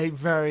take you a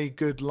very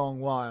good long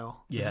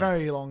while,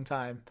 very long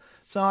time.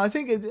 So I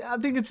think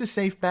it's a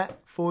safe bet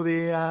for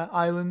the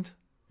island.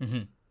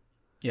 Mm-hmm.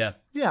 Yeah.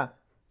 Yeah.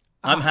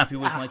 I'm happy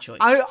with my choice.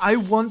 I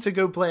want to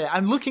go play it.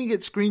 I'm looking at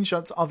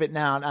screenshots of it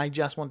now, and I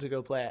just want to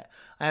go play it.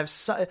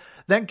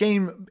 That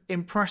game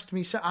impressed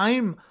me. So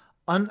I'm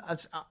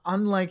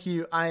unlike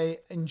you. I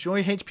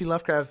enjoy H.P.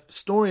 Lovecraft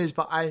stories,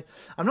 but I'm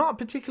not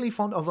particularly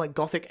fond of like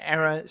Gothic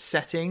era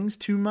settings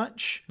too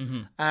much.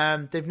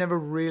 Mm-hmm. They've never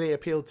really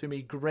appealed to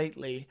me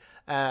greatly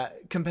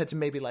compared to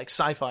maybe like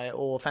sci-fi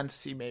or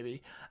fantasy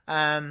maybe.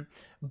 But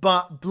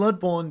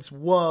Bloodborne's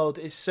world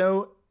is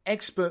so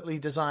expertly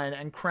designed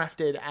and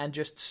crafted and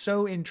just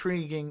so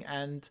intriguing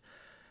and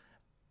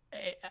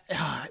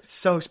it's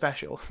so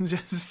special.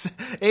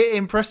 It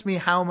impressed me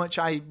how much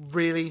I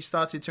really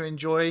started to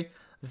enjoy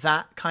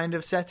that kind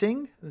of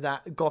setting,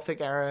 that Gothic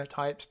era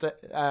type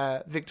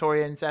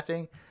Victorian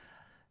setting.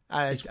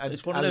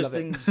 It's one of I those love it.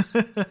 things.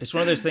 It's one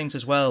of those things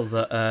as well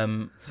that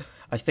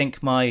I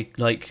think my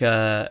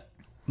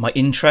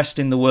interest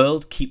in the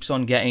world keeps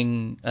on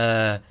getting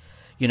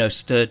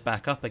stirred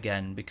back up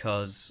again,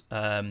 because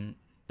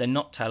they're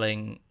not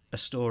telling a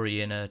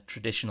story in a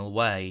traditional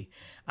way,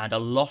 and a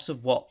lot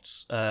of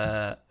what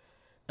I'm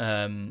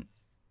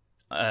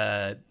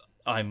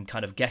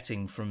kind of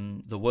getting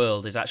from the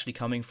world is actually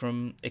coming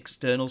from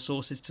external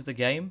sources to the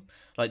game.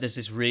 Like there's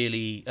this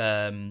really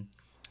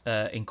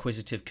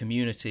inquisitive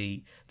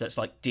community that's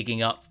like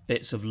digging up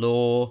bits of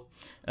lore.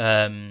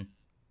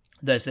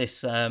 There's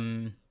this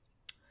this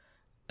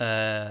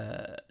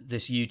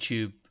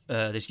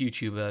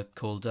YouTuber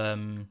called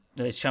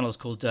his channel is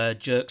called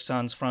Jerk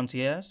Sans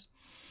Frontières,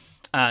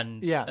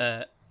 and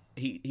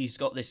he's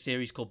got this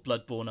series called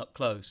Bloodborne Up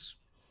Close,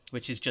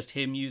 which is just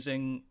him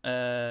using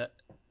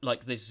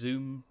like this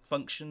zoom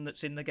function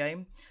that's in the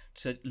game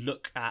to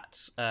look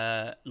at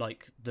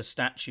like the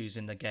statues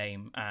in the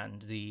game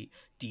and the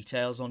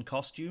details on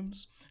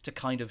costumes to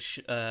kind of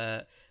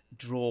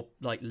draw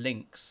like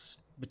links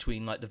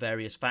between like the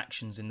various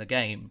factions in the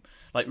game.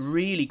 Like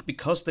really,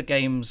 because the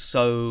game's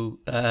so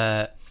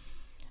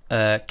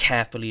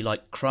carefully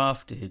like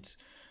crafted,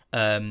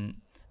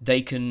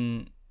 they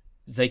can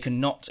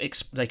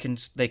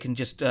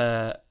just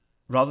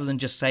rather than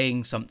just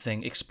saying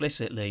something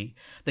explicitly,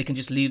 they can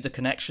just leave the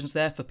connections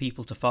there for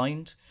people to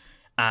find.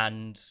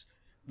 And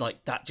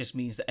like that just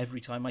means that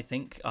every time I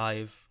think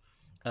I've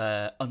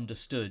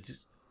understood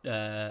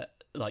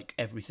like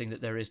everything that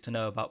there is to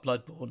know about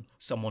Bloodborne,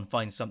 someone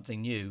finds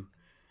something new,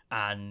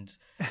 and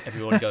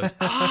everyone goes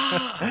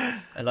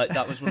ah! And like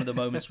that was one of the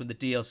moments when the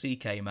DLC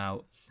came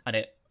out, and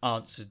it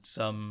answered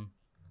some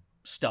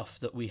stuff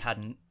that we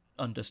hadn't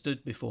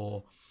understood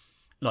before.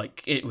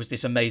 Like it was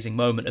this amazing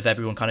moment of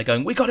everyone kind of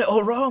going, "We got it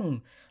all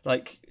wrong!"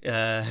 Like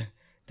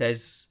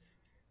there's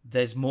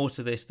more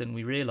to this than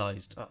we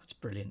realised. Oh, it's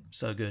brilliant,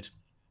 so good.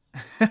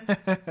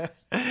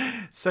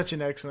 Such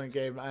an excellent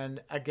game,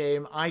 and a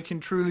game I can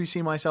truly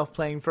see myself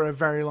playing for a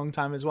very long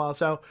time as well.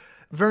 So,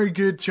 very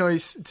good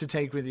choice to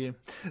take with you.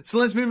 So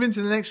let's move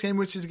into the next game,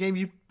 which is a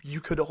game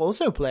you could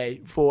also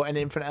play for an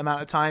infinite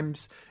amount of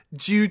times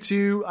due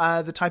to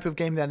the type of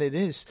game that it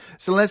is.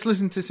 So let's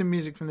listen to some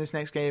music from this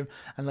next game,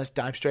 and let's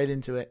dive straight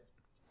into it.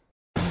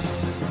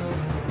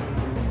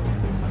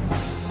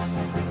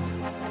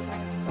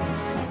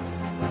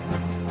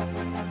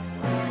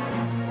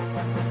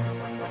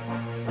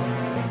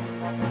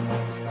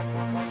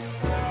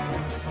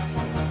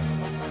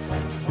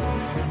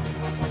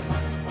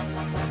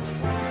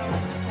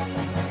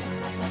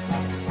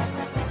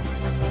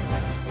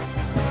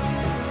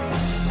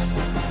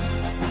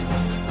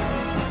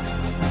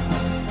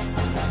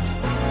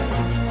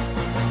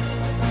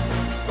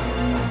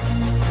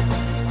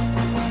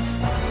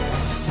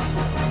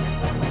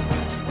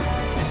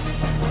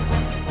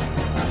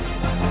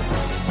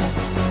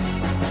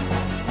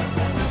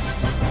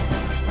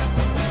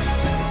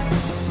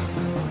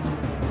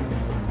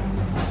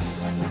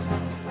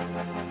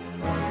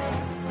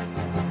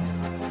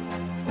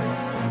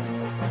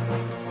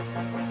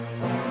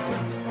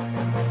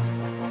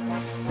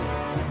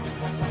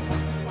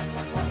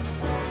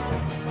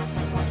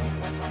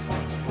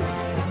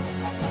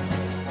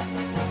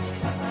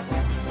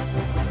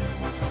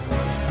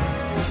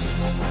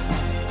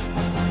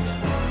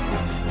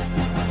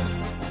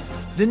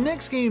 The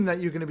next game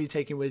that you're going to be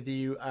taking with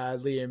you,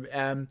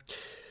 Liam,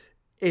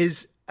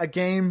 is a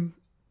game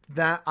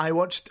that I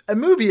watched a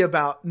movie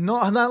about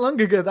not that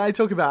long ago that I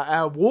talk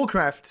about,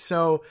 Warcraft.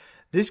 So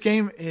this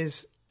game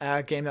is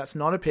a game that's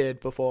not appeared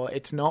before.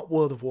 It's not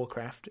World of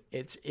Warcraft.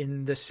 It's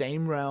in the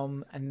same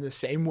realm and the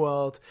same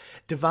world,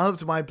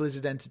 developed by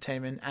Blizzard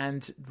Entertainment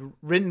and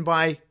written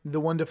by the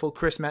wonderful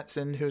Chris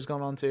Metzen, who has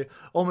gone on to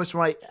almost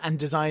write and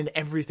design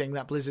everything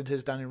that Blizzard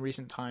has done in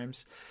recent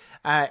times.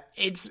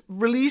 It's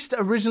released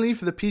originally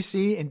for the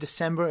PC in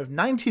December of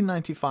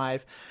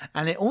 1995,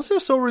 and it also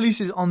saw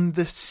releases on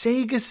the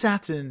Sega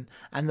Saturn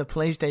and the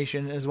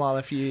PlayStation as well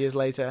a few years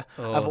later.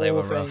 Oh, they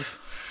were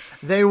rough.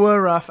 They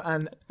were rough,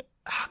 and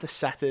a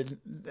Saturn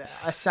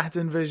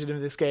version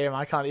of this game,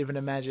 I can't even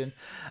imagine.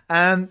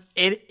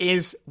 It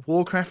is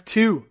Warcraft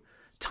 2,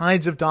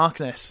 Tides of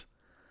Darkness.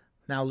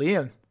 Now,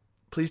 Liam,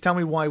 please tell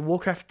me why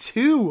Warcraft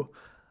 2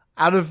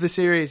 out of the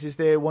series is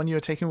the one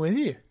you're taking with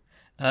you.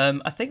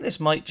 I think this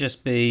might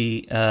just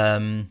be,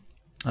 I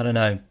don't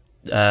know,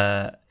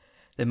 there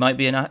might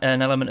be an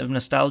element of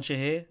nostalgia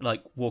here.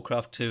 Like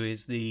Warcraft 2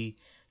 is the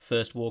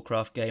first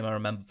Warcraft game I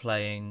remember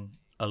playing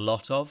a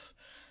lot of.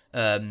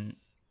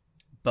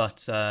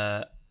 But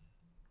I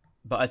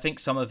think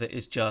some of it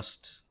is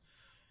just,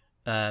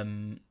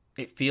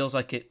 it feels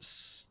like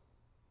it's,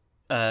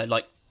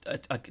 like,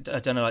 I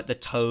don't know, like the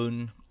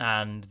tone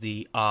and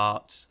the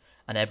art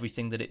and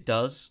everything that it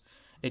does.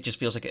 It just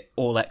feels like it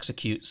all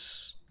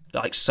executes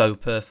like so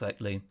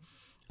perfectly.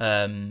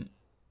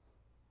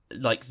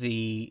 Like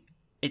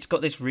it's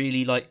got this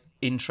really like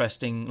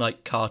interesting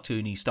like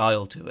cartoony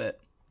style to it,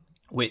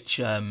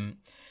 which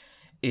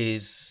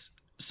is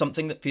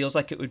something that feels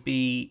like it would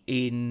be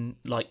in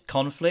like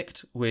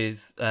conflict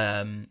with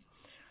like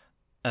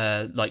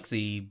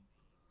the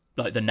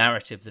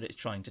narrative that it's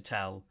trying to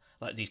tell,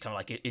 like these kind of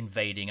like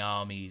invading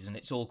armies, and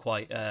it's all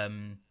quite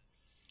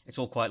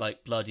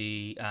like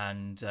bloody,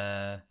 and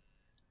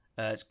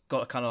it's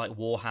got a kind of like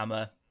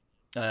Warhammer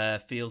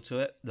feel to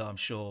it that I'm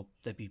sure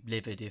they'd be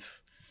livid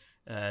if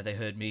they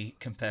heard me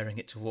comparing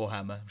it to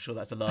Warhammer. I'm sure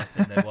that's the last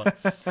thing they want.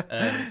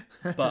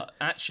 But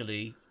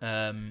actually,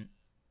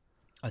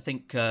 I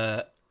think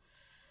there's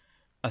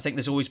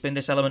always been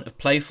this element of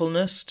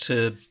playfulness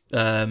to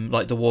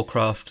like the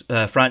Warcraft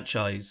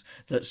franchise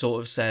that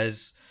sort of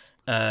says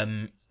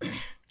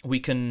we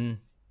can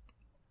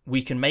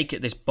make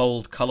it this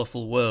bold,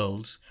 colourful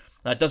world.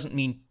 That doesn't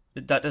mean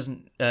that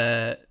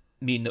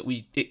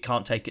it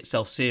can't take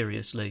itself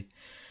seriously.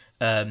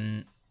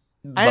 I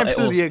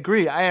absolutely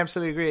agree.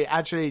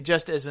 Actually,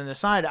 just as an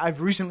aside,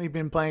 I've recently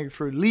been playing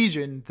through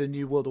Legion, the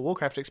new World of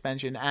Warcraft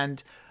expansion,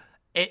 and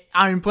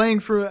I'm playing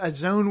through a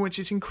zone which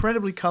is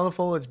incredibly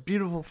colourful. It's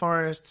beautiful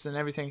forests and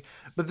everything,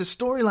 but the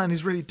storyline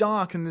is really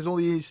dark, and there's all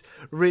these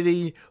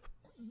really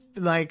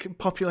like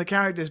popular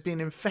characters being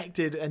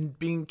infected and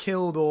being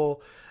killed, or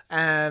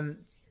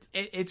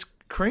it's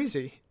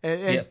crazy.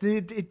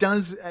 It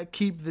does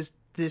keep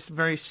this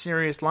very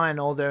serious line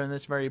all there in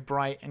this very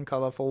bright and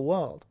colourful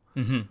world.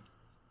 Mm-hmm.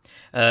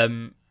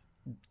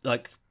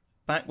 Like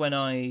back when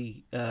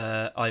I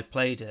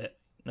played it,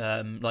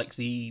 like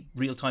the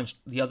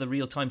other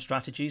real-time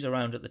strategies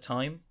around at the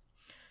time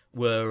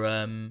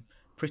were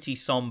pretty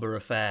somber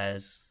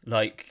affairs.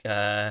 Like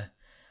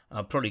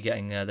I'm probably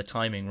getting the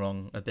timing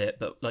wrong a bit,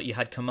 but like you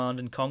had Command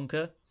and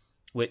Conquer,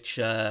 which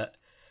even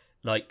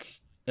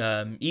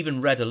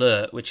Red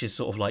Alert, which is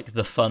sort of like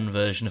the fun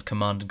version of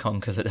Command and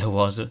Conquer that there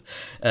was,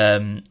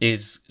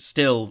 is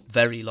still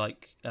very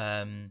like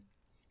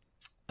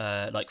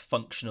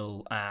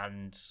functional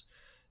and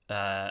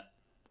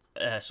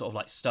sort of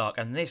like stark.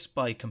 And this,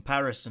 by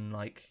comparison,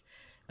 like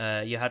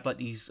you had like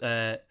these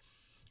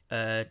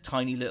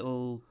tiny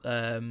little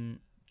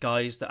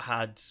guys that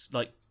had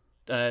like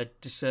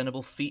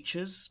discernible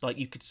features, like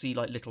you could see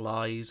like little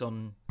eyes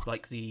on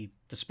like the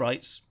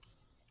sprites,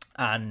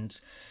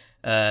 and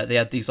they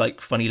had these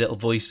like funny little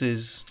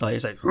voices, like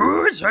it's like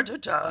all of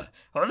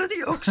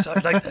the oaks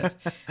like that.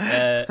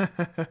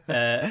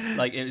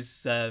 Like it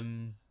was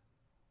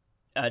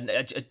and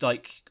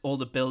like all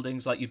the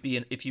buildings, like you'd be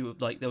in, if you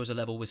like there was a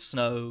level with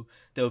snow,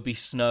 there would be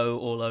snow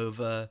all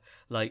over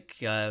like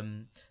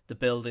the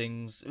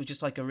buildings. It was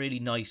just like a really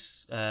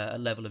nice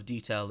level of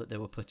detail that they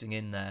were putting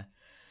in there.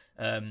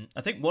 I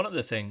think one of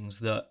the things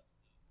that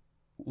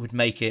would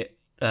make it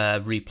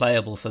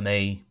replayable for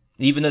me,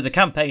 even though the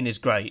campaign is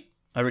great,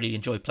 I really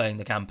enjoy playing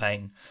the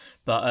campaign,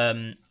 but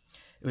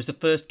it was the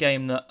first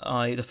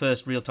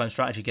real-time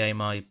strategy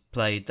game I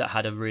played that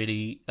had a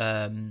really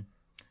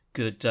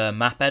good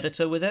map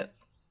editor with it,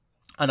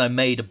 and I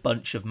made a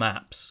bunch of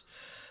maps,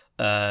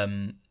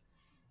 and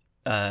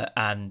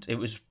it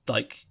was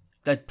like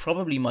they're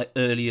probably my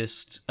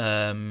earliest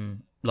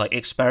like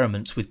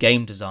experiments with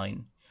game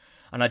design,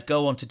 and I'd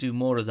go on to do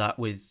more of that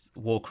with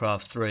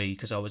Warcraft 3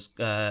 because I was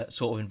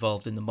sort of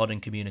involved in the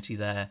modding community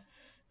there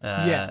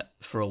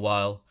for a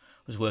while.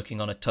 I was working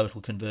on a total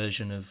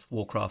conversion of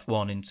Warcraft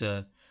 1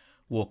 into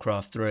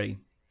Warcraft 3.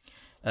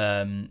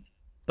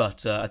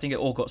 But I think it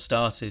all got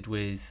started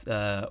with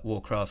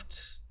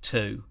Warcraft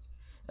 2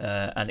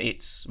 and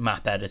its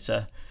map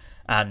editor.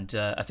 And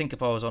I think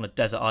if I was on a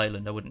desert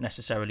island, I wouldn't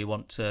necessarily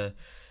want to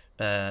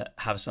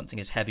have something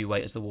as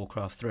heavyweight as the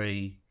Warcraft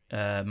 3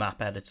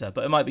 map editor.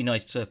 But it might be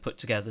nice to put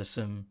together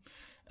some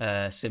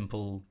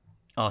simple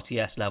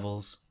RTS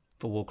levels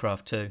for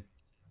Warcraft 2.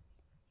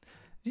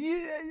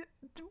 Yeah,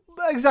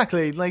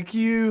 exactly. Like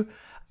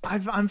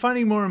I'm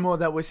finding more and more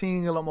that we're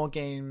seeing a lot more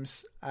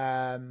games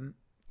that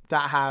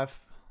have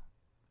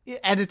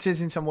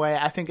editors in some way.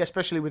 I think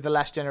especially with the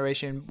last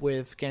generation,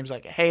 with games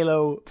like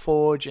Halo,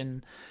 Forge,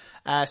 and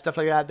stuff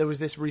like that, there was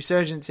this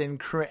resurgence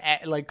in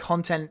like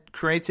content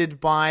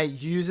created by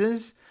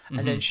users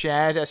and then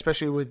shared,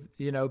 especially with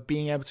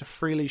being able to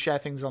freely share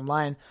things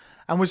online.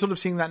 And we're sort of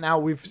seeing that now.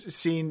 We've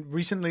seen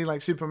recently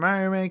like Super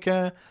Mario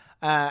Maker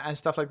and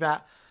stuff like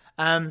that.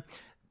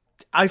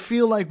 I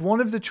feel like one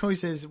of the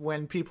choices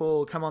when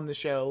people come on the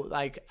show,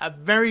 like a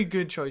very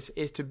good choice,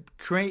 is to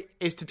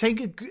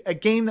take a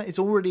game that is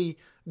already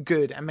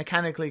good and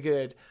mechanically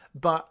good,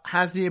 but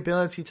has the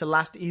ability to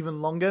last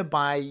even longer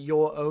by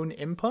your own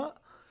input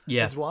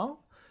as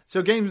well.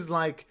 So games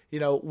like,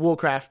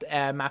 Warcraft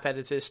map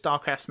editors,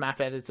 StarCraft's map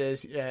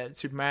editors,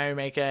 Super Mario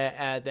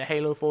Maker, the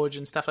Halo Forge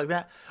and stuff like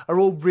that are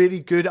all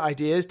really good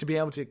ideas to be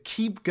able to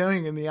keep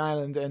going in the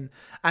island and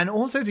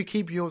also to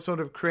keep your sort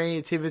of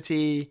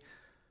creativity,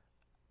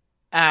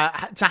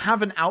 to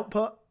have an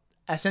output,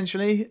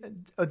 essentially,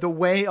 the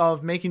way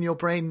of making your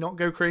brain not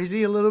go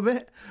crazy a little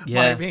bit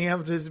by being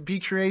able to be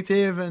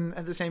creative and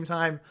at the same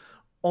time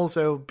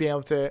also be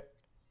able to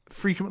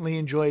frequently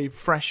enjoy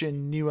fresh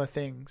and newer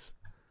things.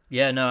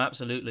 Yeah, no,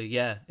 absolutely.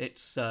 Yeah,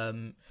 it's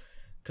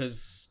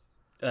because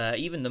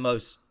even the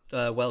most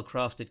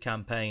well-crafted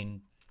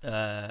campaign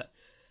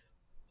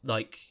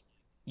like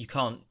you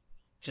can't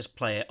just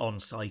play it on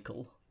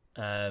cycle,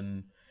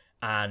 and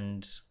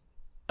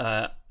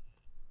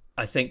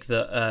I think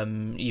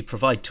that you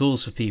provide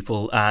tools for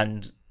people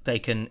and they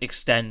can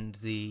extend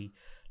the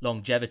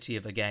longevity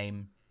of a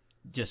game,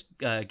 just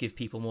give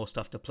people more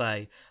stuff to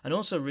play. And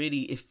also,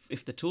 really,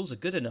 if the tools are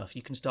good enough,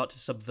 you can start to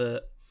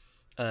subvert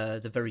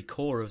the very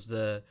core of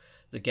the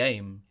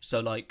game. So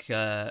like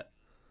the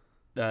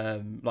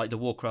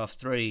Warcraft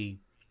 3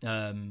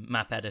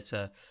 map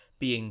editor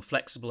being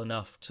flexible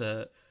enough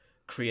to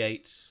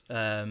create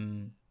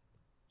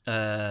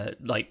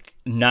like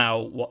now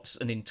what's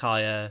an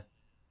entire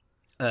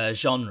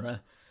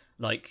genre,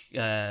 like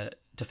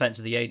Defense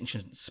of the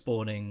Ancients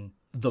spawning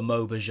the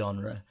MOBA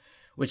genre,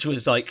 which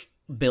was like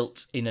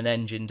built in an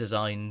engine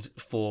designed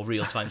for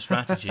real-time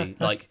strategy.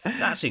 Like,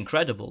 that's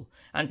incredible.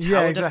 And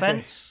tower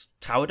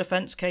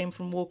defense came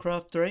from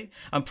Warcraft 3.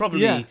 And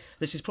probably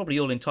this is probably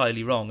all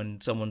entirely wrong,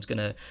 and someone's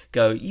gonna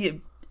go,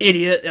 "You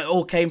idiot, it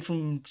all came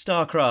from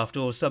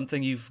StarCraft or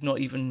something you've not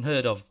even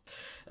heard of."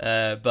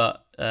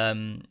 But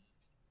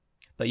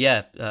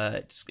yeah,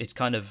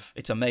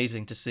 it's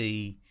amazing to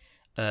see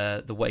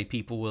the way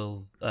people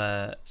will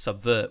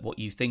subvert what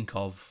you think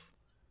of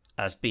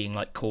as being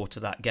like core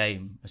to that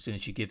game as soon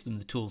as you give them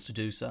the tools to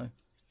do so.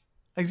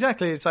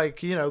 Exactly. It's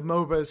like, you know,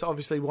 MOBA is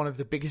obviously one of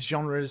the biggest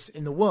genres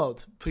in the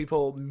world.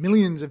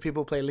 Millions of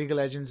people play League of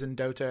Legends and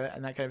Dota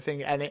and that kind of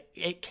thing. And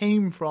it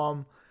came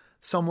from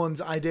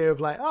someone's idea of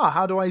like,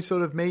 how do I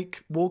sort of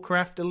make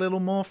Warcraft a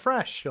little more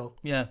fresh or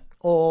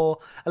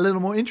a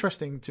little more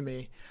interesting to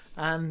me?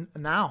 And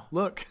now,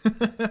 look.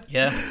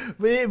 Yeah.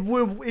 It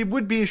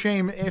would be a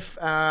shame if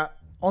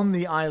on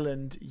the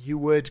island you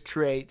would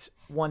create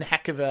one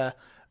heck of a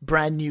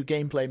brand new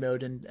gameplay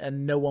mode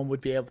and no one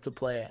would be able to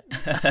play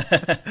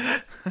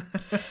it.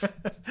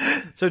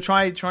 So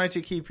try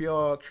to keep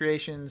your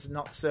creations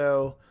not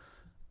so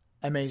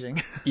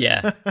amazing.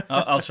 Yeah,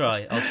 I'll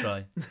try.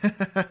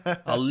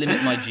 I'll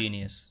limit my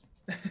genius.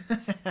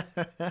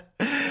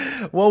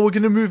 Well, we're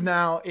going to move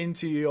now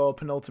into your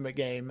penultimate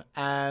game.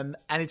 And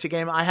it's a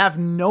game I have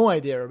no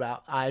idea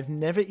about. I've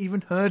never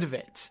even heard of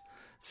it.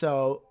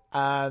 So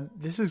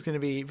this is going to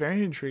be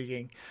very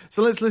intriguing.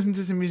 So let's listen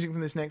to some music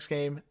from this next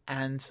game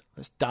and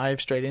let's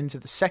dive straight into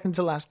the second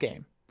to last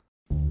game.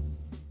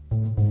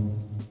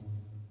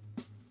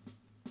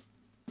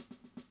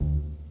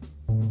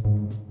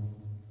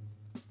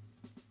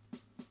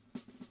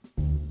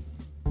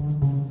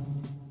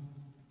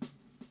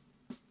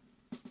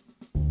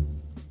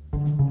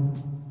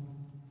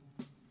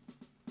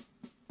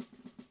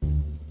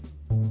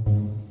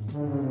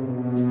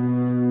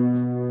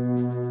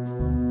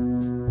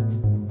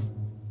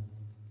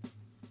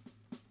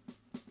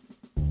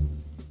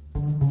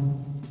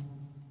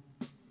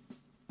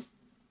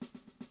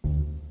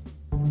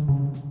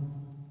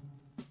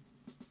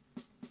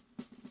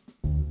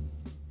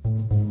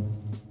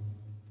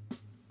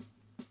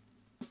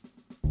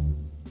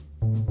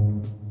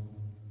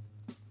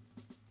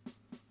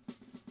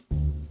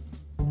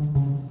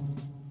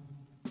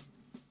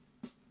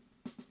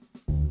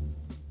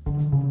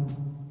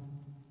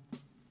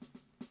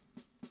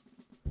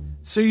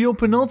 So your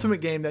penultimate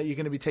game that you're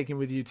going to be taking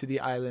with you to the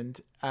island,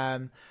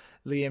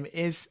 Liam,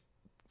 is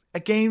a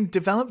game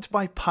developed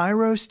by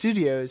Pyro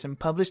Studios and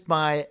published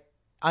by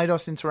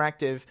Eidos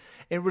Interactive.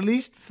 It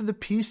released for the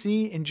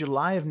PC in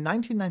July of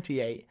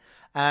 1998.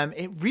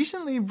 It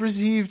recently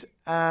received,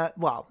 a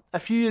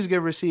few years ago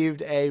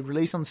received a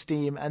release on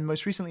Steam and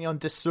most recently on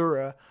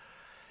Desura.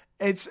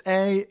 It's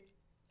a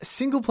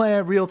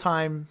single-player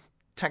real-time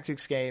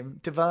tactics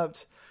game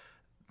developed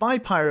by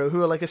Pyro,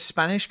 who are like a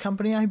Spanish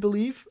company, I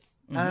believe.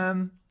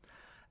 Mm-hmm.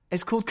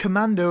 It's called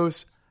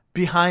Commandos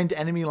Behind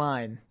Enemy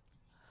Line.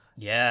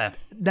 Yeah.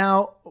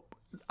 Now,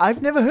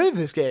 I've never heard of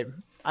this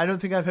game. I don't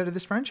think I've heard of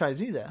this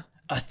franchise either.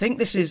 I think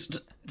this is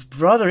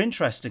rather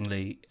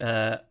interestingly,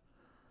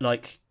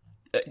 like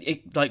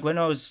when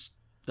I was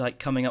like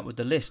coming up with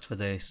the list for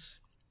this,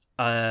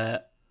 I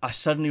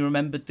suddenly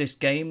remembered this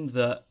game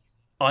that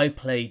I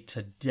played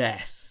to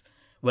death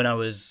when I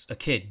was a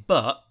kid,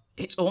 but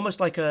it's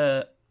almost like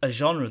a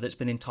genre that's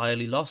been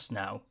entirely lost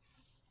now.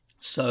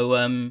 So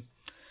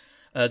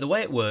the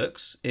way it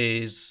works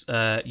is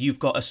you've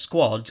got a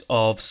squad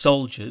of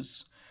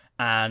soldiers,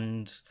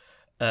 and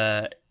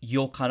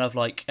you're kind of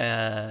like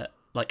an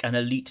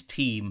elite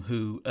team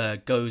who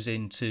goes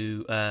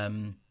into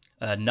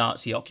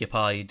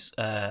Nazi-occupied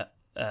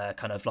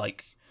kind of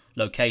like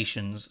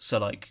locations. So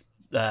like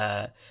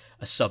a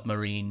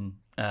submarine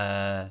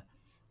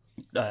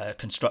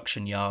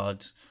construction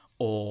yard,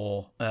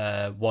 or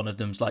one of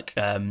them's like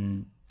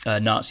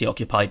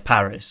Nazi-occupied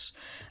Paris.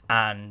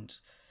 And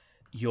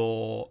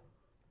your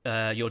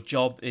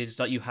job is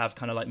that you have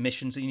kind of like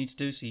missions that you need to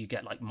do. So you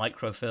get like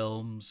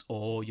microfilms,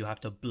 or you have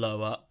to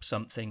blow up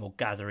something or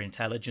gather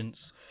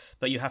intelligence.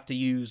 But you have to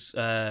use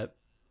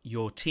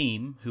your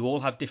team, who all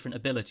have different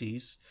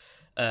abilities,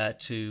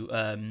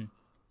 to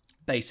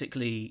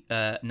basically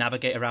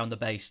navigate around the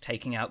base,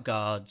 taking out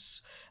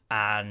guards,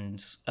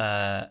 and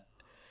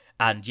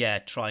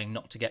trying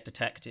not to get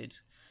detected.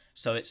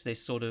 So it's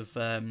this sort of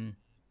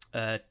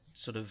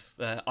sort of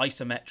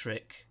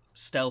isometric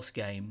stealth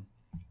game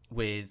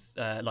with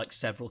like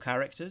several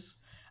characters,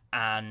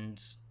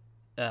 and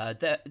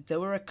there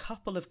were a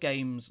couple of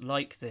games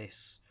like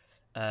this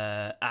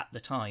at the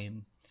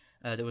time.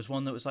 There was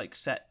one that was like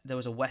set. There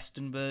was a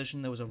Western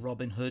version. There was a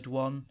Robin Hood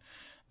one,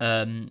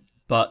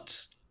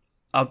 but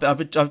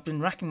I've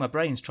been racking my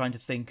brains trying to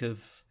think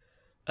of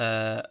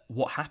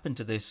what happened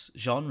to this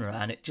genre,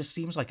 and it just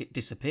seems like it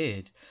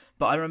disappeared.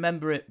 But I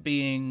remember it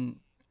being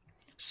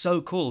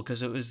so cool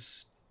because it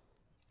was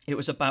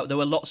about, there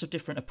were lots of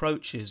different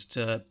approaches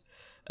to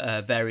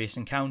various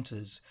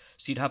encounters.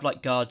 So you'd have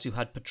like guards who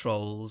had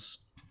patrols,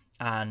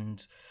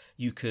 and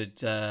you could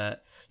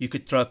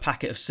throw a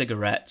packet of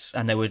cigarettes,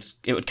 and it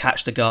would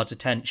catch the guard's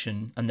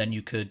attention, and then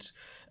you could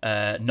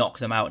knock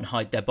them out and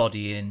hide their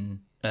body in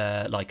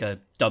like a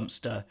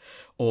dumpster,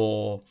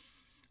 or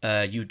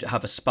you'd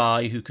have a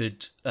spy who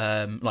could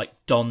like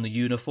don the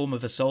uniform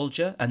of a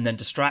soldier and then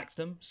distract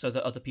them so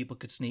that other people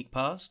could sneak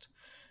past.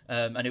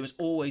 And it was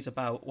always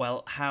about,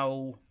 well,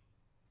 how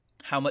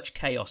much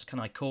chaos can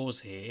I cause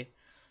here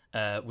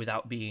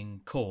without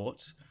being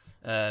caught?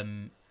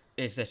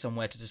 Is there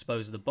somewhere to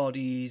dispose of the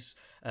bodies?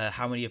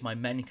 How many of my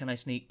men can I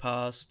sneak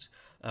past?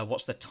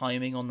 What's the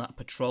timing on that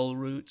patrol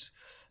route?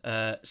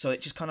 So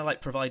it just kind of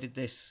like provided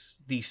these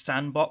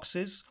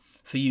sandboxes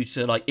for you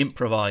to like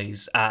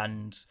improvise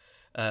and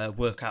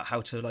work out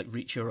how to like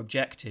reach your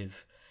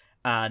objective,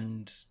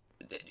 and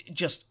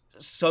just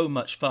so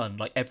much fun.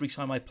 Like every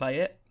time I play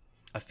it,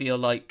 I feel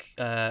like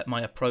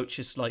my approach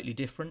is slightly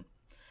different,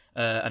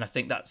 and I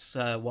think that's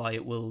why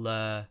it will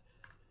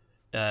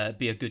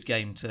be a good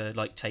game to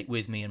like take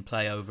with me and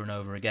play over and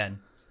over again.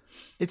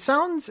 It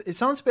sounds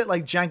a bit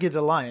like Jagged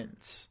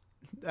Alliance,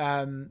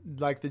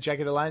 like the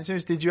Jagged Alliance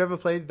series. Did you ever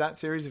play that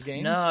series of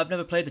games? No, I've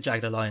never played the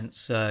Jagged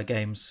Alliance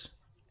games.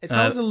 It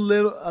sounds a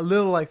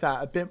little like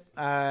that, a bit,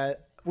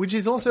 which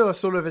is also a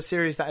sort of a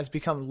series that has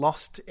become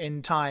lost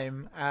in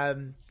time.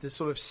 The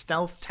sort of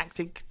stealth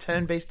tactic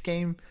turn-based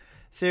game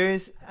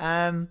series.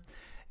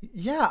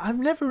 Yeah, I've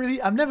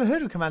never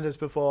heard of Commandos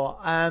before.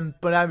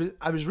 But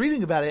I was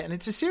reading about it, and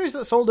it's a series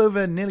that sold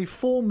over nearly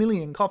 4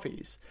 million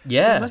copies.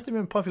 Yeah, so it must have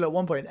been popular at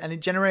one point, and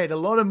it generated a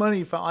lot of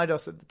money for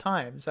Eidos at the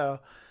time. So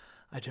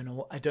I don't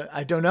know. I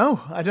don't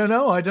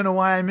know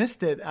why I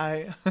missed it.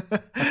 I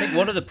think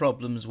one of the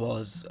problems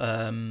was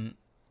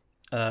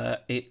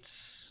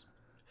it's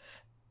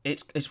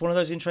one of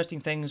those interesting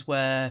things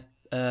where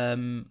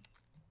I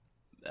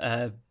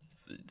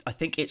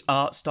think its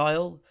art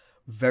style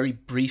very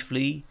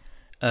briefly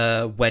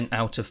went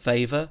out of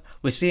favor.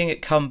 We're seeing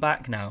it come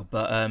back now,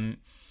 but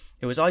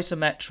it was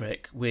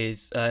isometric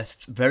with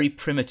very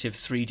primitive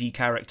 3D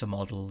character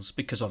models,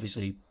 because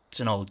obviously it's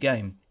an old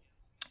game.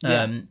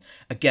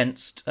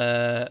 Against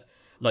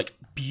like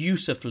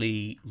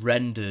beautifully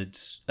rendered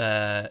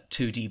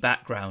 2D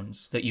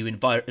backgrounds that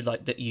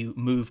you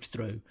moved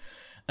through.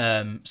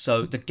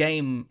 So the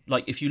game,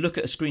 like if you look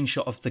at a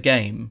screenshot of the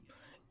game,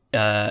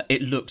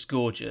 it looks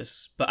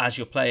gorgeous, but as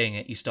you're playing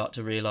it, you start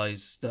to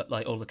realize that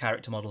like all the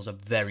character models are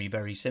very,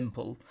 very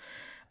simple.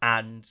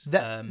 And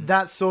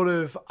that sort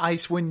of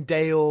Icewind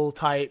Dale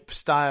type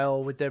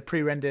style with the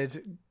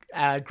pre-rendered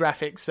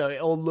graphics, so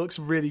it all looks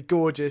really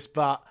gorgeous,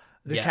 but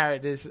the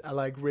characters are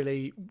like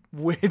really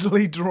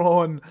weirdly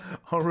drawn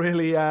or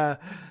really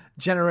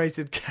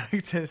generated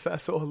characters that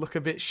sort of look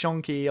a bit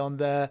shonky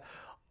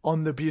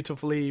on the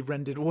beautifully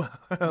rendered world.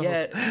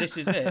 Yeah, this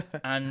is it.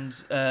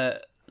 And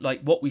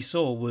like what we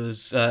saw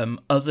was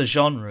other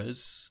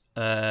genres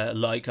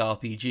like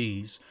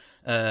RPGs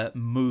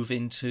move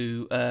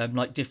into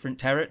like different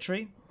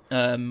territory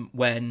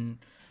when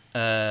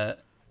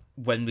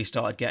we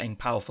started getting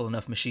powerful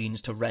enough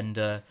machines to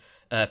render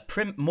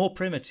more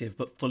primitive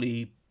but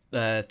fully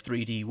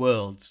 3D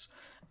worlds.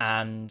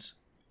 And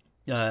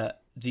I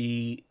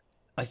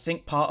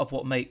think part of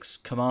what makes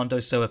Commando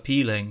so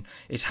appealing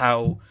is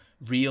how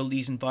real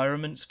these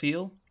environments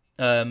feel,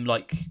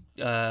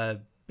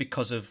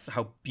 because of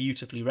how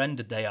beautifully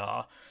rendered they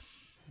are.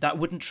 That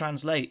wouldn't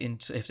translate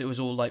into if it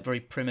was all like very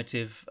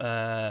primitive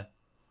kind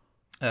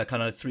of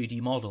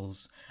 3D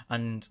models.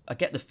 And I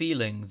get the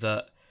feeling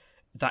that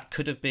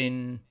could have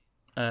been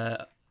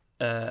a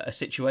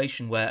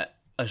situation where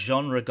a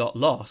genre got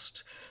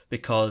lost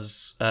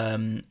because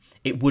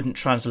it wouldn't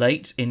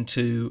translate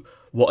into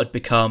what had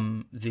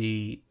become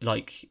the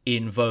like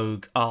in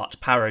vogue art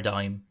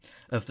paradigm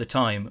of the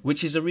time,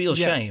 which is a real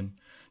shame,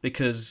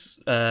 because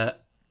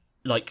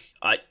like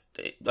I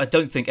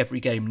don't think every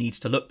game needs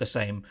to look the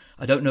same.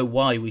 I don't know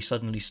why we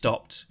suddenly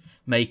stopped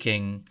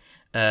making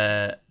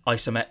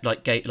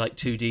isometric like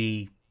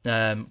 2D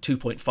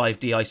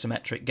 2.5D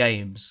isometric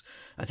games.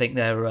 I think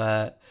they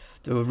were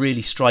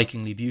really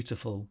strikingly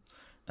beautiful.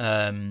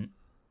 And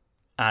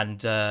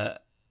yeah,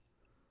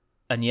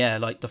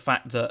 like the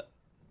fact that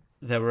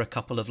there were a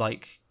couple of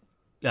like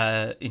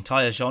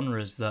entire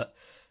genres that,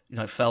 you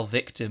know, fell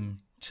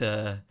victim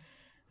to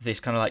this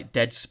kind of like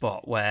dead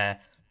spot where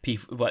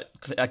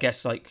I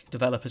guess like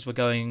developers were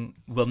going,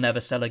 we'll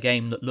never sell a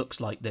game that looks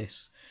like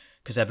this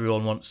because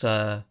everyone wants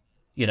a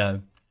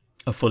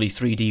fully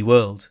 3D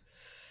world.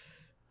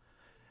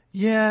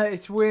 Yeah,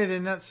 it's weird,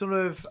 and that's sort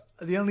of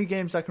the only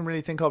games I can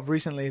really think of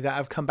recently that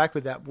have come back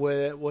with that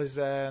was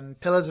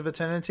Pillars of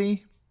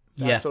Eternity,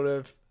 that sort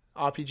of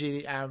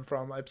RPG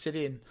from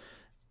Obsidian,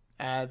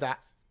 that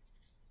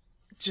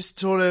just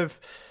sort of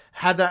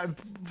had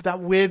that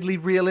weirdly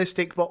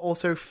realistic but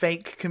also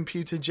fake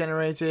computer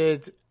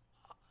generated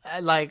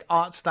like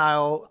art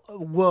style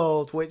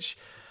world, which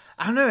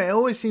I don't know, it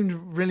always seemed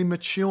really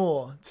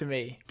mature to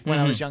me when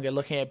I was younger,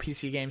 looking at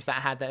PC games that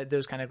had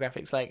those kind of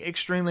graphics, like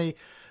extremely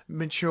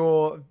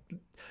mature,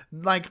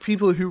 like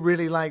people who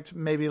really liked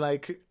maybe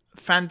like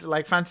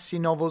fantasy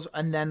novels,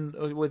 and then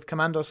with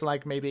Commandos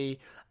like maybe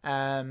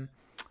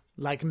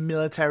like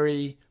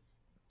military,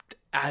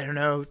 I don't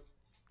know,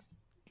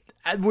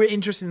 we're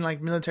interested in like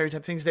military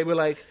type things. They were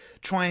like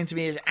trying to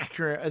be as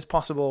accurate as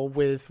possible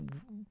with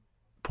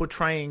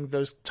portraying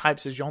those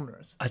types of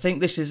genres. I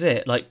think this is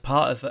it. Like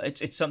part of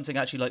it's something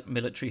actually, like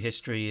military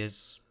history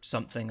is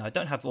something I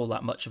don't have all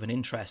that much of an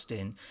interest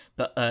in,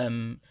 but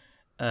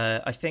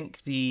I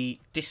think the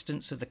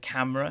distance of the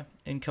camera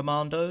in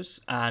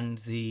Commandos and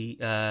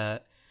the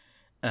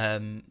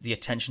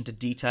attention to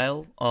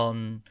detail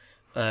on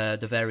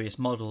the various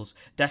models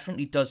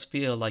definitely does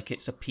feel like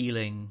it's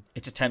appealing.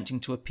 It's attempting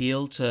to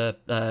appeal to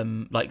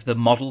like the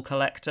model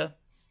collector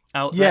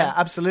out there. Yeah,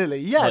 absolutely.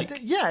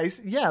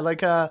 Yeah, like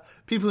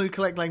people who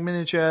collect like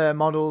miniature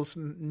models,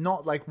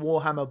 not like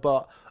Warhammer,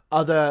 but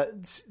other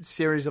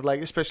series of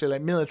like, especially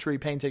like military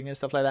painting and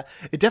stuff like that.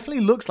 It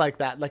definitely looks like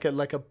that, like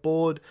a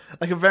board,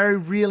 like a very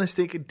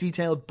realistic,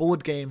 detailed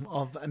board game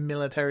of a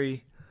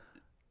military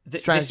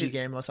strategy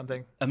game or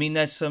something. I mean,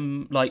 there's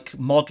some like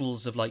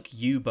models of like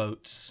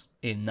U-boats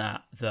in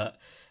that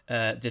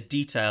the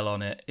detail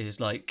on it is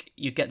like,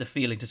 you get the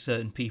feeling to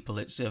certain people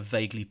it's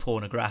vaguely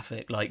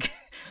pornographic, like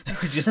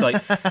just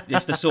like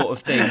it's the sort of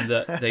thing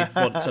that they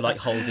want to like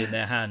hold in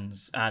their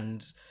hands,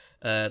 and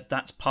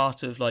that's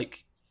part of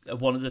like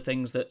one of the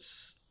things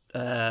that's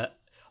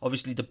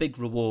obviously the big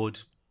reward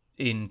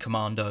in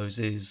Commandos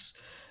is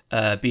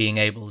being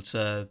able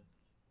to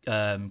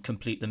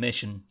complete the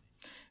mission,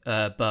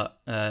 but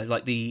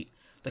like the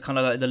kind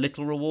of like the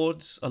little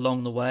rewards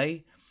along the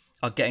way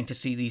are getting to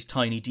see these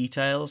tiny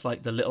details,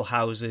 like the little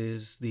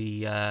houses,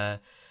 the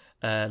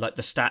like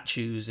the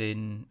statues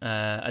in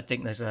I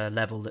think there's a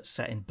level that's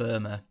set in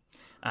Burma,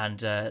 and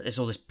there's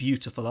all this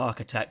beautiful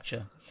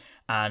architecture,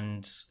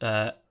 and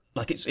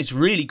like it's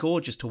really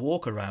gorgeous to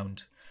walk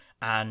around,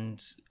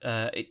 and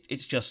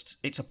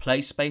it's a play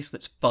space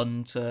that's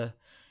fun to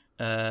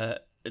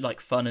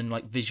like fun and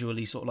like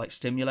visually sort of like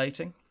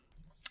stimulating.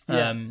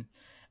 And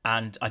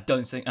I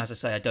don't think, as I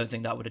say, I don't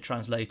think that would have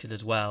translated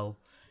as well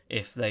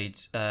if they'd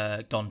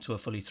gone to a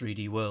fully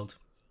 3D world.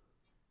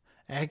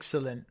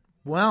 Excellent.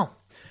 Well,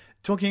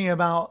 talking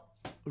about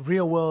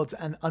real worlds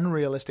and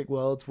unrealistic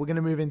worlds, we're going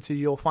to move into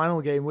your final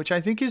game, which I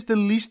think is the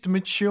least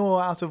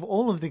mature out of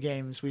all of the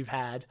games we've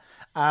had.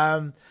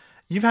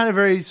 You've had a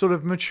very sort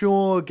of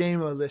mature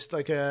gamer list,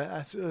 like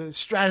a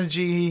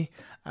strategy,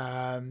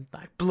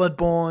 like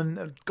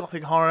Bloodborne,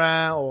 Gothic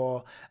horror,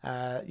 or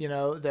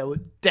there were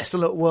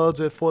Desolate Worlds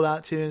of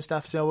Fallout 2 and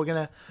stuff. So we're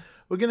gonna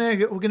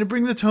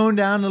bring the tone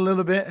down a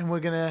little bit, and we're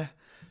gonna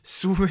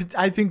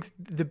I think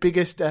the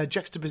biggest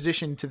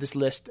juxtaposition to this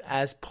list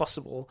as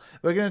possible.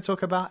 We're gonna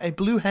talk about a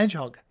blue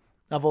hedgehog,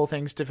 of all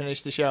things, to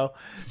finish the show.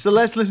 So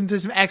let's listen to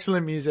some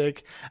excellent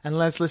music, and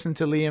let's listen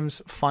to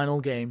Liam's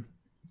final game.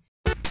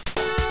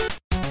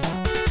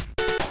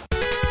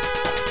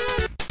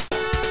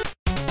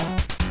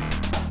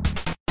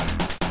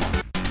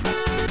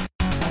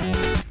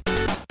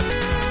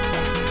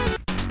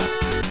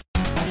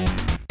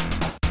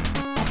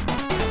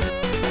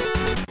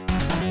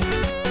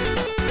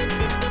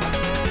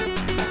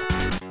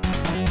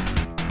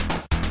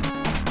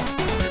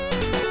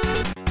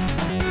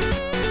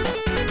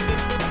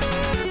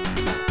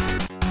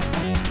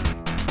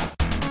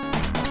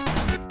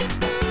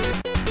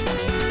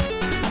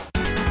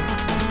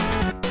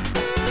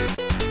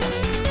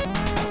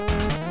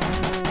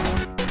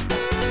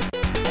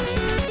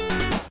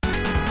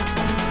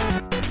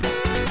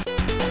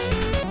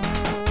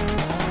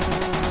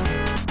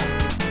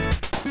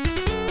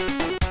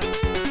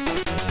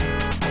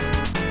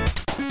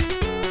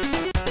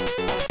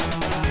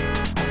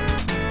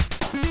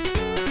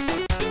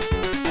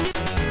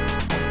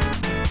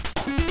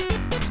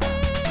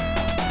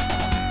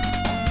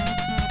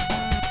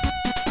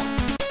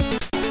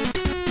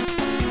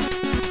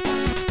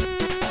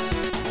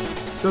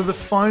 So the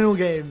final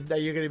game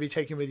that you're going to be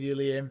taking with you,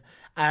 Liam,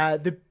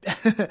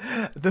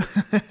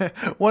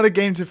 what a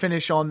game to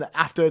finish on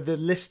after the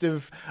list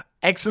of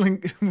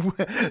excellent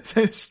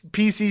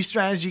PC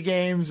strategy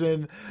games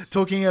and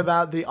talking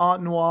about the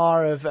art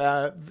noir of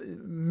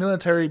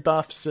military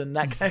buffs and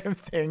that kind of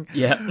thing.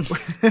 Yeah.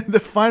 The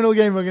final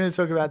game we're going to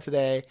talk about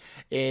today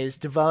is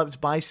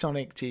developed by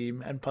Sonic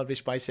Team and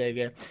published by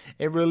Sega.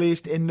 It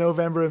released in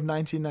November of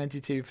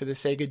 1992 for the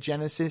Sega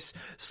Genesis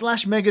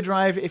 / Mega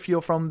Drive if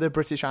you're from the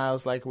British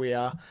Isles like we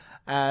are.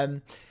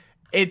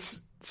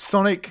 It's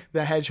Sonic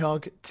the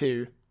Hedgehog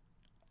 2.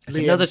 It's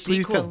Liam, another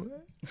sequel.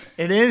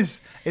 It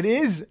is,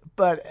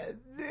 but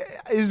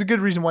is a good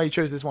reason why you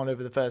chose this one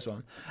over the first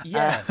one.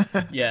 Yeah,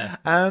 yeah.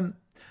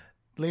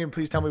 Liam,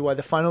 please tell me why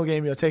the final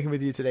game you're taking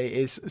with you today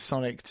is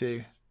Sonic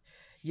 2.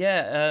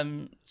 Yeah,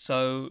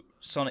 so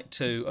Sonic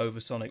 2 over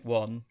Sonic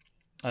 1.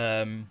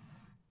 Like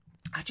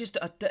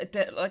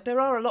there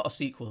are a lot of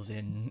sequels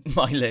in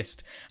my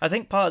list. I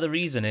think part of the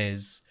reason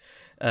is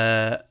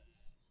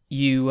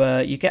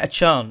you get a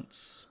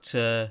chance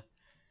to,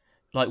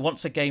 like,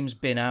 once a game's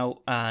been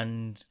out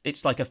and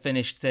it's like a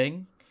finished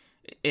thing,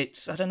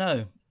 it's, I don't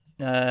know,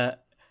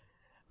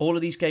 all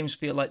of these games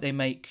feel like they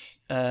make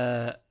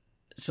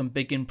some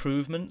big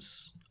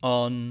improvements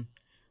on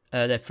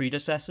their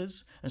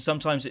predecessors, and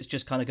sometimes it's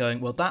just kind of going,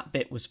 well, that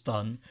bit was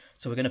fun,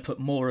 so we're going to put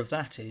more of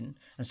that in,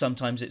 and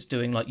sometimes it's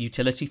doing like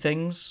utility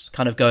things,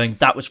 kind of going,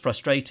 that was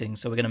frustrating,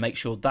 so we're going to make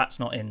sure that's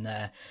not in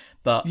there.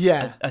 But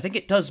yeah, I think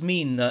it does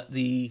mean that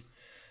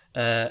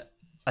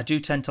I do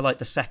tend to like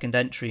the second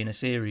entry in a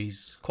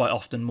series quite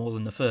often more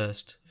than the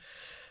first.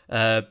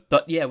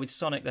 But yeah, with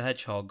Sonic the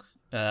Hedgehog,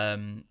 I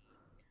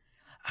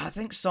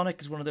think Sonic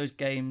is one of those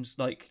games,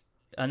 like,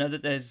 I know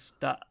that there's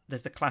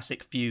the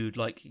classic feud,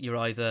 like you're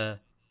either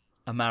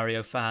a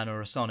Mario fan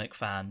or a Sonic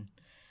fan,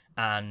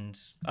 and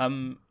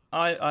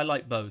I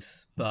like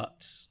both,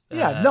 but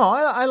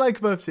I like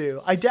both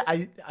too.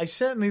 I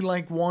certainly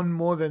like one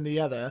more than the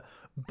other,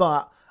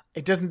 but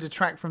it doesn't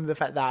detract from the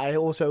fact that I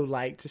also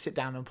like to sit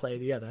down and play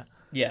the other.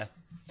 Yeah,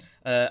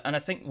 and I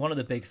think one of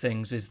the big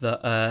things is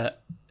that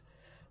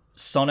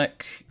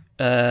Sonic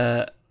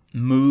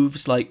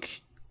moves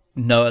like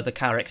no other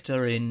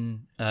character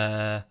in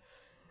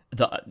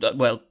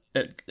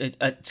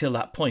till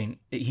that point,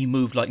 he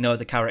moved like no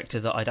other character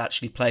that I'd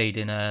actually played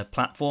in a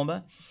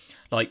platformer.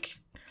 Like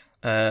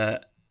the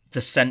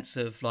sense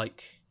of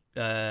like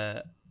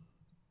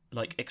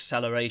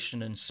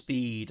acceleration and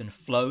speed and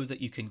flow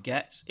that you can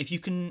get if you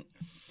can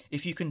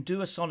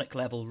do a Sonic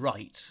level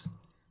right,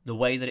 the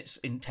way that it's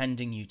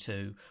intending you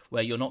to,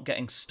 where you're not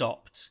getting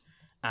stopped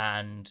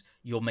and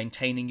you're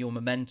maintaining your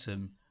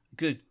momentum.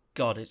 Good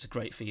God, it's a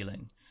great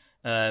feeling.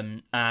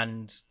 And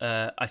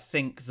I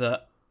think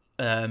that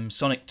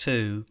Sonic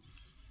 2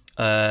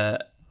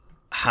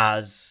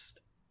 has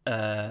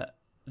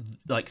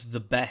like the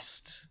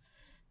best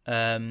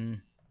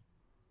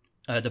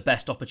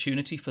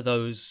opportunity for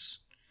those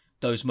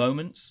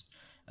moments,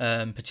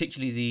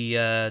 particularly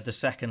the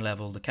second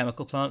level, the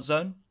chemical plant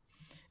zone.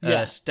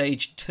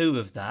 Stage 2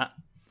 of that,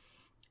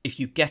 if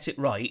you get it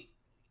right,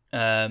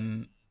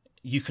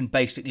 you can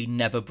basically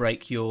never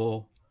break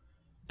your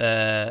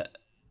run,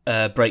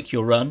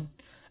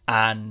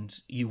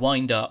 and you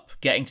wind up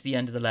getting to the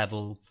end of the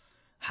level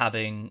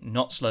having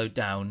not slowed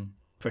down,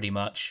 pretty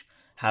much,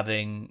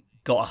 having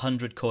got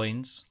 100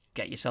 coins,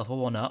 get yourself a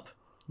 1-up,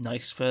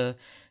 nice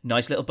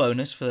little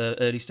bonus for the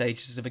early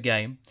stages of a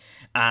game,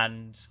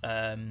 and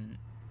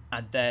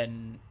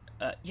then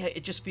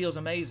it just feels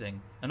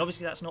amazing. And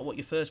obviously that's not what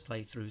your first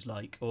playthrough's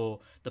like, or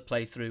the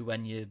playthrough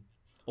when you're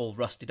all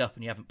rusted up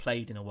and you haven't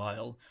played in a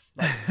while.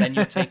 Like, then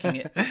you're taking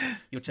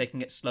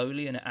it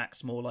slowly, and it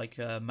acts more like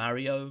a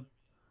Mario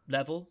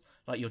level,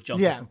 like you're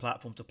jumping from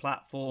platform to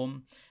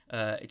platform.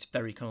 It's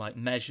very kind of like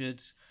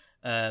measured,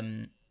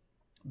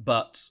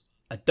 but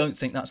I don't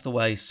think that's the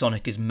way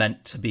Sonic is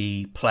meant to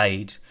be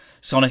played.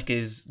 Sonic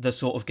is the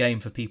sort of game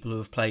for people who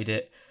have played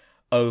it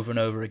over and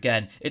over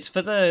again. It's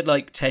for the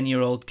like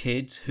 10-year-old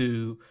kid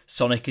who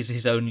Sonic is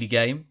his only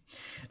game,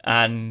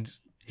 and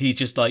he's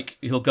just like,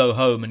 he'll go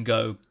home and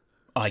go,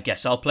 I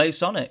guess I'll play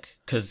Sonic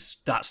because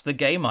that's the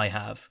game I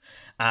have,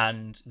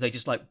 and they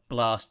just like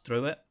blast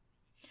through it.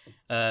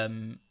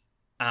 And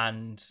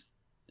I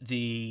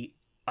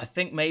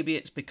think maybe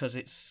it's because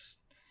it's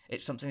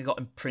something that got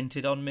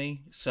imprinted on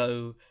me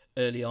so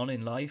early on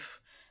in life.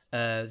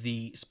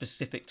 The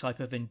specific type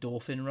of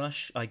endorphin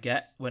rush I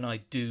get when I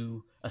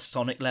do a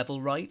Sonic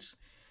level right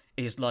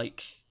is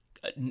like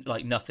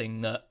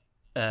nothing that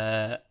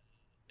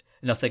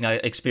nothing I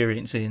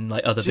experience in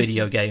like other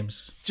video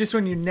games. Just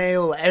when you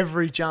nail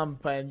every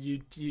jump and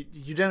you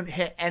don't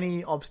hit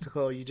any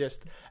obstacle, you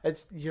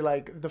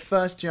like the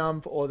first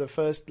jump or the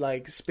first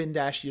like spin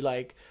dash, you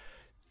like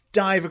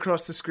dive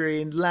across the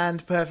screen,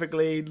 land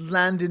perfectly,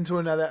 land into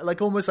another,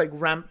 like almost like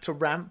ramp to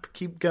ramp,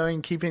 keep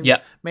going,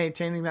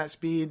 maintaining that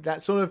speed.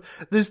 That sort of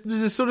there's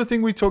a sort of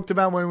thing we talked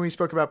about when we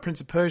spoke about Prince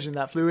of Persia,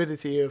 that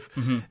fluidity of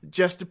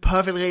just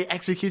perfectly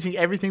executing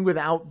everything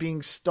without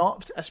being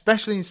stopped,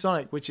 especially in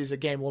Sonic, which is a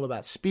game all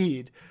about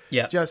speed.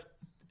 There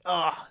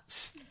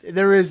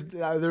is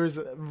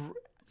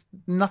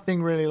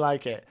nothing really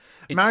like it.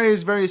 Mario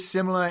is very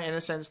similar in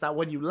a sense that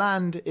when you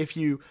land, if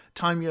you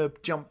time your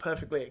jump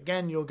perfectly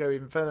again, you'll go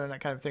even further and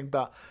that kind of thing.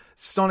 But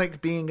Sonic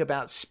being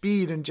about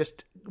speed and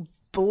just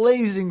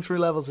blazing through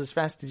levels as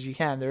fast as you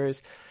can,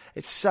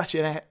 it's such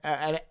an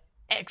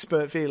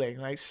expert feeling,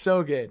 like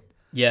so good.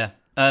 Yeah,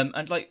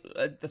 and like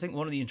I think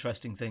one of the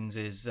interesting things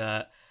is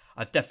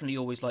I've definitely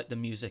always liked the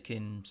music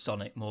in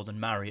Sonic more than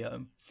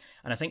Mario,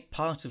 and I think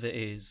part of it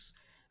is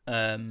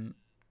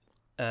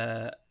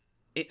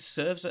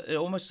it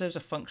almost serves a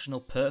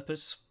functional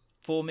purpose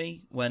for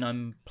me when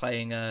I'm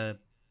playing a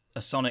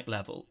Sonic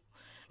level.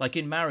 like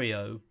in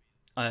Mario,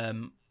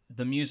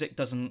 the music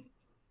doesn't.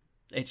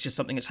 It's just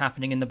something that's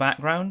happening in the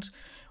background.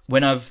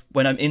 When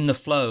I'm in the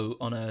flow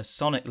on a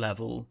Sonic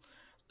level,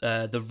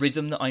 the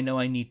rhythm that I know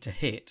I need to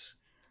hit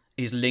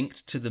is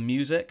linked to the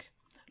music.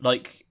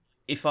 Like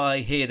if I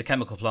hear the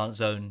Chemical Plant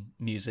Zone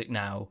music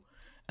now,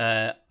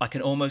 I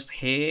can almost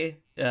hear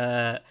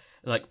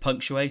like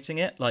punctuating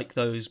it, like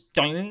those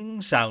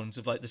ding sounds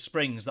of like the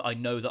springs that I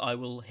know that I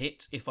will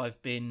hit if I'm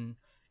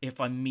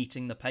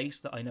meeting the pace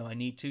that I know I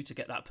need to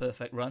get that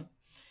perfect run.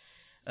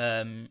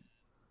 And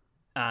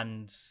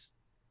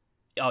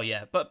oh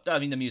yeah, but I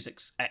mean the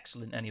music's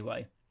excellent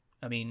anyway.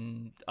 I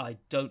mean, I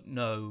don't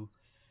know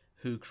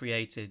who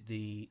created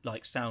the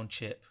like sound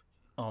chip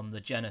on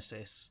the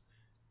Genesis,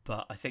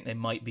 but I think they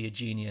might be a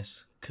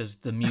genius because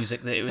the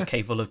music that it was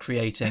capable of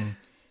creating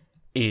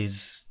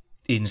is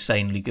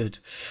insanely good.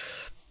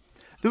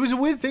 There was a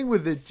weird thing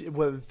with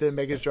the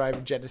Mega Drive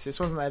and Genesis,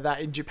 wasn't there?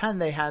 That in Japan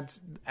they had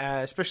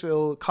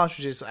special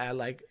cartridges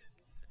like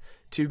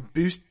to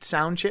boost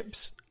sound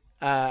chips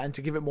and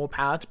to give it more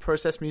power to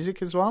process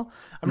music as well.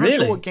 I'm not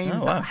sure what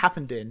games that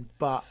happened in,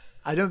 but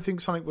I don't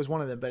think Sonic was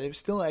one of them. But it was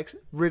still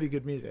really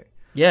good music.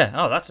 Yeah.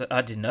 Oh,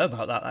 I didn't know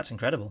about that. That's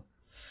incredible.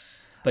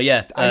 But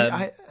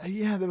yeah,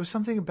 yeah, there was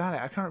something about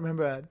it. I can't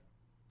remember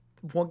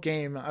what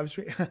game I was.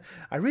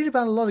 I read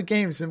about a lot of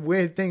games and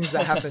weird things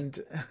that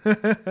happened,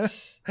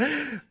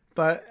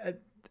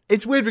 but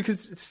it's weird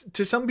because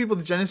to some people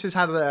the Genesis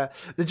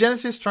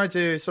tried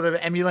to sort of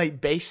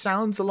emulate bass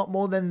sounds a lot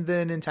more than the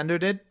Nintendo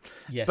did.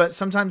 Yes. But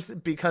sometimes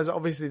because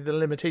obviously the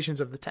limitations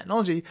of the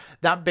technology,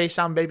 that bass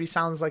sound maybe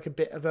sounds like a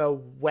bit of a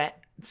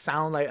wet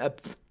sound, like a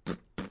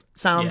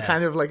sound,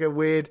 kind of like a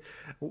weird,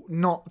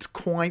 not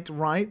quite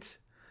right.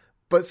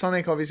 But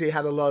Sonic obviously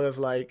had a lot of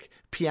like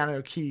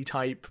piano key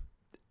type,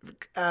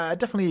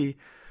 definitely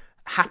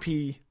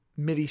happy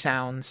MIDI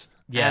sounds.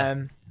 Yeah.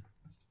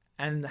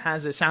 And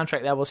has a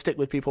soundtrack that will stick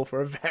with people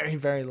for a very,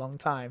 very long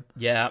time.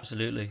 Yeah,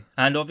 absolutely.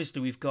 And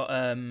obviously we've got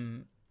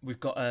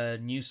a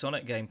new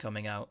Sonic game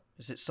coming out.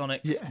 Is it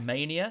Sonic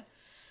Mania?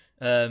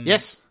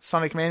 Yes,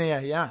 Sonic Mania,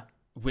 yeah.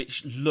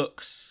 Which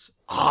looks...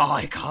 Oh,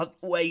 I can't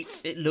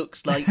wait. It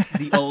looks like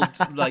the old,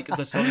 like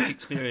the Sonic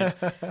experience.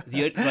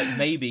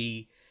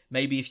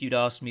 Maybe if you'd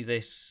asked me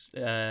this,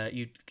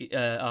 you'd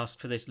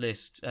asked for this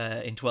list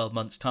in 12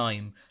 months'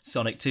 time,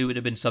 Sonic 2 would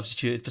have been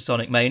substituted for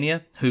Sonic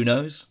Mania. Who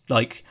knows?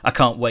 Like, I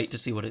can't wait to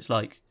see what it's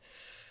like.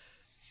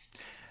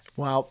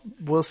 Well,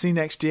 we'll see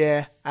next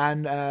year.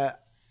 And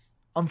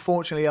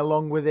unfortunately,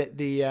 along with it,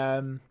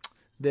 the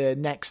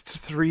next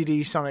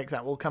 3D Sonic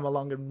that will come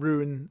along and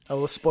ruin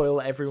or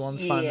spoil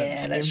everyone's fun at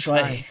the same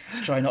time.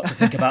 Let's try not to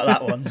think about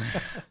that one.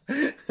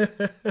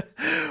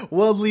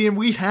 Well, Liam,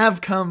 we have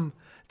come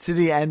to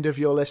the end of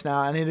your list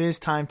now, and it is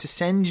time to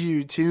send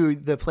you to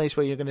the place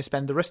where you're going to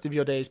spend the rest of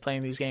your days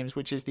playing these games,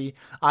 which is the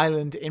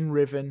island in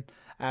Riven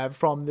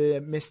from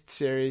the Myst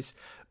series.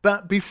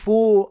 But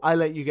before I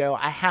let you go,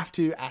 I have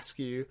to ask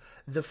you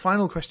the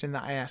final question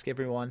that I ask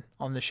everyone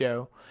on the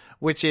show,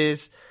 which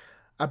is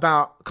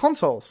about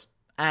consoles.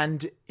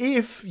 And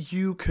if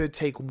you could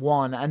take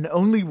one and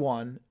only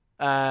one,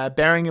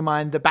 bearing in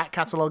mind the back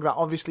catalogue that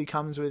obviously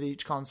comes with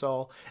each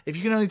console, if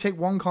you can only take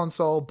one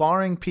console,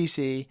 barring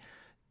PC,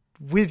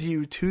 with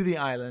you to the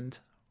island,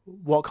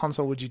 what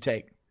console would you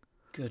take?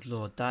 Good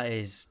Lord, that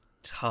is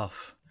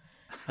tough.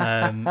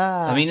 I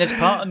mean, there's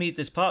part of me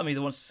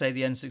that wants to say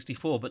the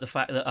N64, but the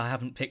fact that I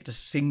haven't picked a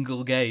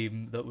single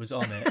game that was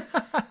on it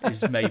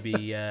is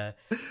maybe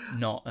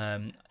not.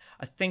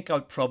 I think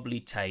I'd probably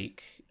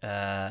take,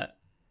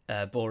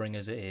 boring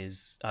as it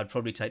is, I'd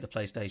probably take the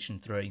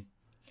PlayStation 3.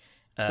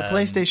 The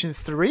PlayStation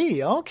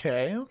 3?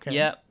 Okay.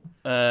 Yeah.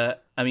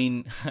 I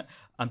mean,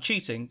 I'm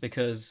cheating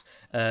because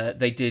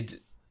they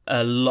did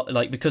a lot,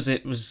 like, because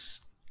it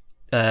was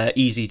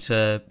easy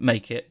to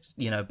make it,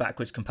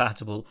 backwards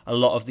compatible. A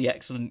lot of the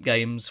excellent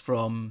games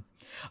from...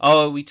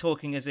 Oh, are we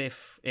talking as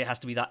if it has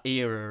to be that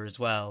era as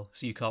well?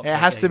 So you can't... It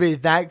has to be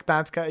that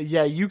bad...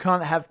 Yeah, you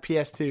can't have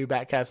PS2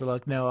 back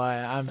catalogue. No,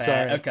 I'm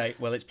sorry. Okay,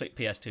 well, it's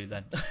PS2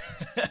 then.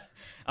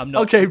 I'm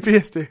not... Okay,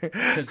 PS2.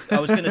 Because I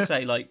was going to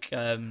say, like,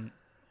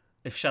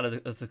 if Shadow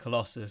of the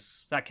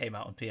Colossus, that came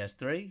out on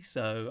PS3,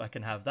 so I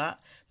can have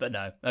that. But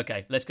no,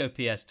 okay, let's go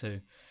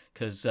PS2.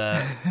 Because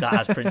that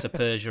has Prince of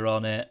Persia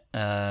on it.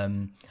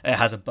 It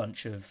has a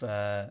bunch of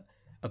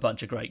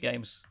great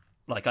games.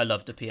 Like, I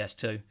loved the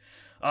PS2.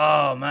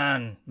 Oh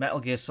man, Metal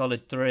Gear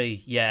Solid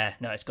 3. Yeah,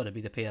 no, it's got to be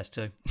the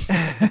PS2.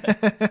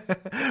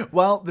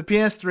 Well, the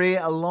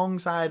PS3,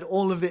 alongside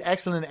all of the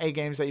excellent A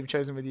games that you've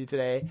chosen with you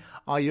today,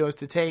 are yours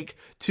to take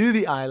to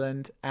the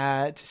island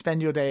to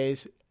spend your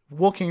days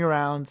walking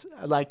around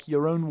like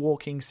your own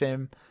walking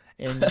sim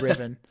in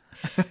Riven.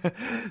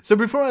 So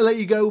before I let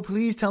you go,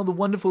 please tell the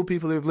wonderful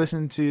people who have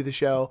listened to the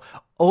show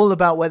all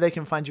about where they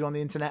can find you on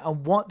the internet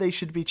and what they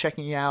should be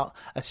checking out,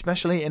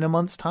 especially in a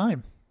month's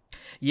time.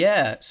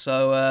 Yeah,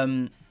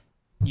 so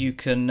you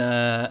can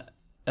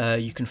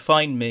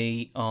find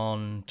me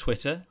on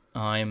Twitter.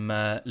 I'm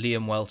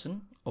Liam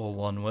Welton, or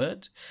one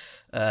word.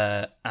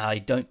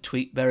 I don't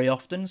tweet very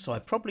often, so I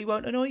probably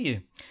won't annoy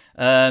you.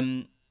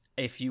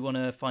 if you want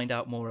to find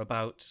out more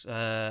about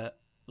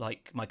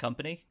like my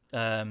company, you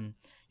can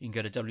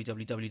go to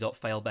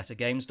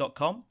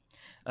www.failbettergames.com.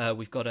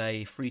 We've got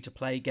a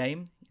free-to-play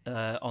game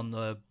on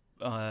the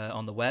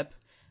web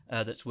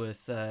that's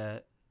worth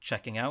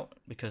checking out,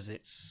 because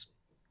there's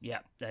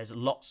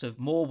lots of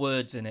more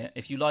words in it.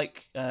 If you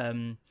like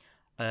texty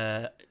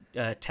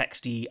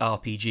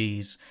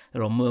RPGs,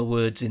 there are more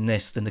words in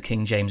this than the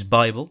King James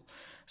Bible.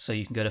 So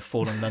you can go to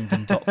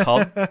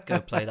fallenlondon.com,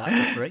 go play that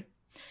for free.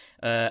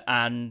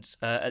 And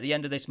at the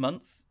end of this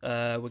month,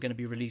 we're going to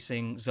be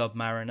releasing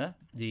Submariner,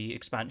 the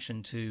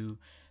expansion to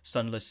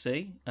Sunless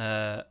Sea.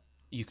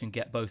 You can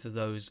get both of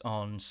those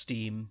on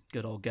Steam,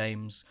 Good Old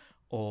Games,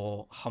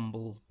 or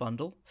Humble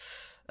Bundle.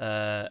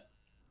 And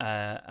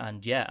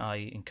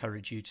I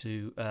encourage you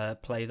to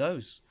play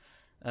those.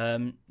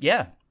 I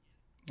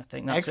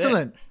think that's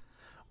excellent. It.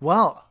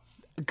 Well,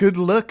 good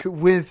luck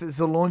with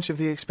the launch of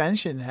the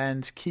expansion,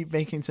 and keep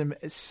making some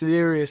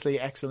seriously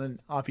excellent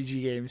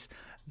RPG games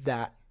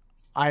that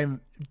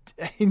I'm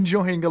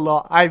enjoying a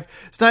lot. I've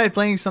started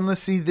playing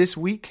Sunless Sea this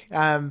week,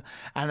 and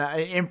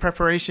in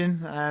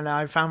preparation, and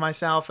I found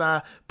myself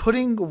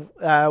putting World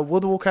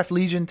of Warcraft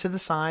Legion to the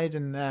side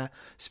and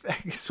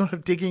sort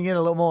of digging in a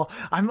little more.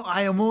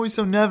 I am always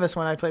so nervous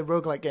when I play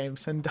roguelike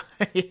games and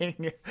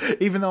dying,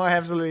 even though I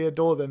absolutely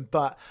adore them.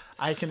 But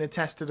I can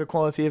attest to the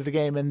quality of the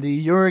game, and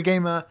the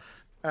Eurogamer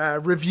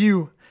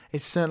review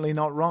is certainly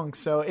not wrong.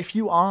 So if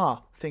you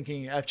are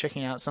thinking of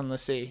checking out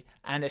Sunless Sea,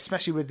 and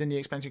especially with the new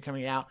expansion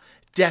coming out,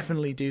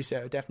 definitely do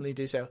so. Definitely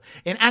do so.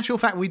 In actual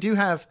fact, we do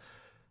have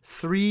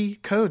 3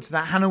 codes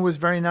that Hannah was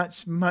very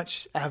nice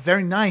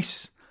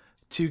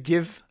to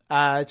give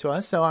to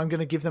us. So I'm going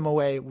to give them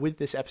away with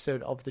this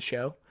episode of the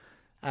show.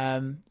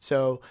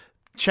 So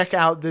check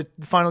out the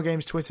Final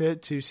Games Twitter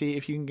to see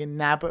if you can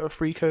nab a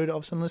free code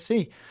of Sunless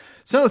Sea.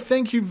 So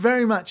thank you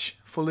very much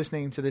for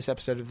listening to this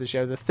episode of the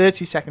show, the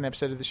 32nd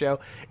episode of the show.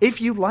 If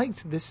you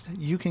liked this,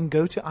 you can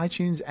go to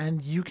iTunes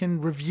and you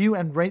can review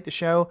and rate the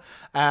show,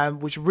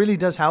 which really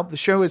does help. The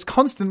show is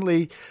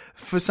constantly,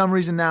 for some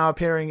reason now,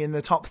 appearing in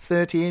the top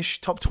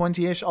 30-ish, top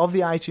 20-ish of the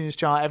iTunes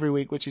chart every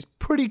week, which is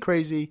pretty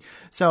crazy.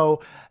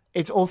 So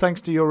it's all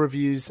thanks to your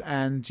reviews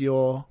and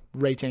your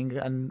rating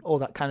and all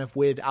that kind of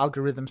weird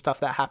algorithm stuff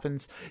that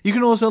happens. You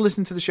can also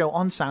listen to the show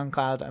on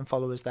SoundCloud and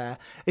follow us there.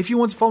 If you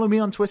want to follow me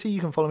on Twitter, you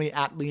can follow me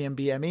at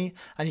LiamBME,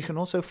 and you can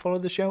also follow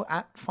the show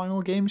at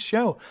Final Games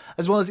Show,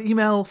 as well as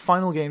email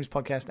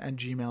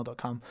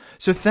finalgamespodcast@gmail.com.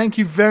 So thank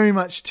you very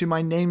much to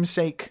my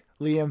namesake,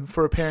 Liam,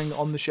 for appearing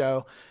on the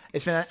show.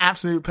 It's been an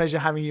absolute pleasure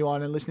having you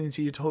on and listening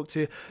to you talk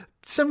to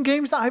some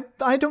games that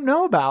I don't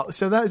know about.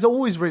 So that is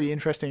always really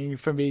interesting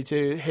for me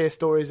to hear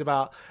stories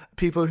about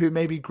people who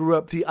maybe grew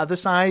up the other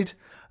side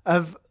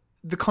of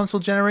the console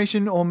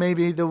generation, or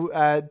maybe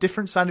the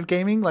different side of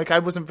gaming. Like, I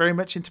wasn't very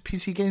much into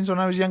PC games when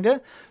I was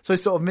younger, so I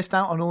sort of missed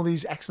out on all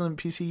these excellent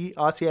PC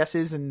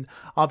RTSs and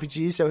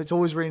RPGs. So it's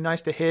always really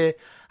nice to hear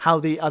how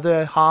the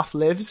other half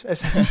lives,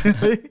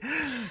 essentially.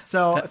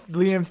 So,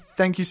 Liam,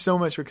 thank you so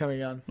much for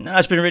coming on. No,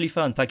 it's been really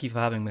fun. Thank you for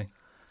having me.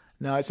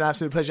 No, it's an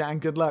absolute pleasure,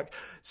 and good luck.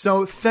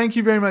 So thank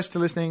you very much for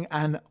listening,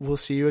 and we'll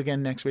see you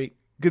again next week.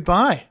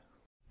 Goodbye.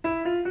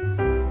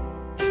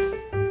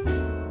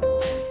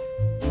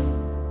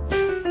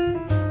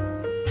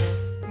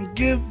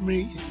 Give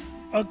me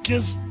a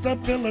kiss to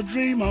build a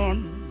dream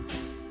on,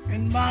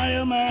 and my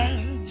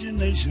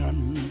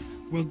imagination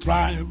will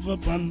thrive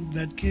upon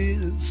that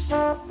kiss.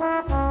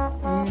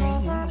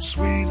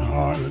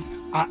 Sweetheart,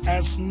 I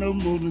ask no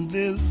more than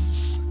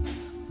this,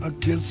 a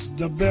kiss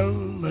to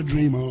build a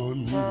dream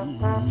on.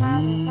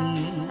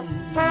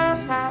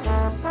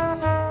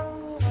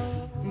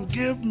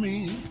 Give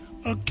me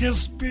a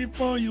kiss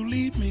before you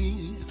leave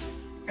me,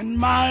 and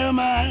my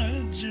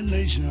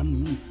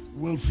imagination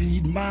will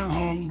feed my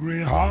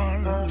hungry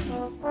heart.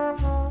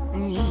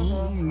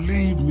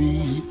 Leave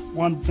me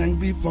one thing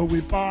before we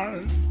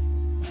part,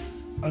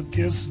 a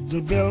kiss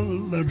to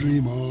build a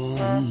dream on.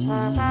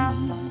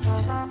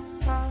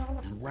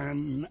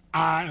 When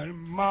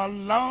I'm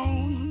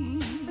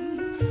alone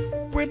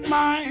with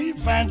my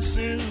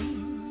fancies,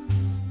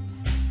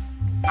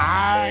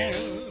 I'll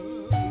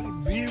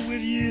be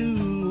with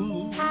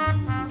you,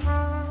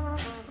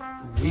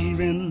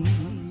 weaving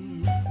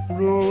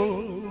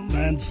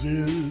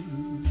romances.